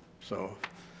crooked. So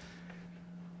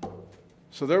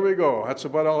there we go. That's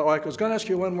about all. I was going to ask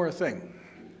you one more thing.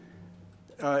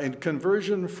 In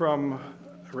conversion from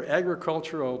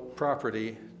agricultural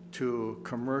property to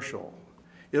commercial,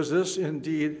 is this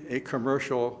indeed a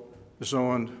commercial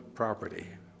zoned property?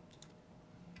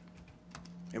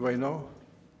 Anybody know?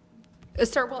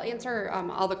 Sir, we'll answer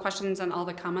all the questions and all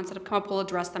the comments that have come up. We'll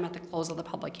address them at the close of the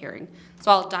public hearing.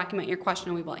 So I'll document your question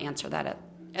and we will answer that at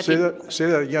Say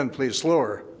that again, please,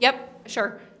 slower. Yep,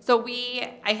 sure. So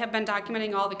I have been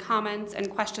documenting all the comments and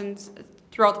questions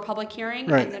throughout the public hearing.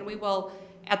 Right. And then we will,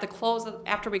 at the close,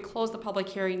 after we close the public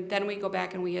hearing, then we go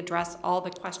back and we address all the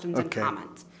questions and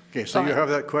comments. Okay, so you have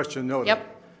that question noted?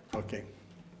 Yep. Okay.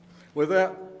 With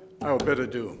that, I will bid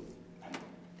adieu.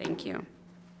 Thank you.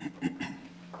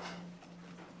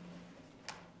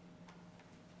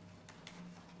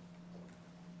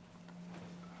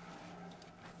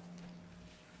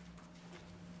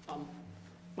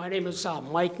 My name is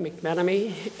Mike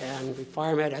McMenamy, and we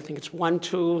farm at, I think it's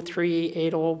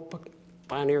 12380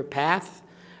 Pioneer Path.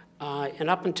 And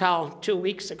up until 2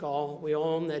 weeks ago, we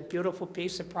owned that beautiful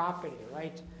piece of property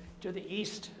right to the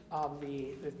east of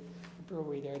the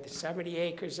brewery there, the 70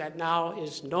 acres that now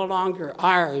is no longer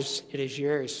ours, it is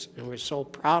yours, and we're so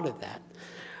proud of that.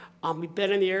 We've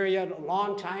been in the area a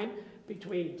long time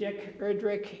between Dick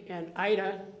Erdrich and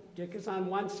Ida. Dick is on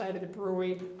one side of the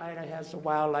brewery, Ida has the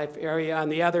wildlife area on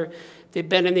the other. They've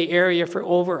been in the area for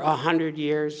over 100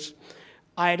 years.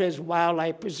 Ida's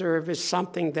wildlife preserve is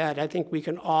something that I think we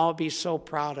can all be so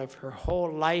proud of. Her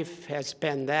whole life has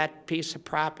been that piece of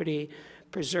property,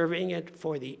 preserving it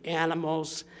for the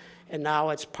animals, and now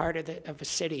it's part of a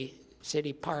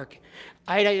city park.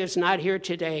 Ida is not here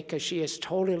today because she is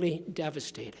totally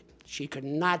devastated. She could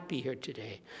not be here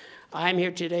today. I'm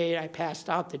here today, I passed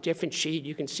out the different sheet.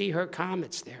 You can see her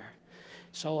comments there.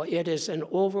 So it is an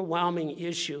overwhelming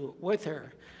issue with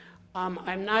her.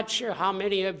 I'm not sure how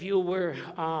many of you were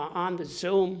on the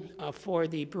Zoom for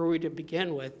the brewery to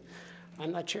begin with.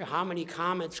 I'm not sure how many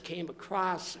comments came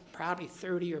across, probably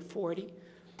 30 or 40.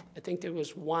 I think there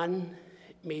was one,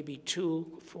 maybe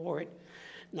two for it.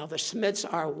 Now the Smiths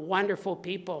are wonderful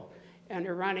people, and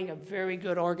they're running a very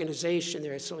good organization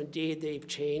there, so indeed they've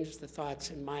changed the thoughts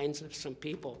and minds of some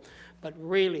people. But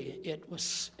really, it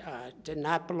did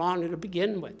not belong to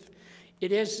begin with.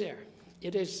 It is there,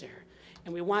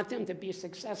 and we want them to be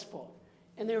successful.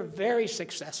 And they're very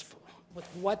successful with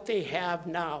what they have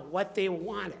now, what they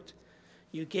wanted.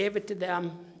 You gave it to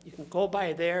them, you can go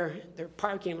by there, their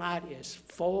parking lot is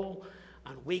full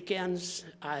on weekends,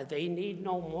 they need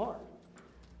no more.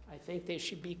 I think they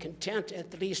should be content,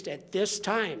 at least at this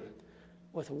time,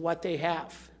 with what they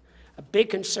have. A big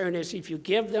concern is if you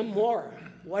give them more,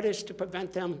 what is to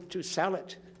prevent them to sell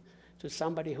it to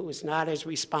somebody who is not as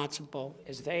responsible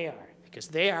as they are, because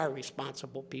they are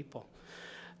responsible people.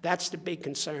 That's the big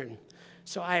concern.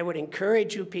 So I would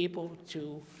encourage you people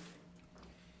to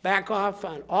back off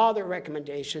on all their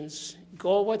recommendations,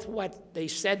 go with what they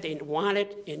said they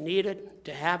wanted and needed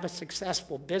to have a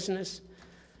successful business.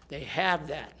 They have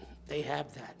that. They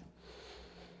have that.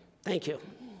 Thank you.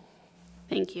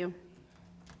 Thank you.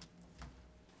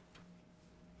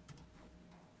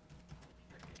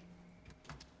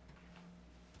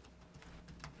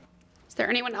 Is there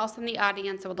anyone else in the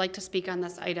audience that would like to speak on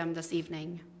this item this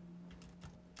evening?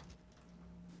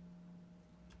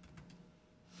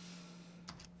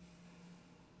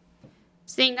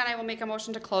 Seeing none, I will make a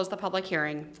motion to close the public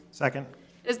hearing. Second.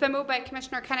 It has been moved by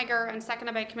Commissioner Kenninger and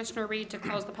seconded by Commissioner Reed to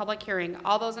close the public hearing.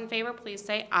 All those in favor, please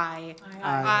say aye.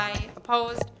 Aye.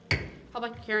 Opposed?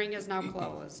 Public hearing is now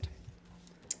closed.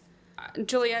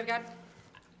 Julie, I've got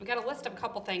a list of a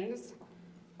couple things,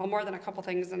 well, more than a couple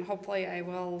things, and hopefully I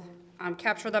will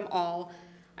capture them all.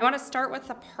 I want to start with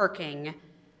the parking.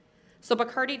 So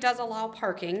Bacardi does allow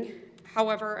parking.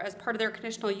 However, as part of their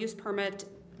conditional use permit,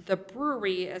 the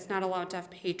brewery is not allowed to have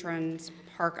patrons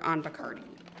park on Bacardi.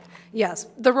 Yes,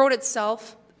 the road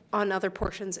itself on other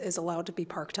portions is allowed to be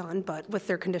parked on, but with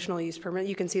their conditional use permit,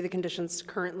 you can see the conditions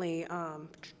currently.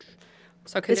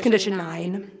 So it's condition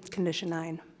 9. It's condition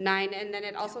 9. 9, and then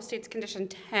it also states condition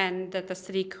 10 that the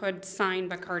city could sign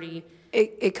Bacardi.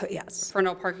 It could, yes. For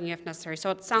no parking if necessary. So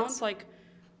it sounds like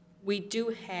we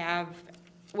do have,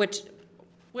 which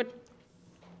would,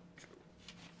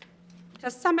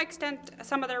 to some extent,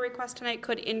 some of their requests tonight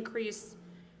could increase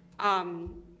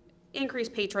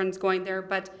patrons going there,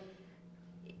 but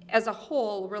as a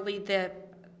whole, really, the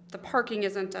parking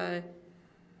isn't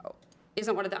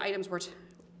one of the items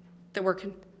that we're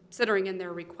considering in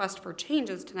their request for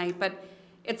changes tonight. But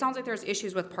it sounds like there's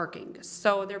issues with parking.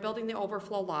 So they're building the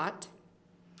overflow lot,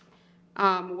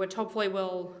 which hopefully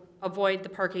will avoid the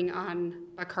parking on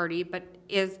Bacardi, but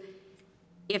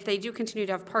if they do continue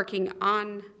to have parking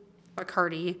on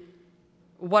Bacardi,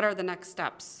 what are the next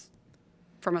steps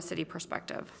from a city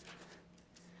perspective?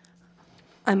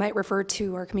 I might refer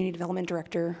to our community development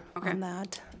director on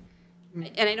that.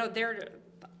 And I know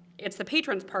it's the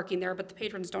patrons parking there, but the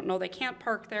patrons don't know they can't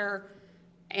park there.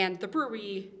 And the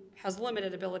brewery has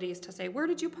limited abilities to say, where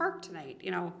did you park tonight,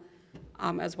 you know,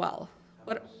 as well.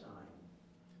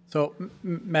 So,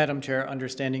 Madam Chair,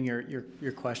 understanding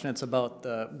your question, it's about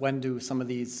when do some of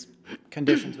these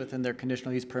conditions within their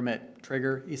conditional use permit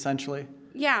trigger, essentially?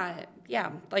 Yeah,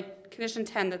 like condition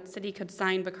 10, that the city could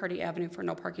sign Bacardi Avenue for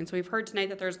no parking. So we've heard tonight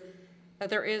that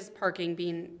there is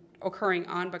parking occurring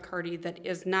on Bacardi that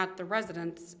is not the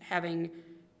residents having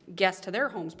guests to their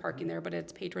homes parking there, but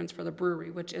it's patrons for the brewery,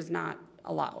 which is not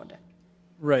allowed.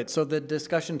 Right, so the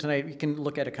discussion tonight, you can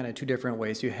look at it kind of two different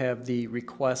ways. You have the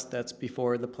request that's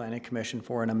before the Planning Commission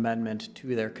for an amendment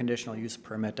to their conditional use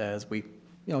permit, as we,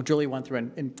 Julie went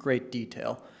through in great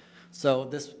detail. So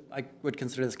this, I would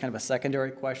consider this kind of a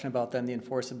secondary question about then the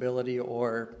enforceability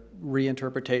or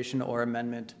reinterpretation or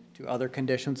amendment to other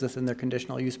conditions within their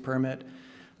conditional use permit.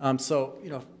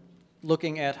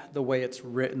 Looking at the way it's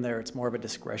written there, it's more of a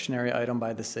discretionary item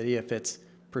by the city if it's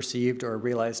perceived or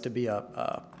realized to be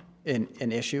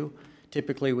an issue.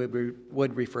 Typically, we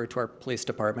would refer to our police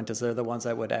department, as they're the ones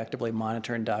that would actively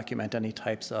monitor and document any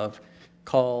types of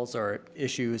calls or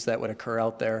issues that would occur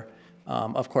out there.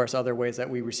 Of course, other ways that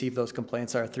we receive those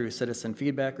complaints are through citizen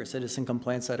feedback or citizen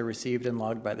complaints that are received and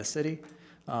logged by the city.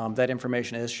 That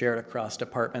information is shared across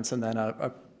departments, and then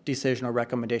a decision or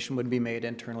recommendation would be made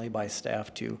internally by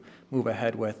staff to move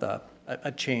ahead with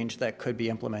a change that could be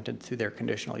implemented through their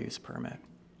conditional use permit.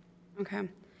 Okay.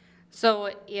 So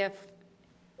if,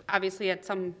 obviously at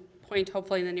some point,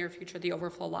 hopefully in the near future, the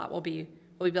overflow lot will be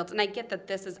built. And I get that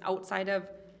this is outside of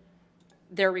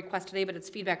their request today, but it's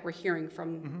feedback we're hearing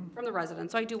from the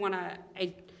residents. So I do want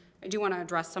to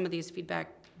address some of these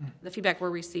the feedback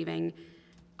we're receiving.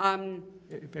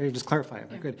 If I just clarify,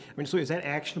 if I could. I mean, so is that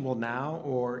actionable now,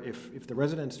 or if the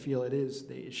residents feel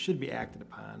it should be acted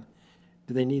upon,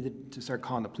 do they need to start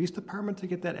calling the police department to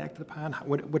get that acted upon?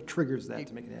 What triggers that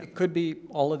to make it happen? It could be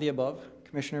all of the above,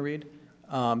 Commissioner Reed.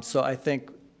 So I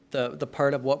think the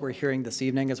part of what we're hearing this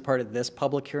evening as part of this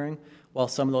public hearing, while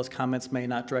some of those comments may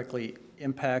not directly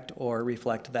impact or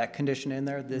reflect that condition in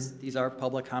there, these are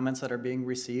public comments that are being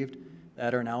received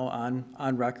that are now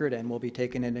on record and will be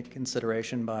taken into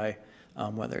consideration by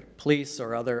whether police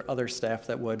or other staff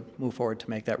that would move forward to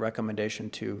make that recommendation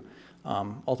to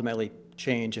ultimately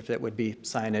change if it would be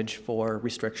signage for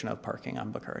restriction of parking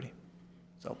on Bacardi.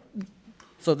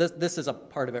 So this is a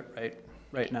part of it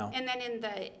right now. And then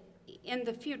in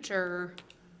the future,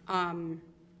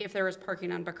 if there is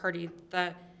parking on Bacardi,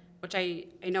 which I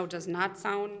know does not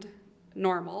sound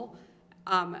normal,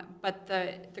 but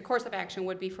the course of action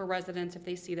would be for residents, if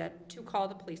they see that, to call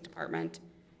the police department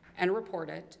and report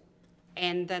it,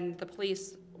 and then the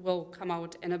police will come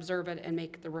out and observe it and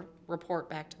make the report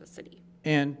back to the city.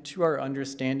 And to our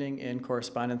understanding, in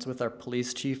correspondence with our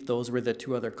police chief, those were the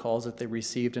two other calls that they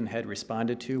received and had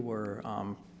responded to were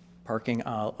parking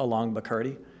along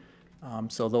Bacardi.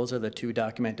 So those are the two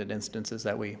documented instances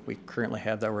that we currently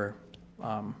have that were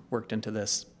worked into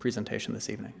this presentation this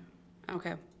evening.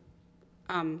 Okay.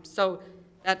 So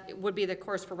that would be the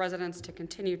course for residents to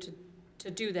continue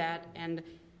to do that, and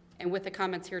with the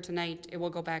comments here tonight, it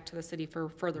will go back to the city for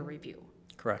further review.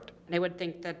 Correct. And I would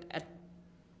think that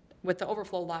with the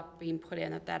overflow lot being put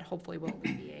in, that hopefully will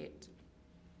alleviate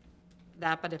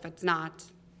that, but if it's not,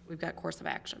 we've got course of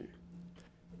action.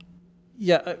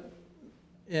 Yeah,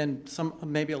 and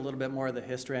maybe a little bit more of the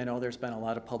history. I know there's been a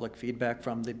lot of public feedback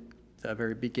from the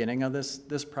very beginning of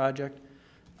this project.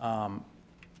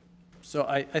 So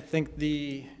I think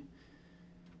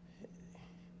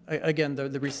again,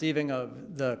 the receiving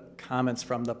of the comments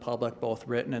from the public, both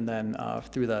written and then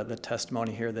through the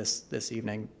testimony here this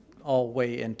evening, all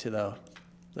weigh into the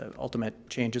ultimate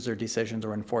changes or decisions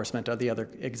or enforcement of the other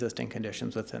existing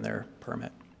conditions within their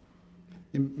permit.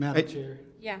 Madam Chair?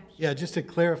 Yeah. Yeah, just to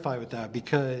clarify with that,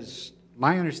 because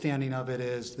my understanding of it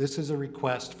is this is a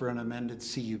request for an amended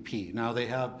CUP. Now, they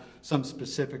have some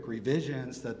specific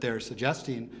revisions that they're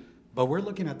suggesting, but we're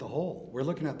looking at the whole. We're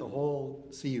looking at the whole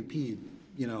CUP,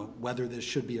 whether this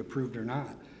should be approved or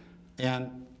not.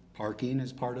 And parking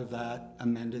is part of that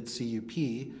amended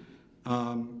CUP.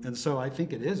 And so I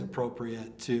think it is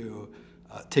appropriate to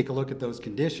take a look at those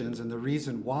conditions. And the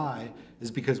reason why is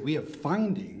because we have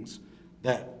findings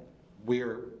that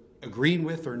we're agreeing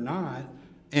with or not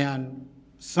And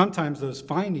sometimes those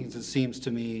findings, it seems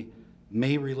to me,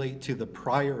 may relate to the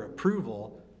prior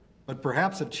approval, but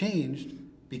perhaps have changed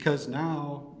because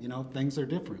now, you know, things are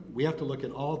different. We have to look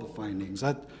at all the findings.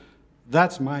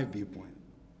 That's my viewpoint.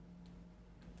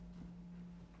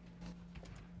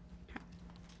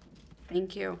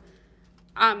 Thank you.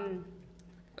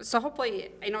 So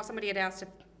hopefully, I know somebody had asked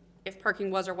if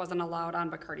parking was or wasn't allowed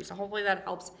on Bacardi, so hopefully that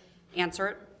helps answer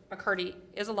it. Bacardi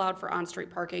is allowed for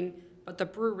on-street parking, but the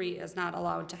brewery is not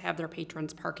allowed to have their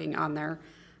patrons parking on there.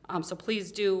 So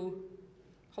please do,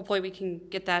 hopefully we can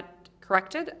get that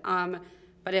corrected.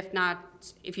 But if not,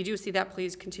 if you do see that,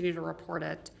 please continue to report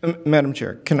it. Madam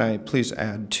Chair, can I please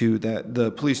add to that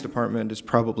the police department is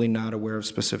probably not aware of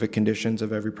specific conditions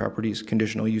of every property's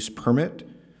conditional use permit.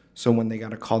 So when they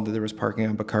got a call that there was parking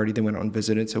on Bacardi, they went out and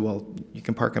visited and said, well, you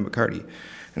can park on Bacardi.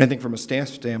 And I think from a staff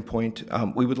standpoint,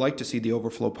 we would like to see the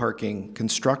overflow parking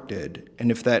constructed. And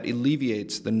if that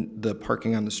alleviates the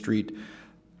parking on the street,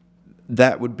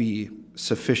 that would be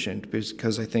sufficient,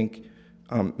 because I think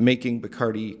making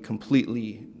Bacardi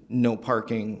completely no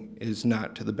parking is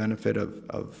not to the benefit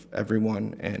of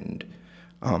everyone, and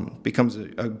becomes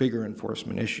a bigger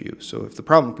enforcement issue. So if the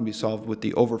problem can be solved with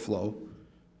the overflow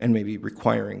and maybe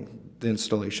requiring the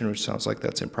installation, which sounds like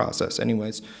that's in process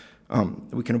anyways,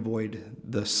 we can avoid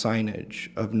the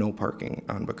signage of no parking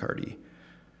on Bacardi.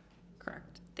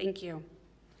 Correct. Thank you.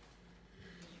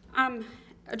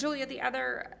 Julia,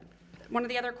 one of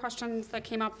the other questions that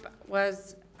came up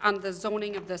was on the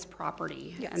zoning of this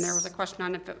property. Yes. And there was a question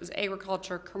on if it was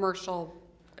agriculture, commercial,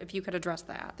 if you could address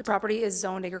that. The property is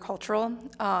zoned agricultural.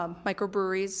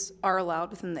 Microbreweries are allowed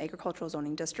within the agricultural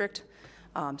zoning district.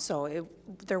 So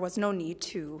there was no need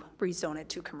to rezone it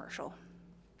to commercial.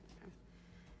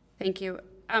 Thank you.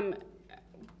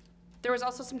 There was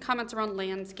also some comments around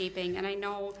landscaping, and I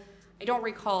don't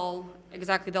recall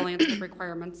exactly the landscape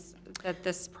requirements that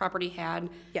this property had.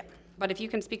 Yeah. But if you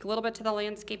can speak a little bit to the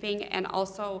landscaping, and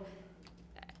also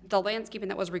the landscaping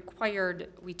that was required,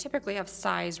 we typically have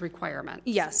size requirements.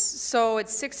 Yes, so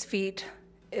it's 6 feet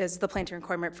is the planting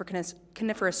requirement for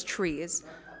coniferous trees.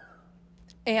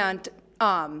 And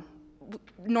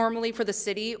normally for the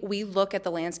city, we look at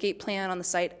the landscape plan on the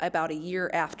site about a year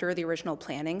after the original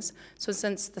plantings. So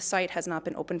since the site has not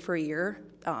been open for a year,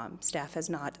 staff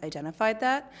has not identified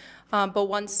that. But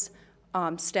once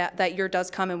that year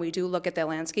does come and we do look at the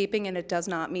landscaping and it does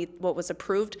not meet what was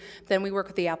approved, then we work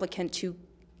with the applicant to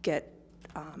get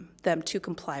them to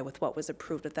comply with what was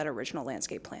approved with that original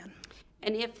landscape plan.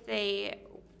 And if they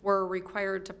were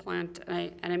required to plant,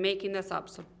 and I'm making this up,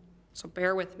 so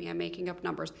bear with me, I'm making up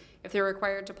numbers. If they're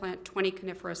required to plant 20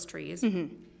 coniferous trees,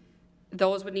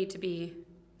 those would need to be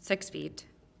 6 feet.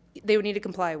 They would need to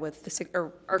comply with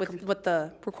with what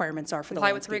the requirements are for the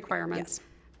landscape. Comply with the requirements.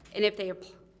 Yes. And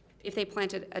if they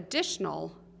planted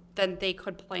additional, then they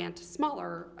could plant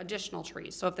smaller additional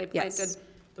trees. So if they planted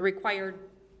the required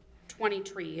 20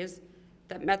 trees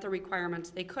that met the requirements,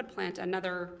 they could plant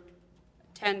another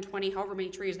 10, 20, however many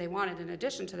trees they wanted in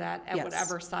addition to that at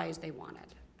whatever size they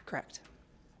wanted. Correct.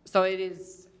 So it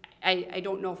is, I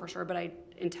don't know for sure, but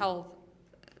until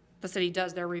the city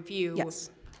does their review,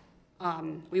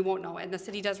 we won't know. And the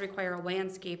city does require a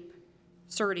landscape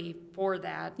surety for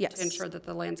that to ensure that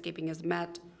the landscaping is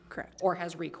met. Correct. Or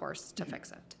has recourse to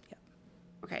fix it. Yep.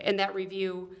 Okay, and that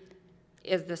review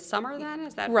is this summer then?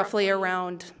 Is that roughly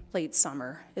around late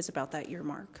summer is about that year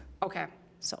mark. Okay.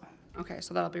 Okay,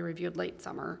 so that'll be reviewed late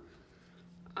summer.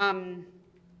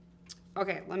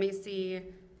 Okay, let me see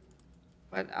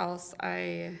what else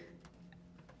the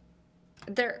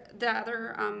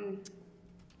other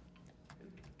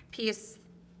piece,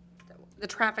 the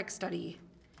traffic study.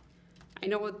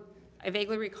 I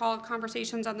vaguely recall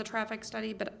conversations on the traffic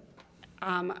study, but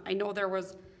I know there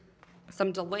was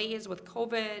some delays with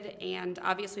COVID, and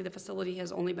obviously the facility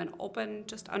has only been open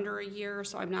just under a year,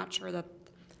 so I'm not sure that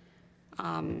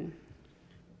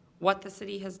what the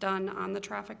city has done on the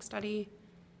traffic study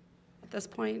at this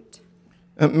point.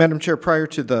 Madam Chair, prior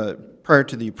to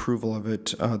the approval of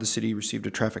it, the city received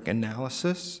a traffic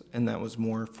analysis, and that was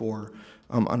more for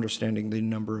understanding the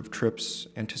number of trips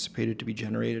anticipated to be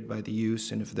generated by the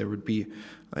use, and if there would be,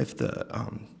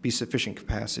 be sufficient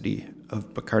capacity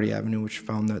of Bacardi Avenue, which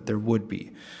found that there would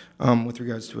be. With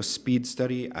regards to a speed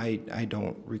study, I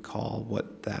don't recall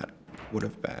what that would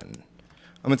have been.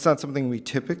 It's not something we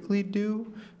typically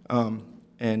do,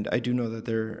 and I do know that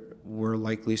there were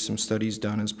likely some studies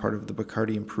done as part of the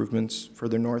Bacardi improvements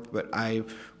further north, but I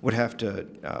would have to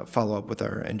follow up with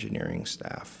our engineering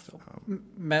staff.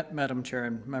 Madam Chair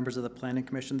and members of the Planning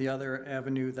Commission, the other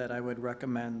avenue that I would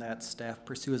recommend that staff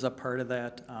pursue as a part of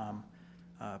that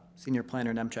Senior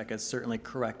Planner Nemchek is certainly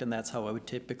correct, and that's how it would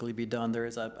typically be done. There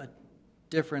is a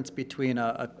difference between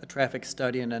a traffic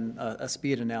study and then a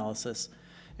speed analysis.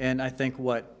 And I think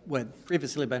what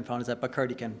previously been found is that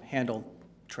Bacardi can handle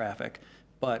traffic,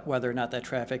 but whether or not that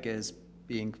traffic is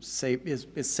being safe,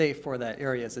 is safe for that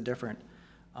area is a different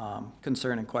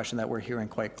concern and question that we're hearing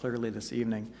quite clearly this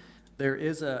evening. There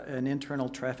is an internal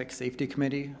traffic safety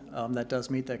committee that does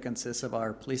meet, that consists of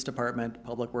our police department,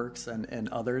 public works, and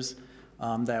others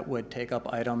that would take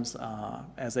up items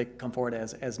as they come forward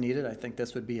as needed. I think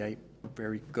this would be a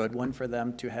very good one for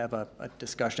them to have a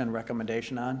discussion and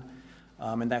recommendation on.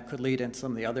 And that could lead into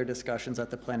some of the other discussions that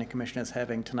the Planning Commission is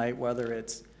having tonight, whether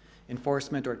it's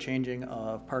enforcement or changing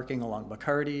of parking along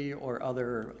Bacardi or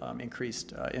other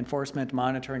increased enforcement,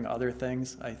 monitoring, other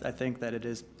things. I think that it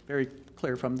is very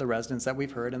clear from the residents that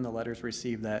we've heard in the letters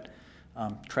received that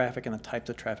traffic and the types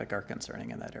of traffic are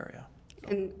concerning in that area.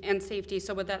 And safety,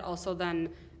 so would that also then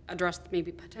address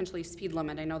maybe potentially speed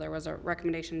limit? I know there was a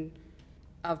recommendation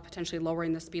of potentially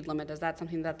lowering the speed limit. Is that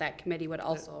something that that committee would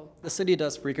also? The city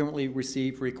does frequently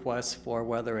receive requests for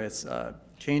whether it's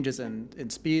changes in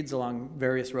speeds along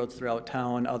various roads throughout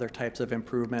town, other types of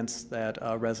improvements that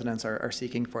residents are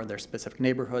seeking for their specific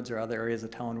neighborhoods or other areas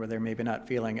of town where they're maybe not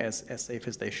feeling as safe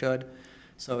as they should.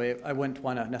 So I wouldn't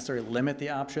want to necessarily limit the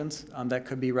options that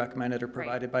could be recommended or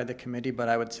provided by the committee, but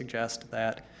I would suggest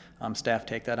that staff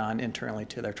take that on internally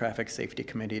to their traffic safety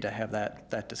committee to have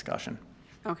that discussion.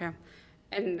 Okay.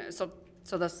 And so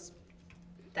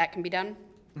that can be done?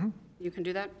 Mm-hmm. You can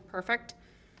do that? Perfect.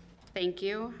 Thank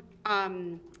you. I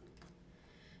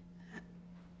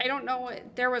don't know,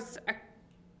 there was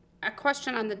a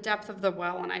question on the depth of the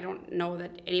well, and I don't know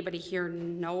that anybody here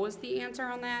knows the answer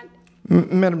on that.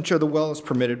 Madam Chair, the well is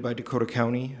permitted by Dakota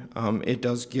County. It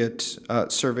does get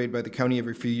surveyed by the county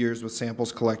every few years with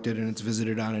samples collected, and it's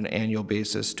visited on an annual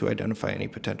basis to identify any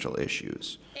potential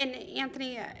issues. And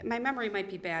Anthony, my memory might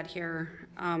be bad here.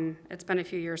 It's been a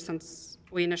few years since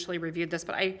we initially reviewed this,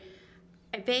 but I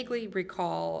vaguely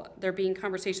recall there being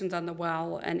conversations on the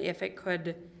well and if it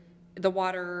could, the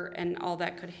water and all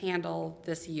that could handle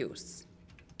this use.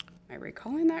 Am I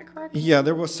recalling that correctly? Yeah,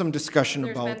 there was some discussion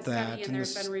There's about been study that. and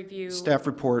there's been review. Staff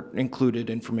report included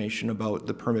information about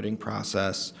the permitting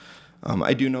process.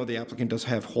 I do know the applicant does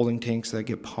have holding tanks that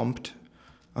get pumped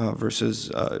versus,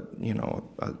 a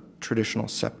traditional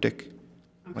septic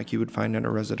like you would find in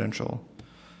a residential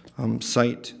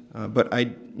site. But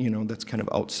that's kind of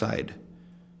outside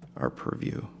our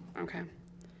purview. Okay.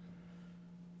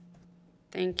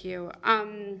 Thank you.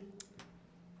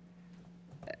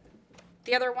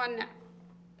 The other one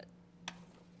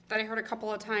that I heard a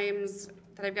couple of times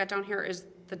that I've got down here is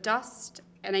the dust.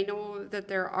 And I know that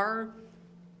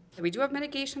we do have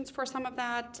mitigations for some of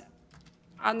that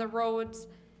on the roads.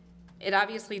 It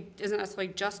obviously isn't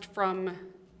necessarily just from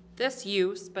this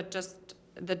use, but just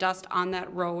the dust on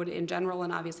that road in general,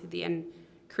 and obviously the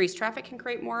increased traffic can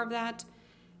create more of that.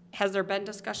 Has there been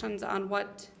discussions on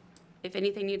what, if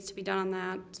anything, needs to be done on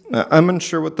that? I'm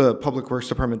unsure what the Public Works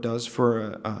Department does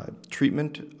for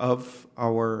treatment of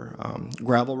our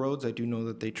gravel roads. I do know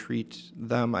that they treat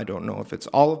them. I don't know if it's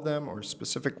all of them or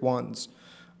specific ones,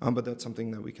 but that's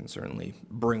something that we can certainly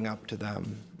bring up to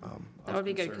them. That would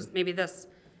be good, because maybe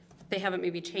they haven't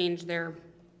maybe changed their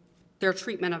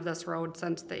treatment of this road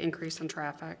since the increase in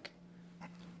traffic.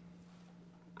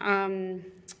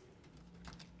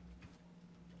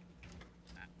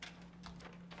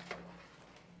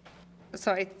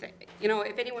 So if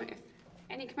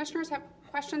any commissioners have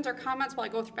questions or comments while I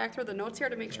go back through the notes here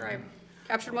to make sure I've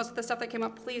captured most of the stuff that came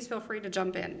up, please feel free to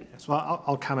jump in. So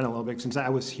I'll comment a little bit since I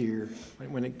was here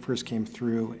when it first came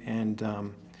through, and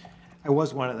I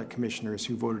was one of the commissioners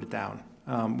who voted it down.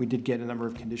 We did get a number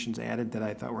of conditions added that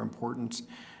I thought were important,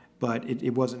 but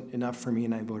it wasn't enough for me,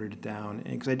 and I voted it down.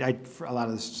 Because for a lot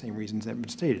of the same reasons that have been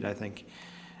stated, I think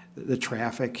the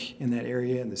traffic in that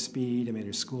area and the speed. I mean,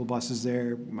 there's school buses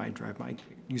there. I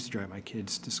used to drive my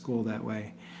kids to school that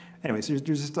way. Anyways, there's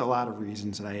just a lot of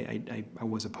reasons that I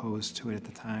was opposed to it at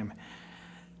the time.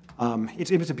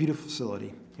 It's a beautiful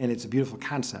facility, and it's a beautiful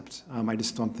concept. I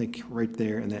just don't think right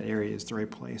there in that area is the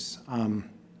right place.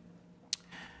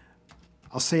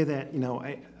 I'll say that,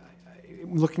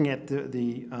 looking at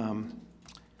the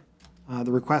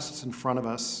requests in front of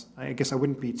us, I guess I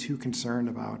wouldn't be too concerned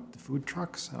about the food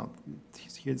trucks. I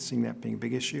don't see that being a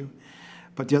big issue.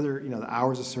 But the other, the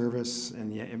hours of service,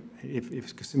 and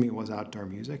if assuming it was outdoor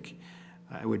music,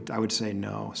 I would say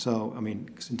no. So, I mean,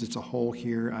 since it's a whole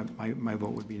here, my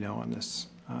vote would be no on this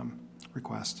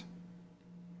request.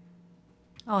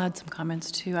 I'll add some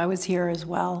comments too. I was here as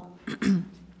well,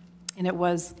 and it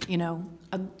was,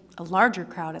 a larger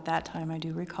crowd at that time, I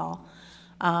do recall.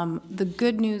 The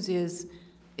good news is,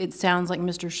 it sounds like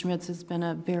Mr. Schmitz has been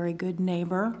a very good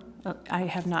neighbor. I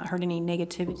have not heard any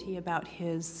negativity about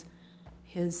his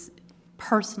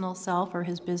personal self or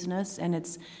his business, and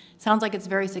it sounds like it's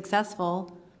very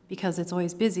successful because it's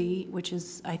always busy, which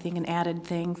is, I think, an added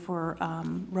thing for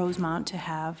Rosemont to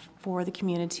have for the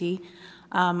community.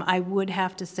 I would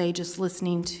have to say, just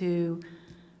listening to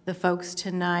the folks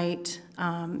tonight,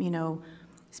 you know,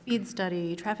 speed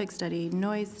study, traffic study,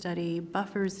 noise study,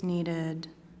 buffers needed.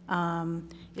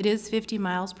 It is 50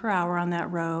 miles per hour on that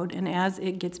road, and as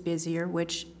it gets busier,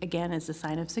 which again is a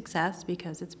sign of success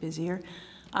because it's busier,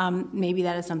 maybe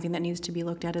that is something that needs to be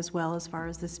looked at as well as far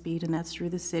as the speed, and that's through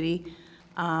the city.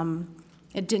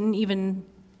 It didn't even,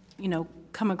 you know,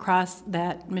 come across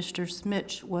that Mr.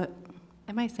 Schmitz, what,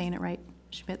 am I saying it right?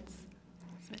 Schmitz?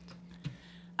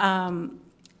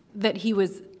 That he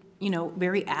was, you know,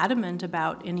 very adamant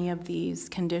about any of these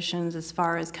conditions as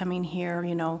far as coming here.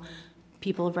 You know,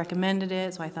 people have recommended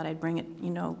it, so I thought I'd bring it, you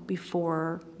know,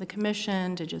 before the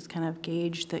commission to just kind of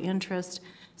gauge the interest.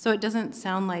 So it doesn't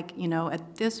sound like, you know,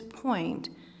 at this point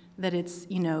that it's,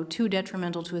 you know, too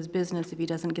detrimental to his business if he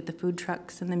doesn't get the food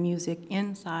trucks and the music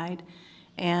inside,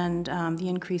 and the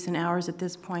increase in hours at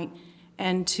this point.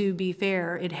 And to be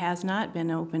fair, it has not been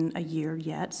open a year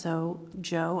yet. So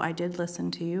Joe, I did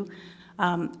listen to you.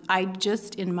 I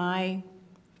just, in my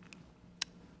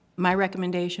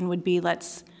recommendation would be,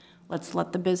 let's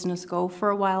let the business go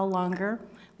for a while longer.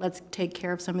 Let's take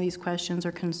care of some of these questions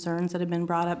or concerns that have been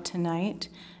brought up tonight,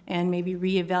 and maybe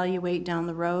reevaluate down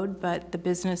the road. But the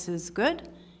business is good.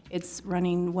 It's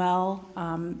running well.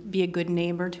 Be a good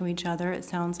neighbor to each other, it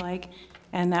sounds like.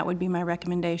 And that would be my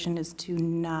recommendation, is to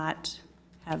not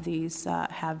have these,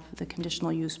 have the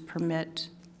conditional use permit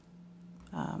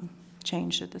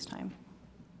changed at this time.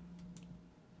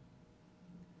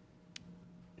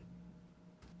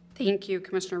 Thank you,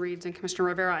 Commissioner Reeds and Commissioner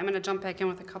Rivera. I'm going to jump back in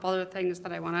with a couple other things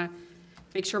that I want to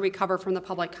make sure we cover from the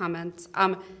public comments.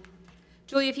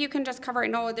 Julie, if you can just cover, I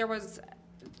know there was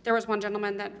one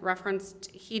gentleman that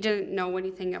referenced he didn't know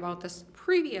anything about this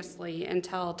previously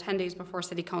until 10 days before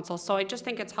City Council. So I just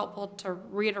think it's helpful to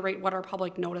reiterate what our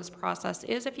public notice process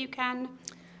is, if you can,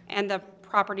 and the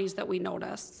properties that we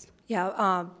notice.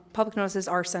 Yeah, public notices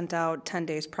are sent out 10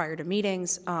 days prior to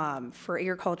meetings. For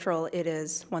agricultural, it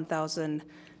is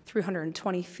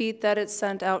 1,320 feet that it's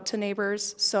sent out to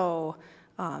neighbors. So,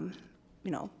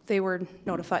 you know, they were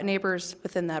notified, neighbors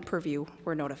within that purview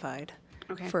were notified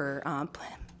for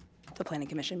the Planning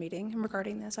Commission meeting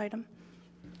regarding this item.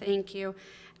 Thank you.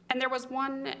 And there was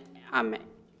one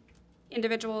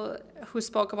individual who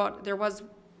spoke about there was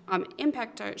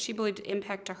impact, she believed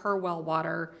impact to her well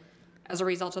water as a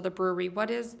result of the brewery.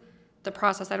 What is the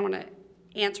process? I don't want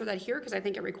to answer that here because I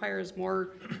think it requires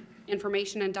more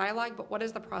information and dialogue, but what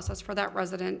is the process for that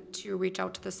resident to reach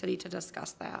out to the city to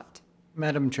discuss that?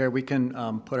 Madam Chair, we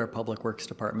can put our Public Works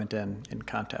Department in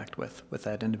contact with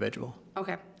that individual.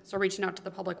 Okay, so reaching out to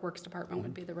the Public Works Department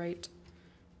would be the right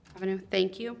avenue.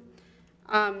 Thank you.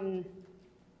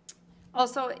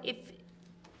 Also,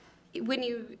 when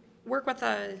you work with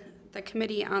the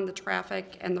committee on the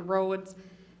traffic and the roads,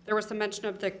 there was some mention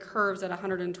of the curves at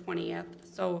 120th.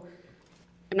 So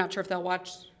I'm not sure if they'll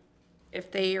watch, if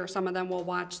they or some of them will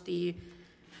watch the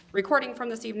recording from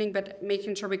this evening, but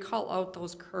making sure we call out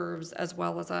those curves as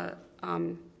well as a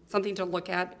something to look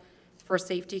at for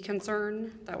safety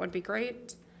concern. That would be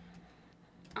great.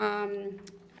 And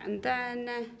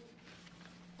then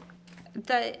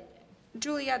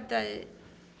Julia,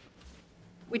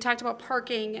 we talked about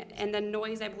parking, and then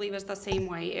noise, I believe, is the same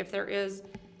way. If there is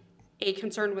a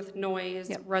concern with noise,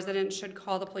 residents should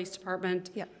call the police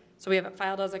department. So we have it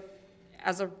filed as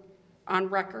a on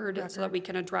record so that we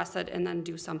can address it and then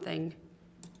do something.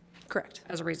 Correct.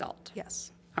 As a result.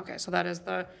 Yes. Okay, so that is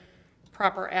the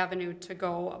proper avenue to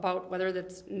go about whether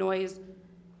that's noise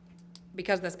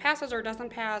because this passes or doesn't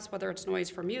pass, whether it's noise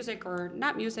for music or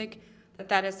not music,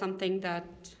 that is something that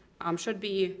should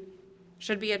be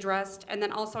addressed. And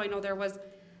then also I know there was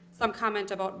some comment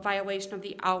about violation of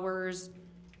the hours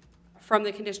from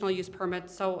the conditional use permit.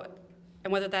 So,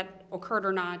 and whether that occurred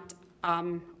or not,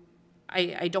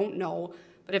 I don't know,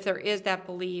 but if there is that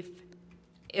belief,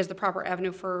 is the proper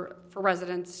avenue for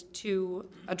residents to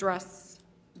address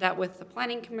that with the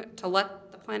planning to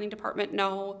let the planning department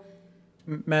know?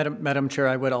 Madam Chair,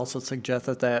 I would also suggest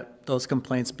that those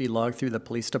complaints be logged through the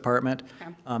police department.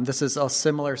 Okay. This is a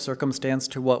similar circumstance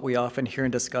to what we often hear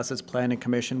and discuss as Planning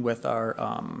Commission with our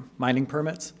mining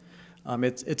permits.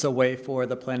 It's a way for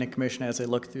the planning commission, as they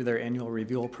look through their annual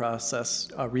renewal process,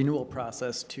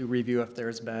 to review if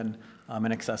there's been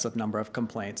an excessive number of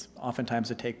complaints.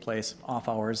 Oftentimes it take place off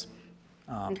hours,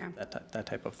 that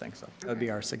type of thing. So that would be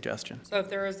our suggestion. So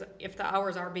if the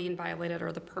hours are being violated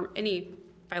or any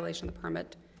violation of the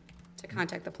permit, to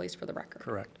contact the police for the record.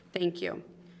 Correct. Thank you.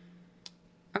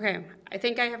 Okay, I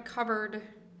think I have covered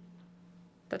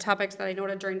the topics that I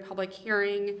noted during public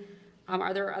hearing.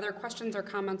 Are there other questions or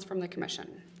comments from the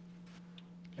commission?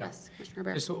 Yes, Commissioner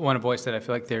Bear. Just want to voice that I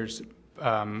feel like there's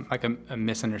like a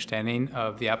misunderstanding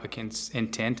of the applicant's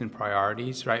intent and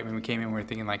priorities, right? When we came in, we were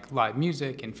thinking like live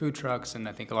music and food trucks, and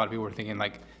I think a lot of people were thinking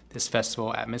like this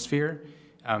festival atmosphere.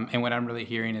 And what I'm really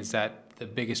hearing is that the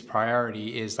biggest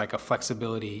priority is like a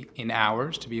flexibility in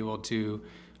hours to be able to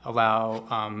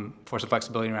allow for some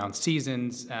flexibility around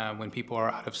seasons, when people are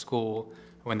out of school,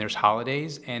 when there's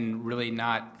holidays, and really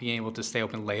not being able to stay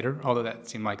open later, although that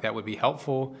seemed like that would be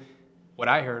helpful. What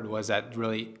I heard was that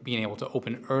really being able to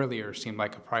open earlier seemed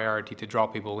like a priority to draw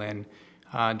people in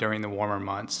during the warmer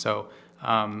months. So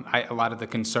a lot of the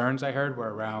concerns I heard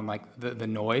were around like the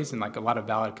noise and like a lot of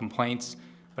valid complaints,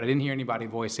 but I didn't hear anybody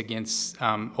voice against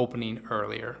opening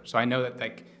earlier. So I know that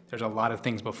like there's a lot of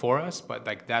things before us, but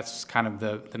like that's kind of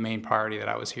the main priority that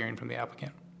I was hearing from the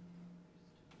applicant.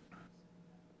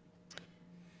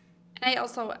 And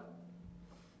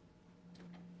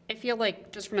I feel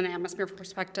like just from an atmosphere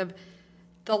perspective,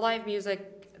 the live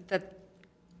music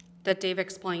that Dave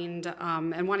explained,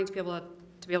 and wanting to be able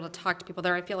to talk to people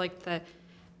there, I feel like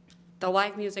the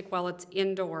live music, while it's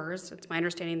indoors, it's my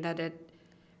understanding that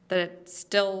it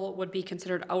still would be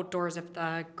considered outdoors if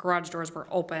the garage doors were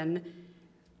open.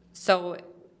 So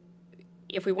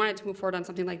if we wanted to move forward on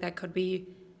something like that, could be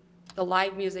the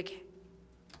live music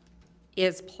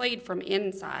is played from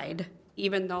inside,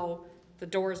 even though the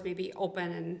doors may be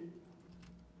open and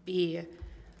be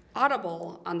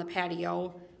audible on the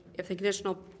patio, if the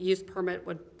conditional use permit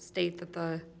would state that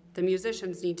the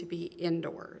musicians need to be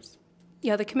indoors.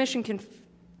 Yeah, the commission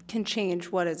can change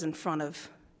what is in front of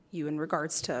you in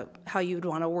regards to how you'd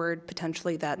want to word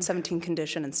potentially that 17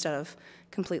 condition instead of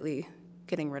completely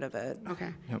getting rid of it.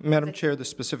 Okay. Yeah, Madam Chair, the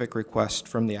specific request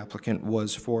from the applicant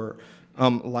was for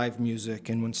live music,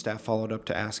 and when staff followed up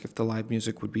to ask if the live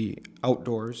music would be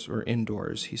outdoors or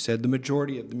indoors, he said the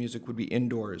majority of the music would be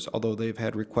indoors, although they've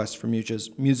had requests from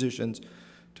musicians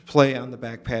to play on the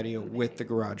back patio with the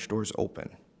garage doors open.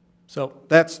 So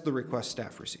that's the request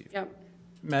staff received. Yep.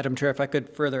 Madam Chair, if I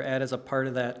could further add as a part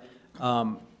of that,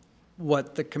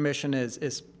 what the commission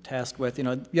is tasked with,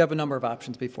 you have a number of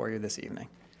options before you this evening.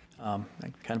 Kind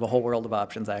of a whole world of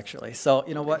options, actually. So,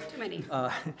 you know what? Too many.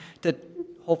 To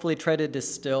hopefully try to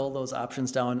distill those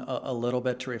options down a little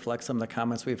bit to reflect some of the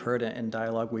comments we've heard and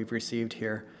dialogue we've received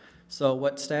here. So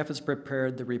what staff has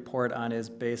prepared the report on is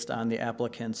based on the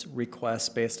applicant's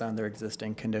request based on their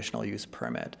existing conditional use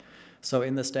permit. So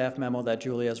in the staff memo that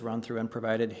Julie has run through and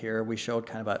provided here, we showed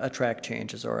kind of a track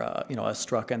changes or a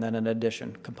struck and then an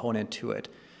addition component to it.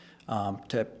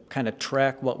 To kind of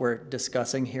track what we're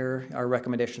discussing here, our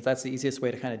recommendations, that's the easiest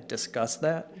way to kind of discuss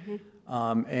that.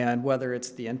 Mm-hmm. And whether it's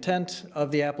the intent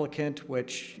of the applicant,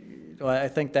 which I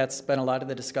think that's been a lot of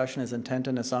the discussion is intent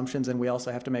and assumptions, and we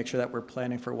also have to make sure that we're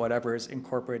planning for whatever is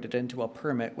incorporated into a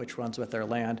permit which runs with their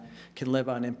land can live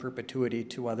on in perpetuity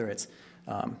to whether it's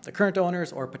the current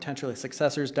owners or potentially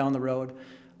successors down the road.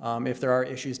 If there are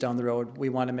issues down the road, we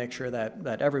want to make sure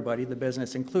that everybody, the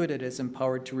business included, is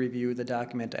empowered to review the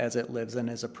document as it lives and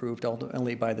is approved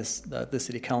ultimately by the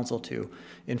City Council to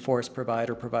enforce, provide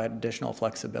additional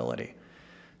flexibility.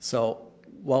 So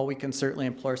while we can certainly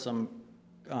employ some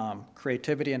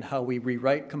creativity in how we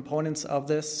rewrite components of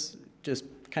this, just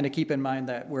kind of keep in mind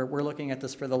that we're looking at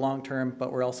this for the long term,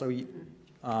 but we're also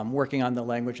working on the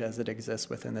language as it exists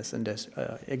within this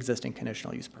existing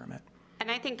conditional use permit. And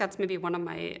I think that's maybe one of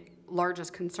my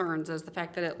largest concerns is the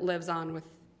fact that it lives on with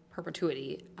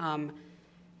perpetuity.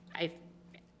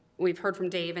 We've heard from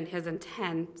Dave and his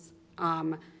intents,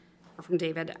 or from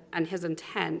David and his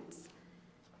intents,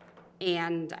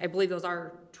 and I believe those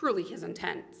are truly his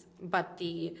intents. But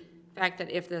the fact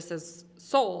that if this is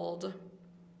sold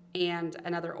and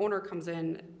another owner comes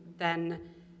in, then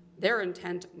their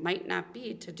intent might not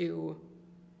be to do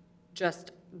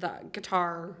just the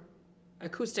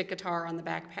acoustic guitar on the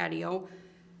back patio.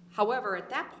 However, at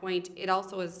that point, it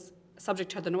also is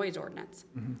subject to the noise ordinance.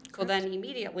 Mm-hmm. So then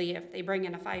immediately, if they bring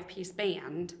in a 5-piece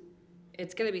band,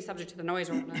 it's going to be subject to the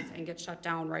noise ordinance and get shut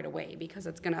down right away because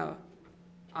it's going to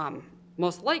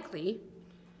most likely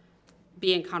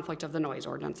be in conflict of the noise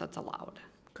ordinance that's allowed.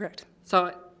 Correct.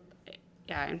 So,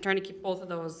 yeah, I'm trying to keep both of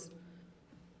those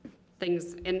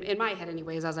things in my head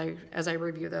anyways as I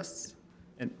review this.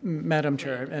 And Madam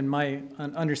Chair, and my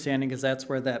understanding is that's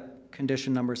where that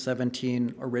condition number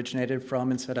 17 originated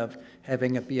from, instead of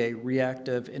having it be a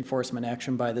reactive enforcement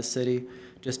action by the city,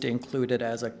 just to include it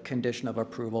as a condition of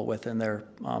approval within their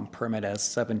permit, as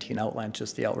 17 outlines,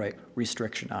 just the outright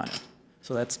restriction on it.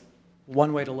 So that's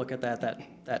one way to look at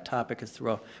that topic, is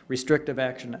through a restrictive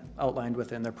action outlined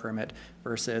within their permit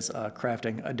versus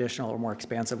crafting additional or more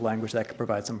expansive language that could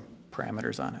provide some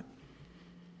parameters on it.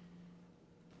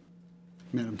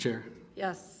 Madam Chair.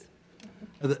 Yes.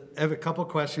 I have a couple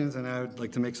questions, and I would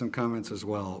like to make some comments as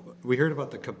well. We heard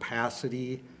about the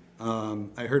capacity.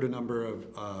 I heard a number of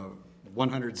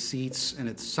 100 seats, and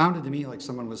it sounded to me like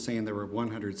someone was saying there were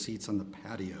 100 seats on the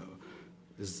patio.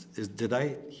 Did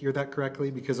I hear that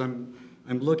correctly? Because I'm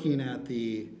looking at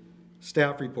the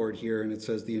staff report here, and it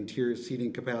says the interior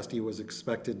seating capacity was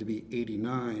expected to be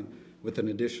 89 with an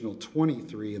additional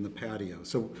 23 in the patio.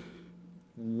 So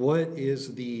what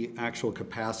is the actual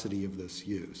capacity of this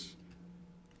use?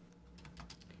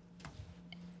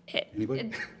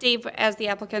 Anybody? Dave, as the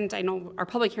applicant, I know our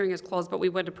public hearing is closed, but we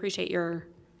would appreciate your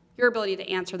ability to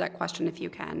answer that question if you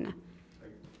can.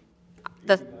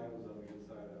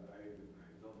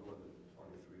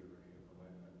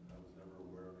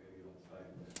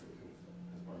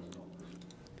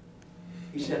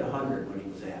 He said 100 when he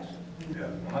was asked. Yeah,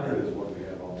 100 is what we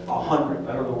have all. 100.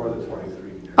 I don't know where the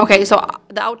 23. Okay, so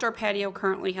the outdoor patio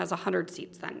currently has 100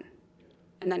 seats then,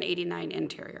 and then 89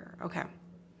 interior. Okay.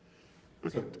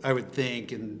 So I would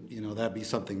think, and that'd be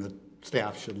something that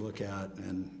staff should look at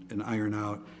and iron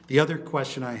out. The other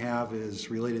question I have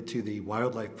is related to the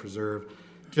wildlife preserve.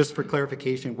 Just for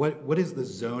clarification, what is the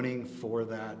zoning for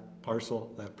that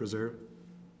parcel, that preserve?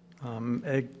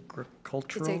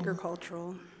 Agricultural. It's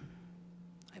agricultural,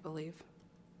 I believe.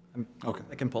 Okay.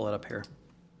 I can pull it up here,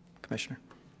 Commissioner.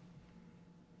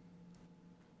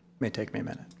 May take me a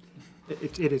minute.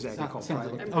 It is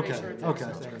agricultural. Okay.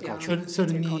 So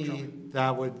to me,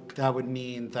 that would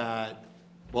mean that,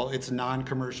 well, it's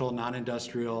non-commercial,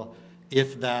 non-industrial.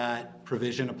 If that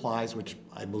provision applies, which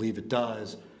I believe it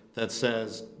does, that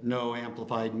says no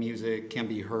amplified music can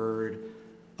be heard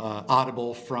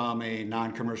audible from a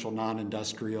non-commercial,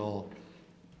 non-industrial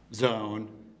zone,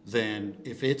 then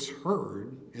if it's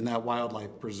heard in that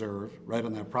wildlife preserve, right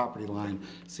on that property line,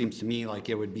 seems to me like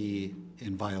it would be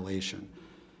in violation.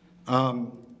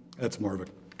 That's more of a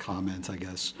comment, I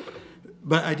guess.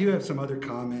 But I do have some other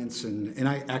comments, and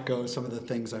I echo some of the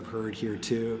things I've heard here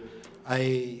too.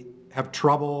 I have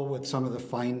trouble with some of the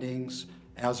findings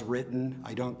as written.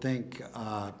 I don't think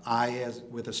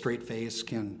with a straight face,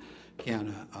 can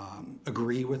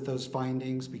agree with those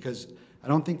findings, because I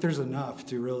don't think there's enough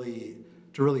to really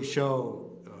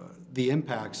show the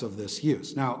impacts of this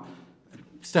use. Now,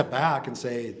 step back and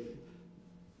say,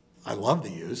 I love the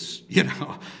use,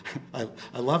 I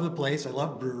love the place, I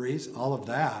love breweries, all of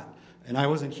that, and I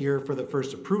wasn't here for the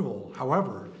first approval.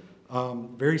 However,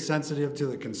 very sensitive to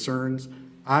the concerns.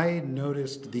 I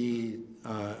noticed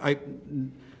I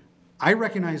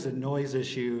recognize the noise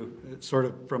issue sort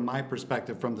of from my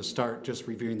perspective from the start, just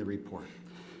reviewing the report.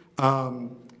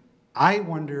 I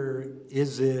wonder,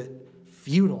 is it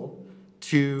futile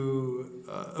to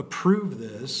approve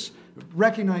this,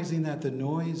 recognizing that the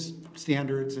noise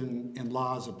standards and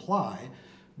laws apply,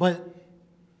 but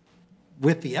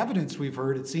with the evidence we've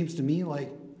heard, it seems to me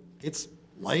like it's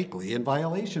likely in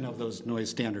violation of those noise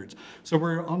standards. So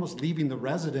we're almost leaving the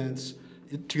residents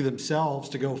to themselves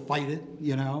to go fight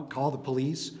it, call the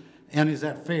police. And is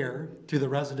that fair to the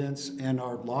residents and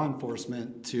our law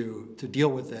enforcement to deal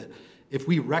with it if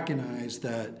we recognize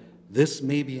that this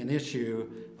may be an issue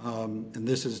and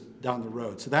this is down the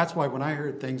road? So that's why when I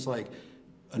heard things like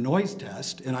a noise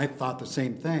test, and I thought the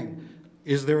same thing,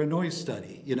 is there a noise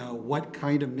study? What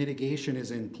kind of mitigation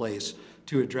is in place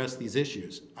to address these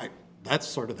issues? That's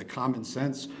sort of the common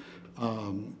sense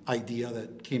idea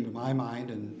that came to my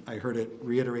mind, and I heard it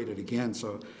reiterated again.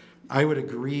 So I would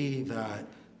agree that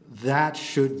that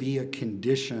should be a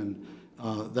condition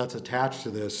that's attached to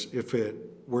this if it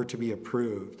were to be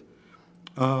approved.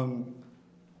 I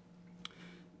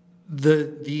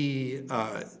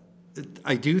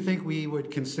do think we would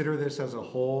consider this as a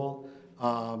whole.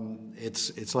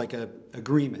 It's like an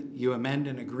agreement. You amend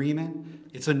an agreement,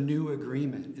 it's a new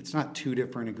agreement. It's not two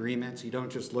different agreements. You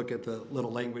don't just look at the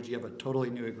little language, you have a totally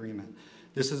new agreement.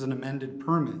 This is an amended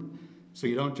permit. So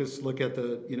you don't just look at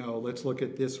let's look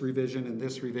at this revision and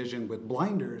this revision with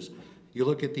blinders. You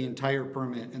look at the entire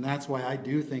permit, and that's why I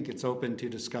do think it's open to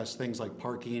discuss things like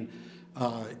parking,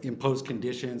 impose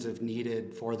conditions if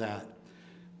needed for that.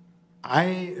 I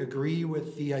agree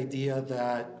with the idea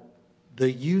that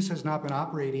The use has not been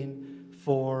operating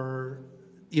for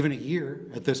even a year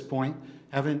at this point.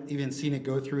 Haven't even seen it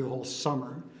go through the whole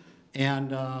summer.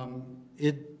 And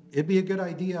it'd be a good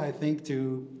idea, I think,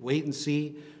 to wait and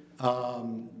see,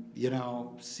 you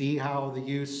know, see how the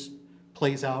use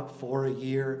plays out for a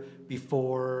year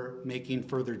before making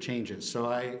further changes. So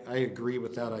I agree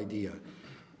with that idea.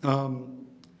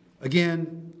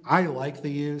 Again, I like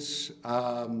the use.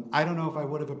 I don't know if I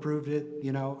would have approved it,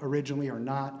 you know, originally or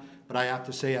not, but I have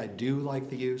to say I do like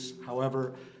the use.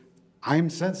 However, I'm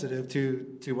sensitive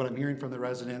to what I'm hearing from the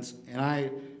residents, and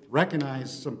I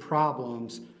recognize some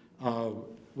problems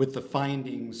with the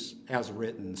findings as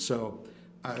written. So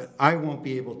I won't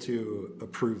be able to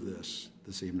approve this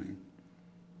evening.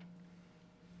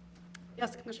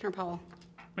 Yes, Commissioner Powell.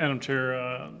 Madam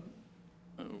Chair,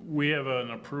 we have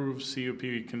an approved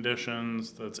CUP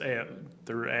conditions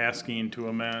they're asking to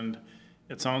amend.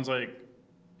 It sounds like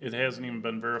it hasn't even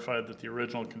been verified that the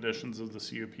original conditions of the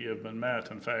CUP have been met.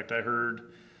 In fact, I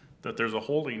heard that there's a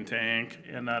holding tank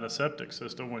and not a septic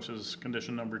system, which is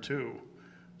condition number 2.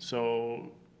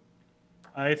 So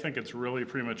I think it's really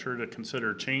premature to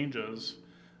consider changes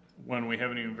when we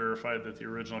haven't even verified that the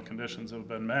original conditions have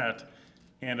been met.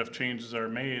 And if changes are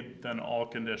made, then all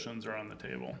conditions are on the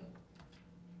table.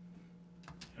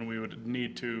 And we would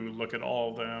need to look at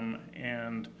all of them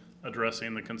and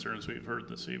addressing the concerns we've heard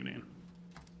this evening.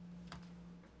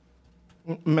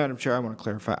 Madam Chair, I want to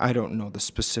clarify. I don't know the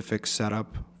specific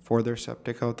setup for their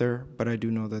septic out there, but I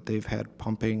do know that they've had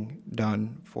pumping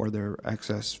done for their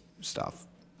excess stuff.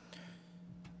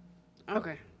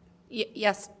 Okay.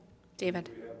 Yes,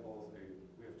 David. We have both.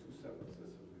 We have 2 separate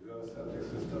systems. We have a septic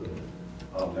system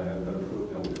that has been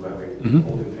approved, and we do have a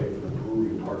holding tank for the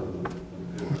brewery part of the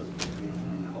business, which needs to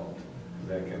be called.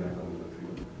 That cannot go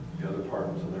into the other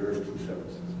part, so there are 2 separate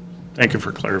systems. Thank you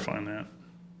for clarifying that.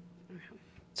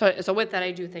 So with that,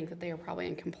 I do think that they are probably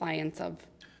in compliance of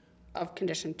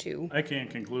condition 2. I can't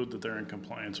conclude that they're in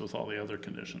compliance with all the other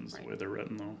conditions the way they're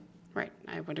written, though. Right,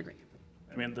 I would agree.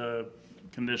 I mean, the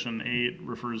condition 8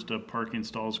 refers to parking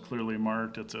stalls clearly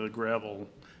marked. It's a gravel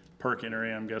parking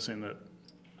area. I'm guessing that,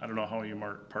 I don't know how you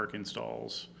mark parking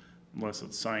stalls unless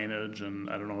it's signage, and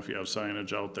I don't know if you have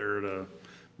signage out there to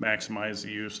maximize the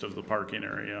use of the parking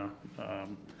area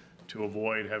to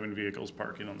avoid having vehicles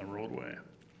parking on the roadway.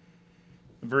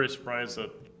 I'm very surprised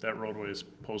that that roadway is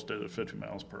posted at 50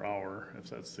 miles per hour, if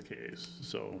that's the case.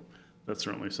 So that's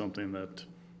certainly something that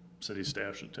city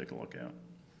staff should take a look at.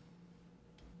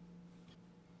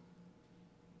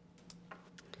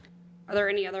 Are there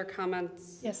any other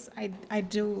comments? Yes, I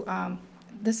do.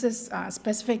 This is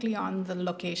specifically on the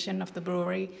location of the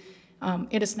brewery.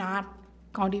 It is not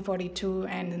County 42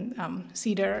 and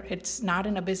Cedar. It's not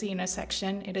in a busy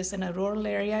intersection. It is in a rural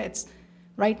area. It's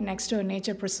right next to a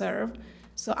nature preserve.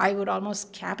 So I would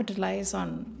almost capitalize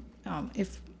on,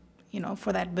 if, you know,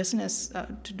 for that business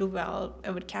to do well,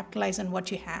 I would capitalize on what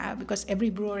you have, because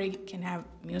every brewery can have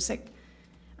music,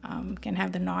 can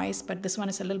have the noise, but this one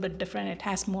is a little bit different. It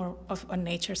has more of a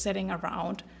nature setting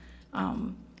around.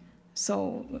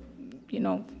 So, you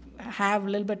know, have a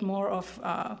little bit more of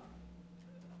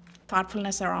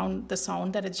thoughtfulness around the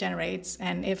sound that it generates.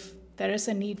 And if there is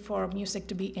a need for music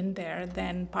to be in there,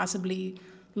 then possibly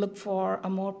look for a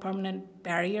more permanent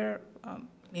barrier,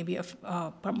 maybe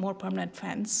a more permanent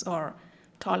fence or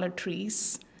taller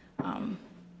trees.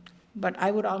 But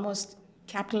I would almost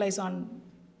capitalize on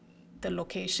the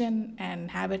location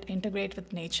and have it integrate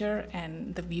with nature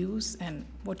and the views and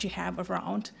what you have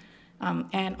around.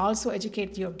 And also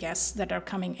educate your guests that are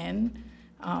coming in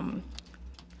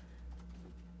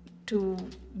to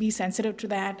be sensitive to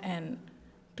that and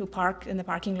to park in the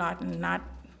parking lot and not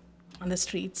on the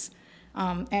streets.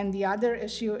 And the other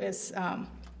issue is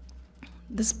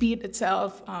the speed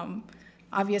itself.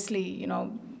 Obviously, you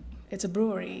know, it's a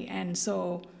brewery, and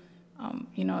so,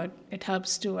 you know, it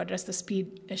helps to address the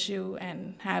speed issue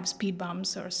and have speed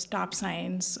bumps or stop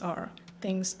signs or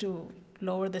things to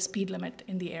lower the speed limit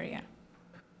in the area.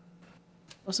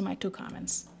 Those are my 2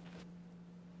 comments.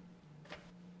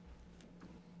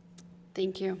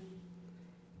 Thank you.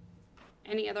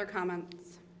 Any other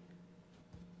comments?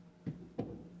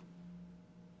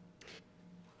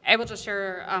 I will just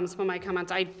share some of my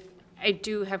comments. I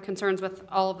do have concerns with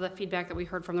all of the feedback that we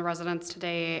heard from the residents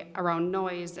today around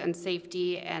noise and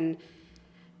safety and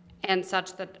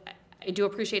such, that I do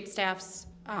appreciate staff's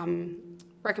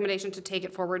recommendation to take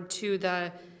it forward to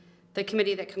the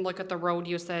committee that can look at the road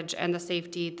usage and the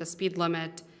safety, the speed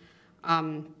limit,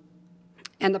 and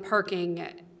the parking.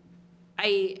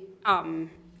 I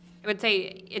would say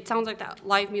it sounds like that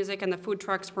live music and the food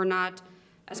trucks were not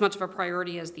as much of a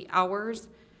priority as the hours.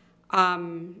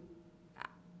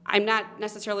 I'm not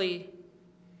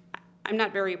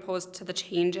very opposed to the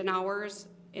change in hours,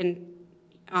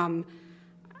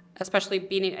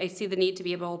 especially I see the need to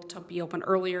be able to be open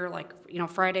earlier, like,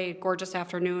 Friday, gorgeous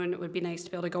afternoon, it would be nice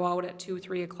to be able to go out at 2,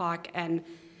 3 o'clock and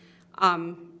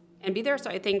be there. So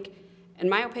I think, in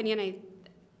my opinion,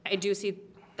 I do see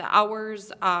the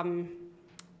hours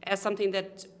as something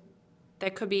that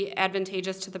could be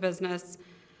advantageous to the business,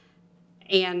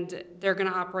 and they're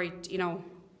gonna operate,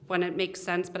 when it makes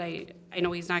sense, but I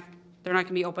know they're not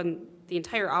gonna be open the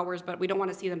entire hours, but we don't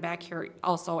wanna see them back here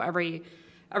also every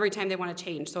time they wanna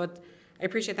change. So I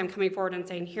appreciate them coming forward and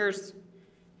saying, here's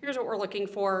what we're looking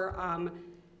for,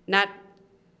 not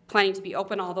planning to be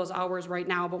open all those hours right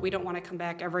now, but we don't wanna come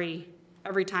back every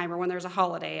time, or when there's a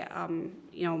holiday,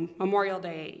 Memorial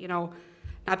Day,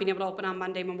 not being able to open on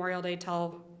Monday, Memorial Day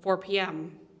till 4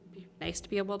 p.m. It'd be nice to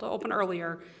be able to open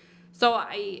earlier. So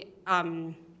I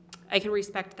can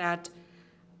respect that,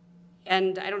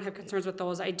 and I don't have concerns with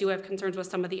those. I do have concerns with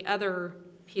some of the other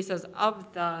pieces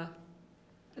of the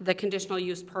conditional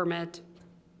use permit.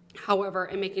 However,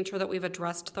 in making sure that we've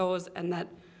addressed those and that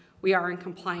we are in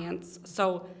compliance.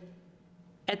 So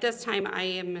at this time,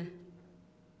 I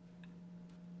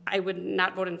would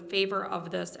not vote in favor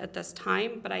of this at this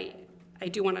time, but I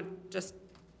do want to just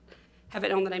have it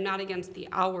known that I'm not against the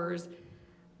hours,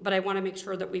 but I want to make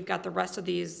sure that we've got the rest of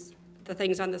the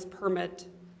things on this permit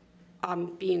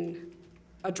being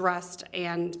addressed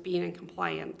and being in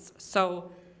compliance.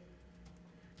 So,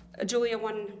 Julia,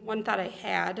 one thought I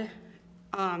had,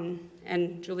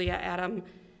 and Julia, Adam,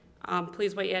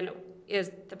 please weigh in,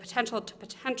 is the potential to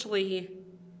potentially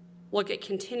look at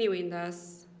continuing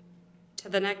this to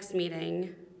the next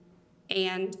meeting,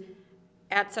 and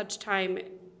at such time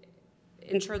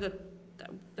ensure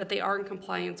that they are in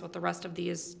compliance with the rest of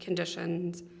these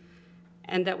conditions,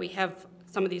 and that we have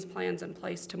some of these plans in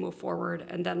place to move forward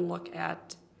and then look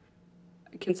at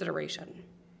consideration.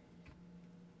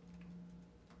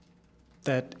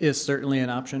 That is certainly an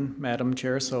option, Madam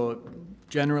Chair. So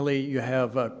generally you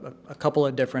have a couple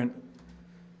of different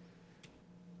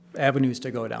avenues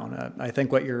to go down. I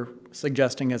think what you're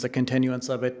suggesting is a continuance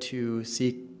of it to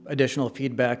seek additional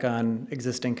feedback on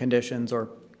existing conditions, or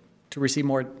to receive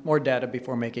more data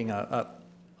before making a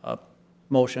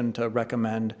motion to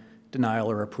recommend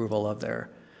denial or approval of their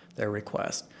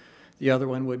request. The other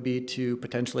one would be to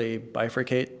potentially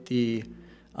bifurcate the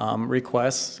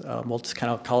requests. We'll just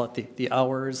kind of call it the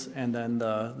hours, and then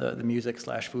the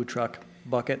music/food truck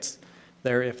buckets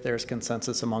there, if there's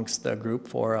consensus amongst the group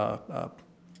for a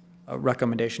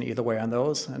recommendation either way on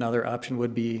those. Another option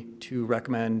would be to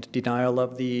recommend denial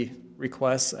of the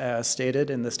requests as stated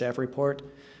in the staff report.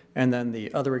 And then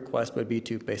the other request would be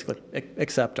to basically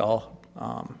accept all,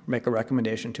 make a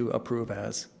recommendation to approve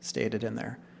as stated in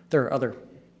there. There are other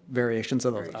variations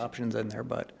of those options in there,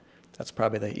 but that's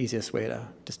probably the easiest way to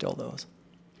distill those.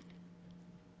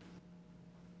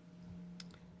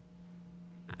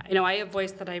 I know I have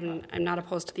voiced that I'm not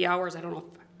opposed to the hours. I don't know if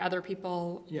other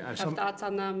people have thoughts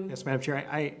on them. Yes, Madam Chair,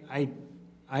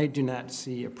 I do not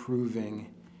see approving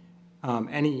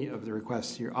any of the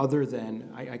requests here, other than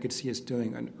I could see us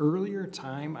doing an earlier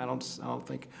time. I don't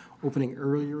think opening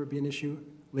earlier would be an issue.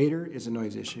 Later is a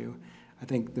noise issue. I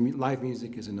think the live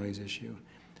music is a noise issue.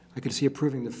 I could see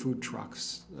approving the food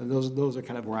trucks. Those are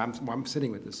kind of where I'm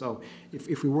sitting with this. So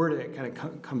if we were to kind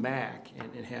of come back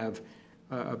and have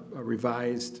a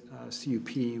revised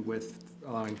CUP with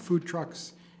allowing food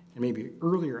trucks and maybe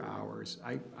earlier hours,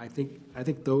 I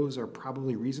think those are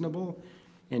probably reasonable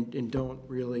and don't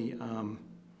really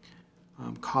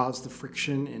cause the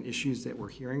friction and issues that we're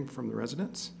hearing from the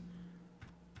residents.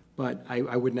 But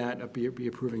I would not be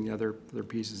approving the other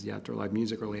pieces, the outdoor live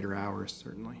music or later hours,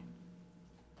 certainly.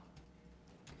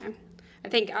 Okay. I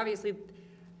think obviously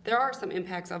there are some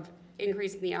impacts of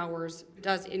increasing the hours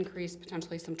does increase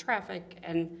potentially some traffic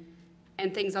and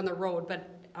things on the road, but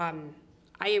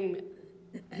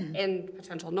and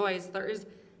potential noise. There is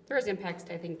impacts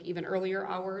to, I think, even earlier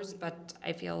hours, but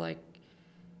I feel like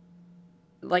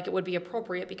it would be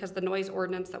appropriate because the noise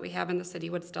ordinance that we have in the city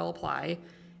would still apply,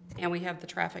 and we have the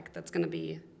traffic that's going to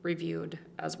be reviewed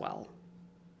as well.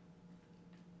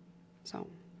 So,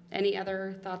 any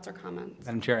other thoughts or comments?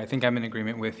 Madam Chair, I think I'm in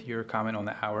agreement with your comment on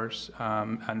the hours.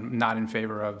 I'm not in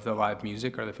favor of the live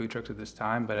music or the food trucks at this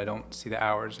time, but I don't see the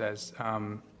hours as,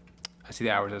 I see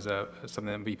the hours as something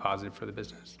that would be positive for the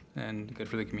business and good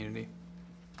for the community.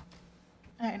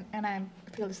 And I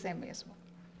feel the same way as well.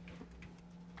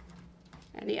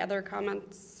 Any other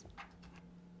comments?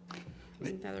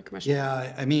 Any other commissioners?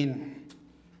 Yeah, I mean,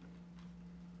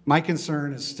 my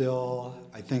concern is still,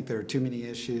 I think there are too many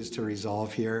issues to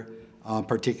resolve here.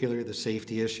 Particularly the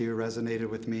safety issue resonated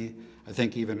with me. I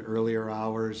think even earlier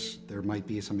hours, there might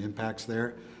be some impacts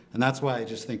there. And that's why I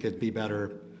just think it'd be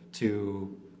better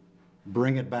to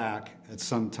bring it back at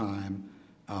some time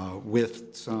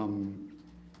with some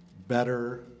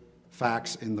better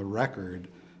facts in the record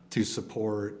to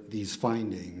support these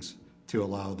findings to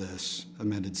allow this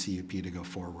amended CUP to go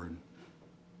forward.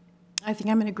 I think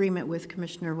I'm in agreement with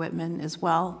Commissioner Whitman as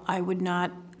well. I would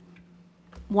not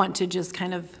want to just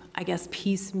kind of, I guess,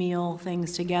 piecemeal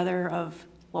things together of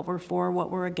what we're for,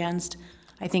 what we're against.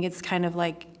 I think it's kind of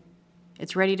like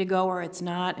it's ready to go or it's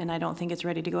not, and I don't think it's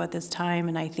ready to go at this time.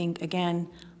 And I think, again,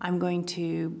 I'm going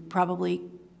to probably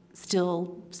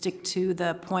still stick to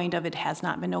the point of it has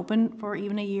not been open for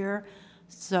even a year.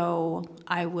 So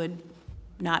I would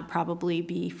not probably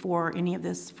be for any of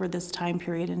this for this time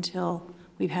period until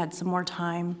we've had some more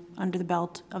time under the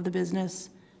belt of the business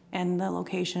and the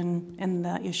location and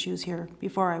the issues here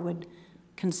before I would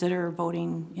consider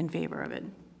voting in favor of it.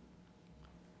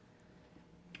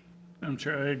 Madam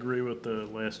Chair, I agree with the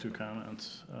last two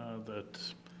comments, that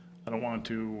I don't want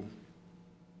to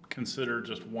consider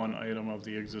just one item of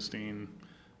the existing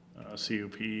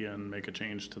CUP and make a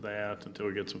change to that until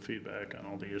we get some feedback on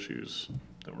all the issues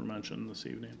that were mentioned this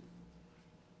evening.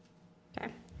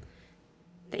 Okay.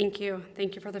 Thank you.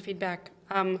 Thank you for the feedback.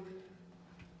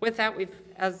 With that,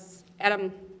 as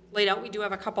Adam laid out, we do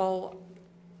have a couple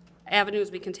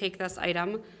avenues we can take this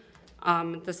item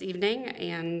this evening,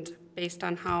 and based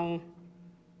on how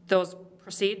those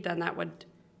proceed, then that would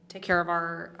take care of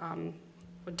our,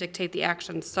 would dictate the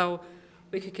action. So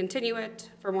we could continue it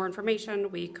for more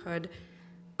information. We could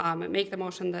make the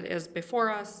motion that is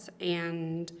before us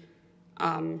and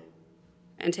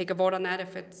take a vote on that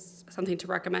if it's something to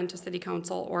recommend to City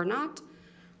Council or not,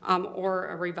 or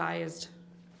a revised,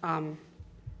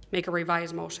 make a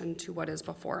revised motion to what is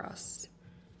before us.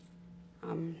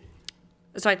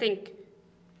 So I think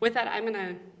with that, I'm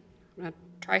gonna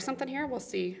try something here. We'll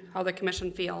see how the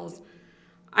commission feels.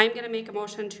 I'm gonna make a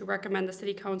motion to recommend the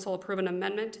City Council approve an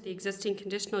amendment to the existing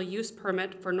conditional use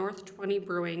permit for North 20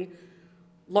 Brewing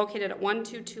located at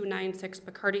 12296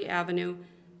 Bacardi Avenue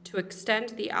to extend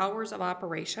the hours of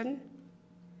operation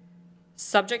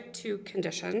subject to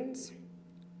conditions.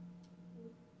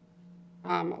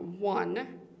 One,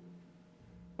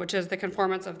 which is the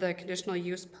conformance of the conditional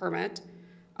use permit.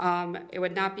 It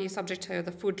would not be subject to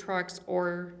the food trucks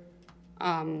or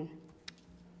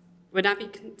would not be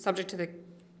subject to the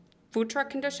food truck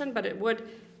condition, but it would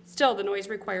still, the noise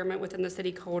requirement within the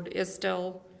city code is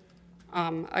still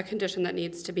a condition that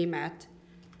needs to be met.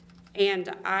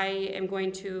 And I am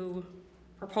going to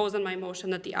propose in my motion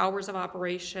that the hours of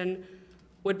operation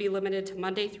would be limited to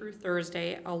Monday through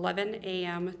Thursday, 11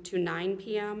 a.m. to 9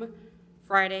 p.m.,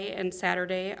 Friday and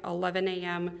Saturday, 11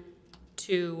 a.m.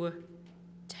 to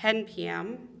 10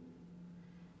 p.m.,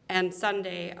 and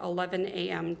Sunday, 11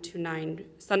 a.m. to 9.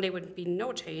 Sunday would be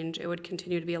no change. It would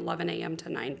continue to be 11 a.m. to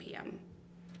 9 p.m.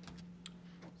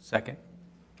 Second.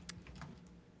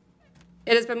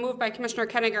 It has been moved by Commissioner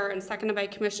Kenninger and seconded by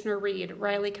Commissioner Reed.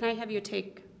 Riley, can I have you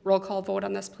take roll call vote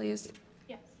on this, please?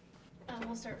 Yes.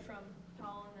 We'll start from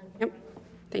Powell and then. Yep.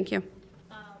 Thank you.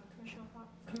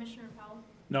 Commissioner Powell?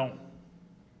 No.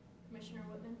 Commissioner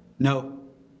Whitman? No.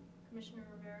 Commissioner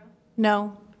Rivera?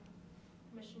 No.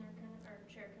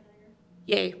 Chair Kenninger?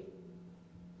 Yay.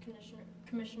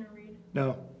 Commissioner Reed?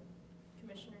 No.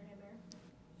 Commissioner Hebert?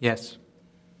 Yes.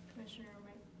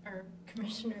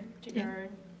 Commissioner DeGarn?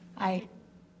 Aye.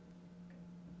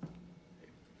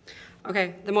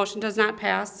 Okay, the motion does not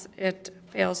pass. It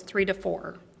fails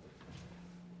 3-4.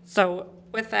 So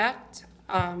with that,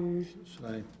 Should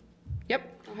I?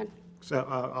 Yep, go ahead.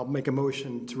 So I'll make a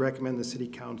motion to recommend the City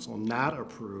Council not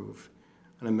approve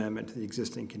an amendment to the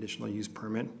existing conditional use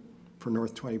permit for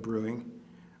North 20 Brewing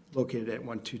located at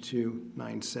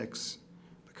 12296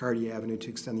 Bacardi Avenue to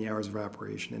extend the hours of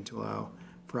operation and to allow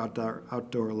for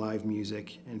outdoor live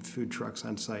music and food trucks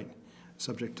on site,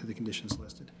 subject to the conditions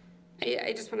listed.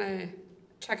 I just want to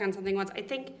check on something once. I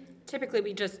think typically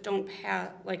we just don't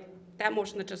have, like, that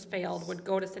motion that just failed would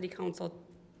go to City Council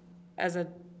as a,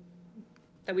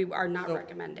 that we are not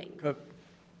recommending.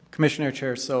 Commissioner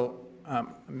Chair, so,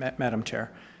 Madam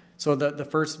Chair, so the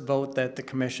first vote that the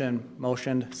commission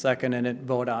motioned, second, and it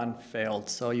vote on failed.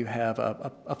 So you have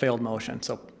a failed motion.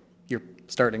 So you're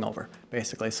starting over,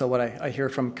 basically. So what I hear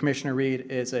from Commissioner Reed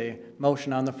is a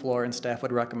motion on the floor, and staff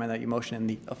would recommend that you motion in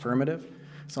the affirmative.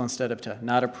 So instead of to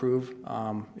not approve,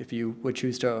 if you would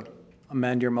choose to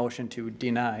amend your motion to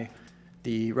deny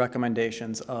the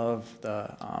recommendations of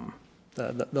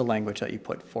the language that you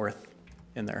put forth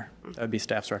in there, that would be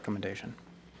staff's recommendation.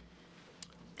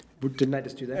 Didn't I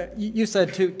just do that? You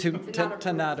said to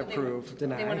So not they approve. want-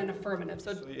 They want an affirmative,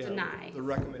 so Yeah, deny. The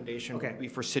recommendation would be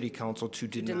for city council to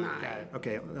deny.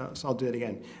 Okay, so I'll do it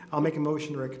again. I'll make a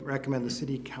motion to recommend the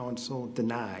city council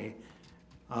deny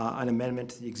an amendment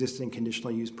to the existing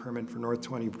conditional use permit for North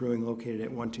 20 Brewing located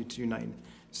at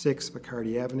 12296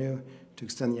 Bacardi Avenue to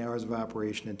extend the hours of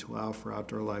operation and to allow for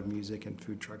outdoor live music and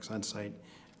food trucks on site,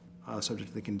 subject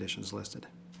to the conditions listed.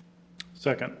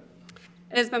 Second.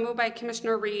 It has been moved by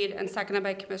Commissioner Reed and seconded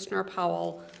by Commissioner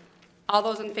Powell. All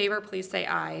those in favor, please say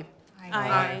aye.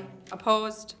 Aye.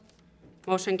 Opposed?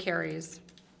 Motion carries.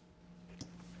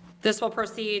 This will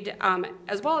proceed,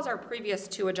 as well as our previous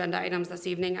two agenda items this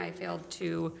evening. I failed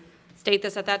to state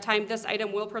this at that time. This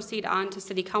item will proceed on to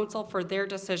City Council for their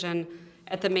decision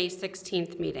at the May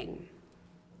 16th meeting.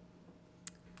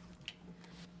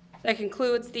 That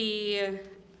concludes the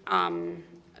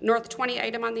North 20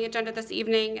 item on the agenda this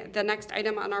evening. The next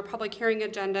item on our public hearing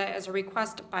agenda is a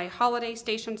request by Holiday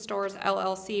Station Stores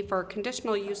LLC for a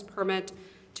conditional use permit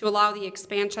to allow the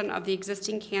expansion of the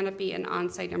existing canopy and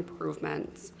on-site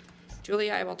improvements.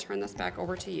 Julia, I will turn this back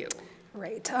over to you.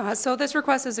 Right. So this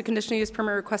request is a conditional use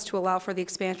permit request to allow for the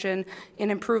expansion and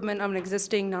improvement of an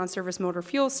existing non-service motor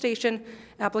fuel station.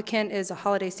 Applicant is a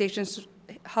Holiday Station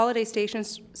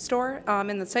store,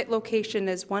 and the site location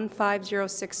is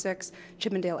 15066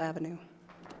 Chippendale Avenue.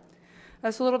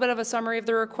 That's a little bit of a summary of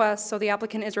the request. So the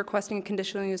applicant is requesting a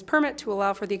conditional use permit to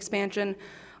allow for the expansion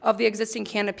of the existing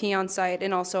canopy on site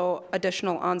and also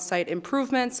additional on-site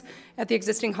improvements at the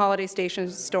existing Holiday Station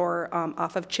store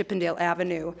off of Chippendale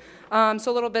Avenue.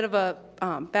 So a little bit of a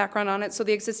background on it. So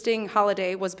the existing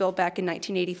Holiday was built back in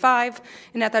 1985,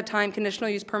 and at that time,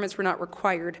 conditional use permits were not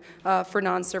required for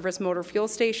non-service motor fuel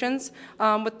stations.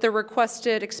 With the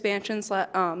requested expansion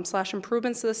slash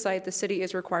improvements to the site, the city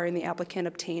is requiring the applicant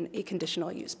obtain a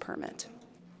conditional use permit.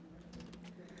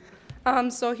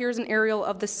 So here's an aerial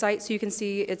of the site. So you can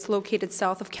see it's located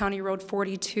south of County Road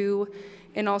 42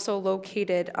 and also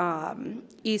located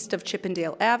east of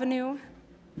Chippendale Avenue.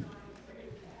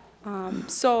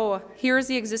 So here's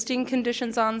the existing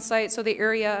conditions on site. So the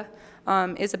area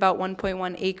is about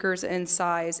 1.1 acres in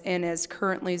size and is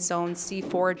currently zoned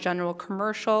C4 general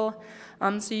commercial.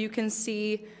 So you can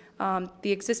see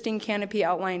the existing canopy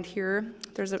outlined here.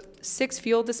 There's 6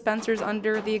 fuel dispensers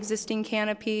under the existing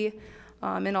canopy.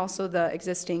 And also the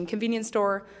existing convenience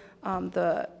store.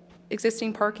 The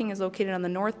existing parking is located on the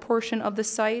north portion of the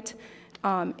site,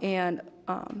 and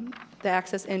the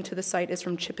access into the site is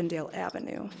from Chippendale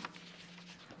Avenue.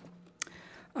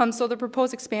 So the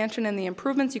proposed expansion and the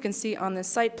improvements you can see on this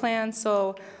site plan.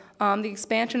 So the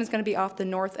expansion is going to be off the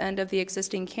north end of the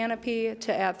existing canopy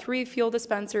to add 3 fuel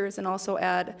dispensers and also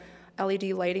add LED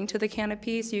lighting to the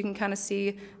canopy. So you can kind of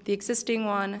see the existing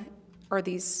one are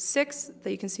these 6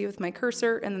 that you can see with my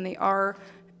cursor, and then they are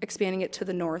expanding it to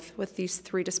the north with these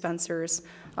 3 dispensers.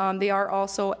 They are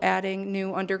also adding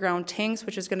new underground tanks,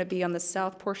 which is going to be on the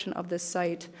south portion of this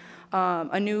site.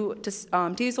 A new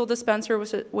diesel dispenser,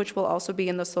 which will also be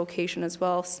in this location as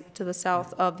well, to the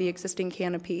south of the existing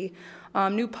canopy.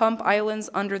 New pump islands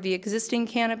under the existing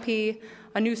canopy.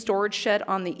 A new storage shed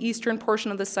on the eastern portion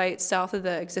of the site, south of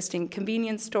the existing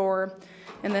convenience store.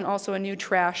 And then also a new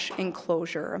trash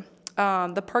enclosure.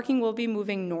 The parking will be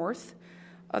moving north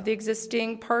of the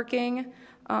existing parking.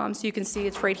 So you can see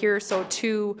it's right here. So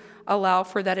to allow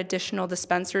for that additional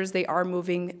dispensers, they are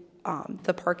moving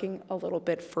the parking a little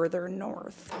bit further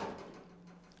north.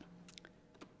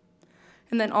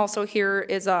 And then also here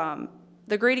is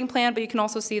the grading plan, but you can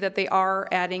also see that they are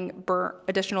adding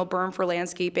additional berm for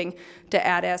landscaping to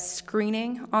add as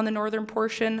screening on the northern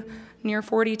portion near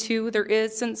 42. There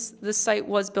is, since the site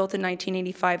was built in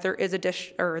 1985, there is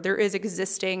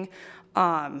existing,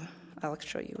 I'll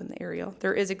show you in the aerial,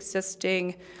 there is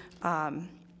existing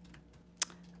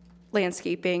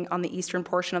landscaping on the eastern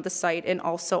portion of the site and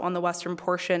also on the western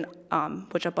portion,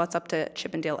 which abuts up to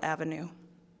Chippendale Avenue.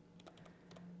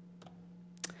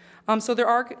 So there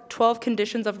are 12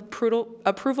 conditions of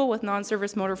approval with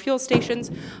non-service motor fuel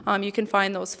stations. You can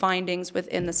find those findings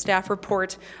within the staff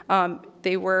report.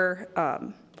 They were,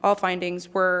 all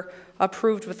findings were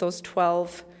approved with those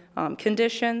 12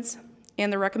 conditions.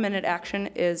 And the recommended action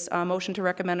is a motion to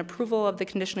recommend approval of the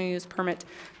conditional use permit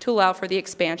to allow for the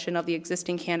expansion of the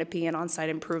existing canopy and on-site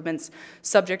improvements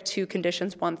subject to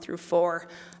conditions 1 through 4.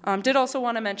 Did also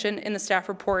want to mention in the staff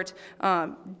report,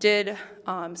 did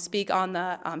speak on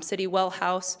the city well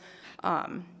house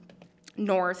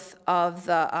north of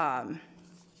the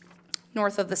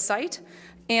site.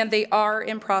 And they are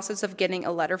in process of getting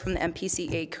a letter from the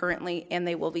MPCA currently, and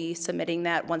they will be submitting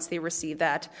that once they receive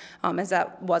that, as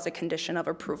that was a condition of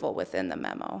approval within the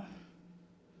memo.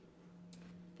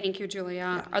 Thank you,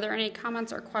 Julia. Are there any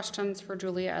comments or questions for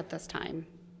Julia at this time?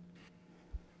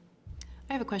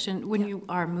 I have a question. When you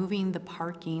are moving the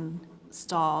parking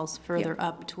stalls further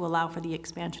up to allow for the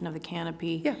expansion of the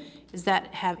canopy, does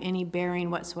that have any bearing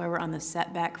whatsoever on the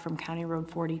setback from County Road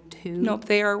 42? Nope,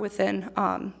 they are within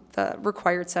the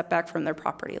required setback from their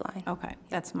property line. Okay,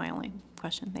 that's my only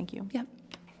question. Thank you. Yep.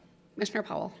 Commissioner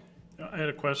Powell. I had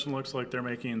a question. Looks like they're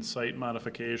making site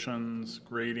modifications,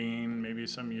 grading, maybe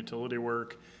some utility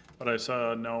work, but I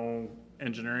saw no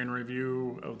engineering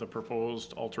review of the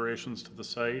proposed alterations to the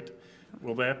site.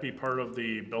 Will that be part of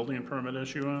the building permit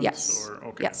issuance? Yes. Or,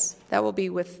 okay. Yes, that will be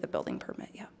with the building permit,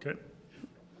 yeah. Okay.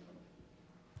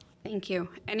 Thank you.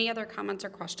 Any other comments or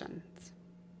questions?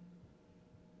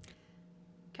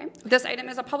 Okay, this item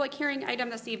is a public hearing item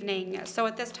this evening. So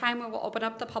at this time, we will open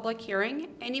up the public hearing.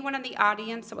 Anyone in the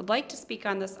audience that would like to speak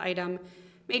on this item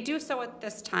may do so at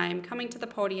this time, coming to the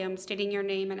podium, stating your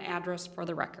name and address for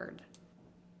the record.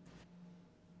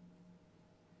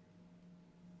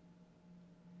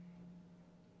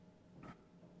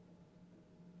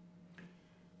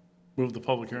 Move the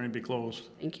public hearing be closed.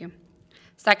 Thank you.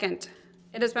 Second,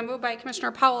 it has been moved by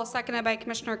Commissioner Powell, seconded by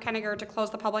Commissioner Kenninger to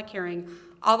close the public hearing.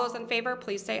 All those in favor,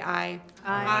 please say aye.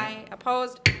 Aye. Aye.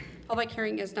 Opposed? Public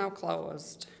hearing is now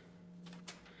closed.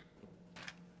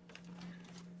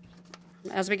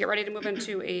 As we get ready to move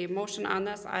into a motion on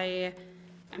this, I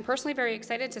am personally very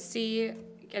excited to see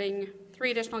getting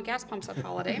 3 additional gas pumps at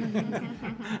Holiday.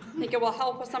 I think it will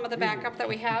help with some of the backup that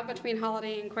we have between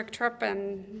Holiday and Quick Trip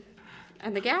and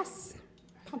the gas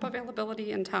pump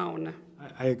availability in town.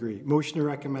 I agree. Motion to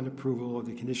recommend approval of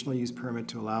the conditional use permit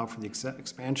to allow for the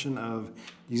expansion of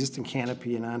the existing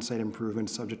canopy and on-site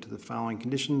improvements subject to the following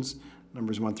conditions,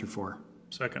 numbers 1 through 4.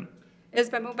 Second. It has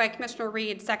been moved by Commissioner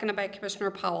Reed, seconded by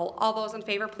Commissioner Powell. All those in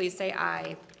favor, please say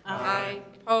aye. Aye.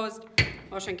 Opposed?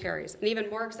 Motion carries. And even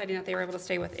more exciting that they were able to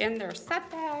stay within their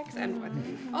setbacks and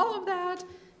within all of that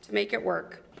to make it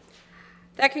work.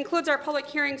 That concludes our public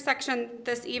hearing section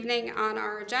this evening on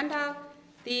our agenda.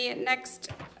 The next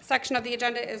section of the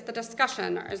agenda is the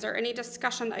discussion. Is there any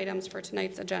discussion items for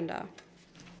tonight's agenda?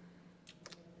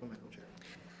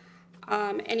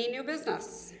 Any new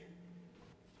business?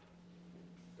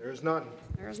 There's none.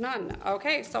 There's none.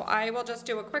 Okay, so I will just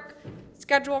do a quick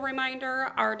schedule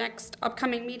reminder. Our next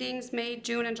upcoming meetings, May,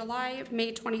 June, and July,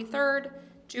 May 23rd,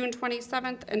 June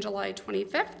 27th, and July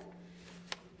 25th.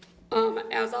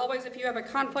 As always, if you have a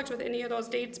conflict with any of those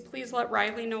dates, please let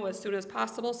Riley know as soon as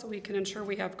possible so we can ensure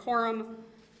we have quorum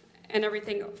and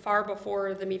everything far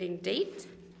before the meeting date.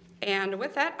 And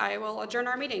with that, I will adjourn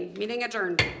our meeting. Meeting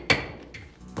adjourned.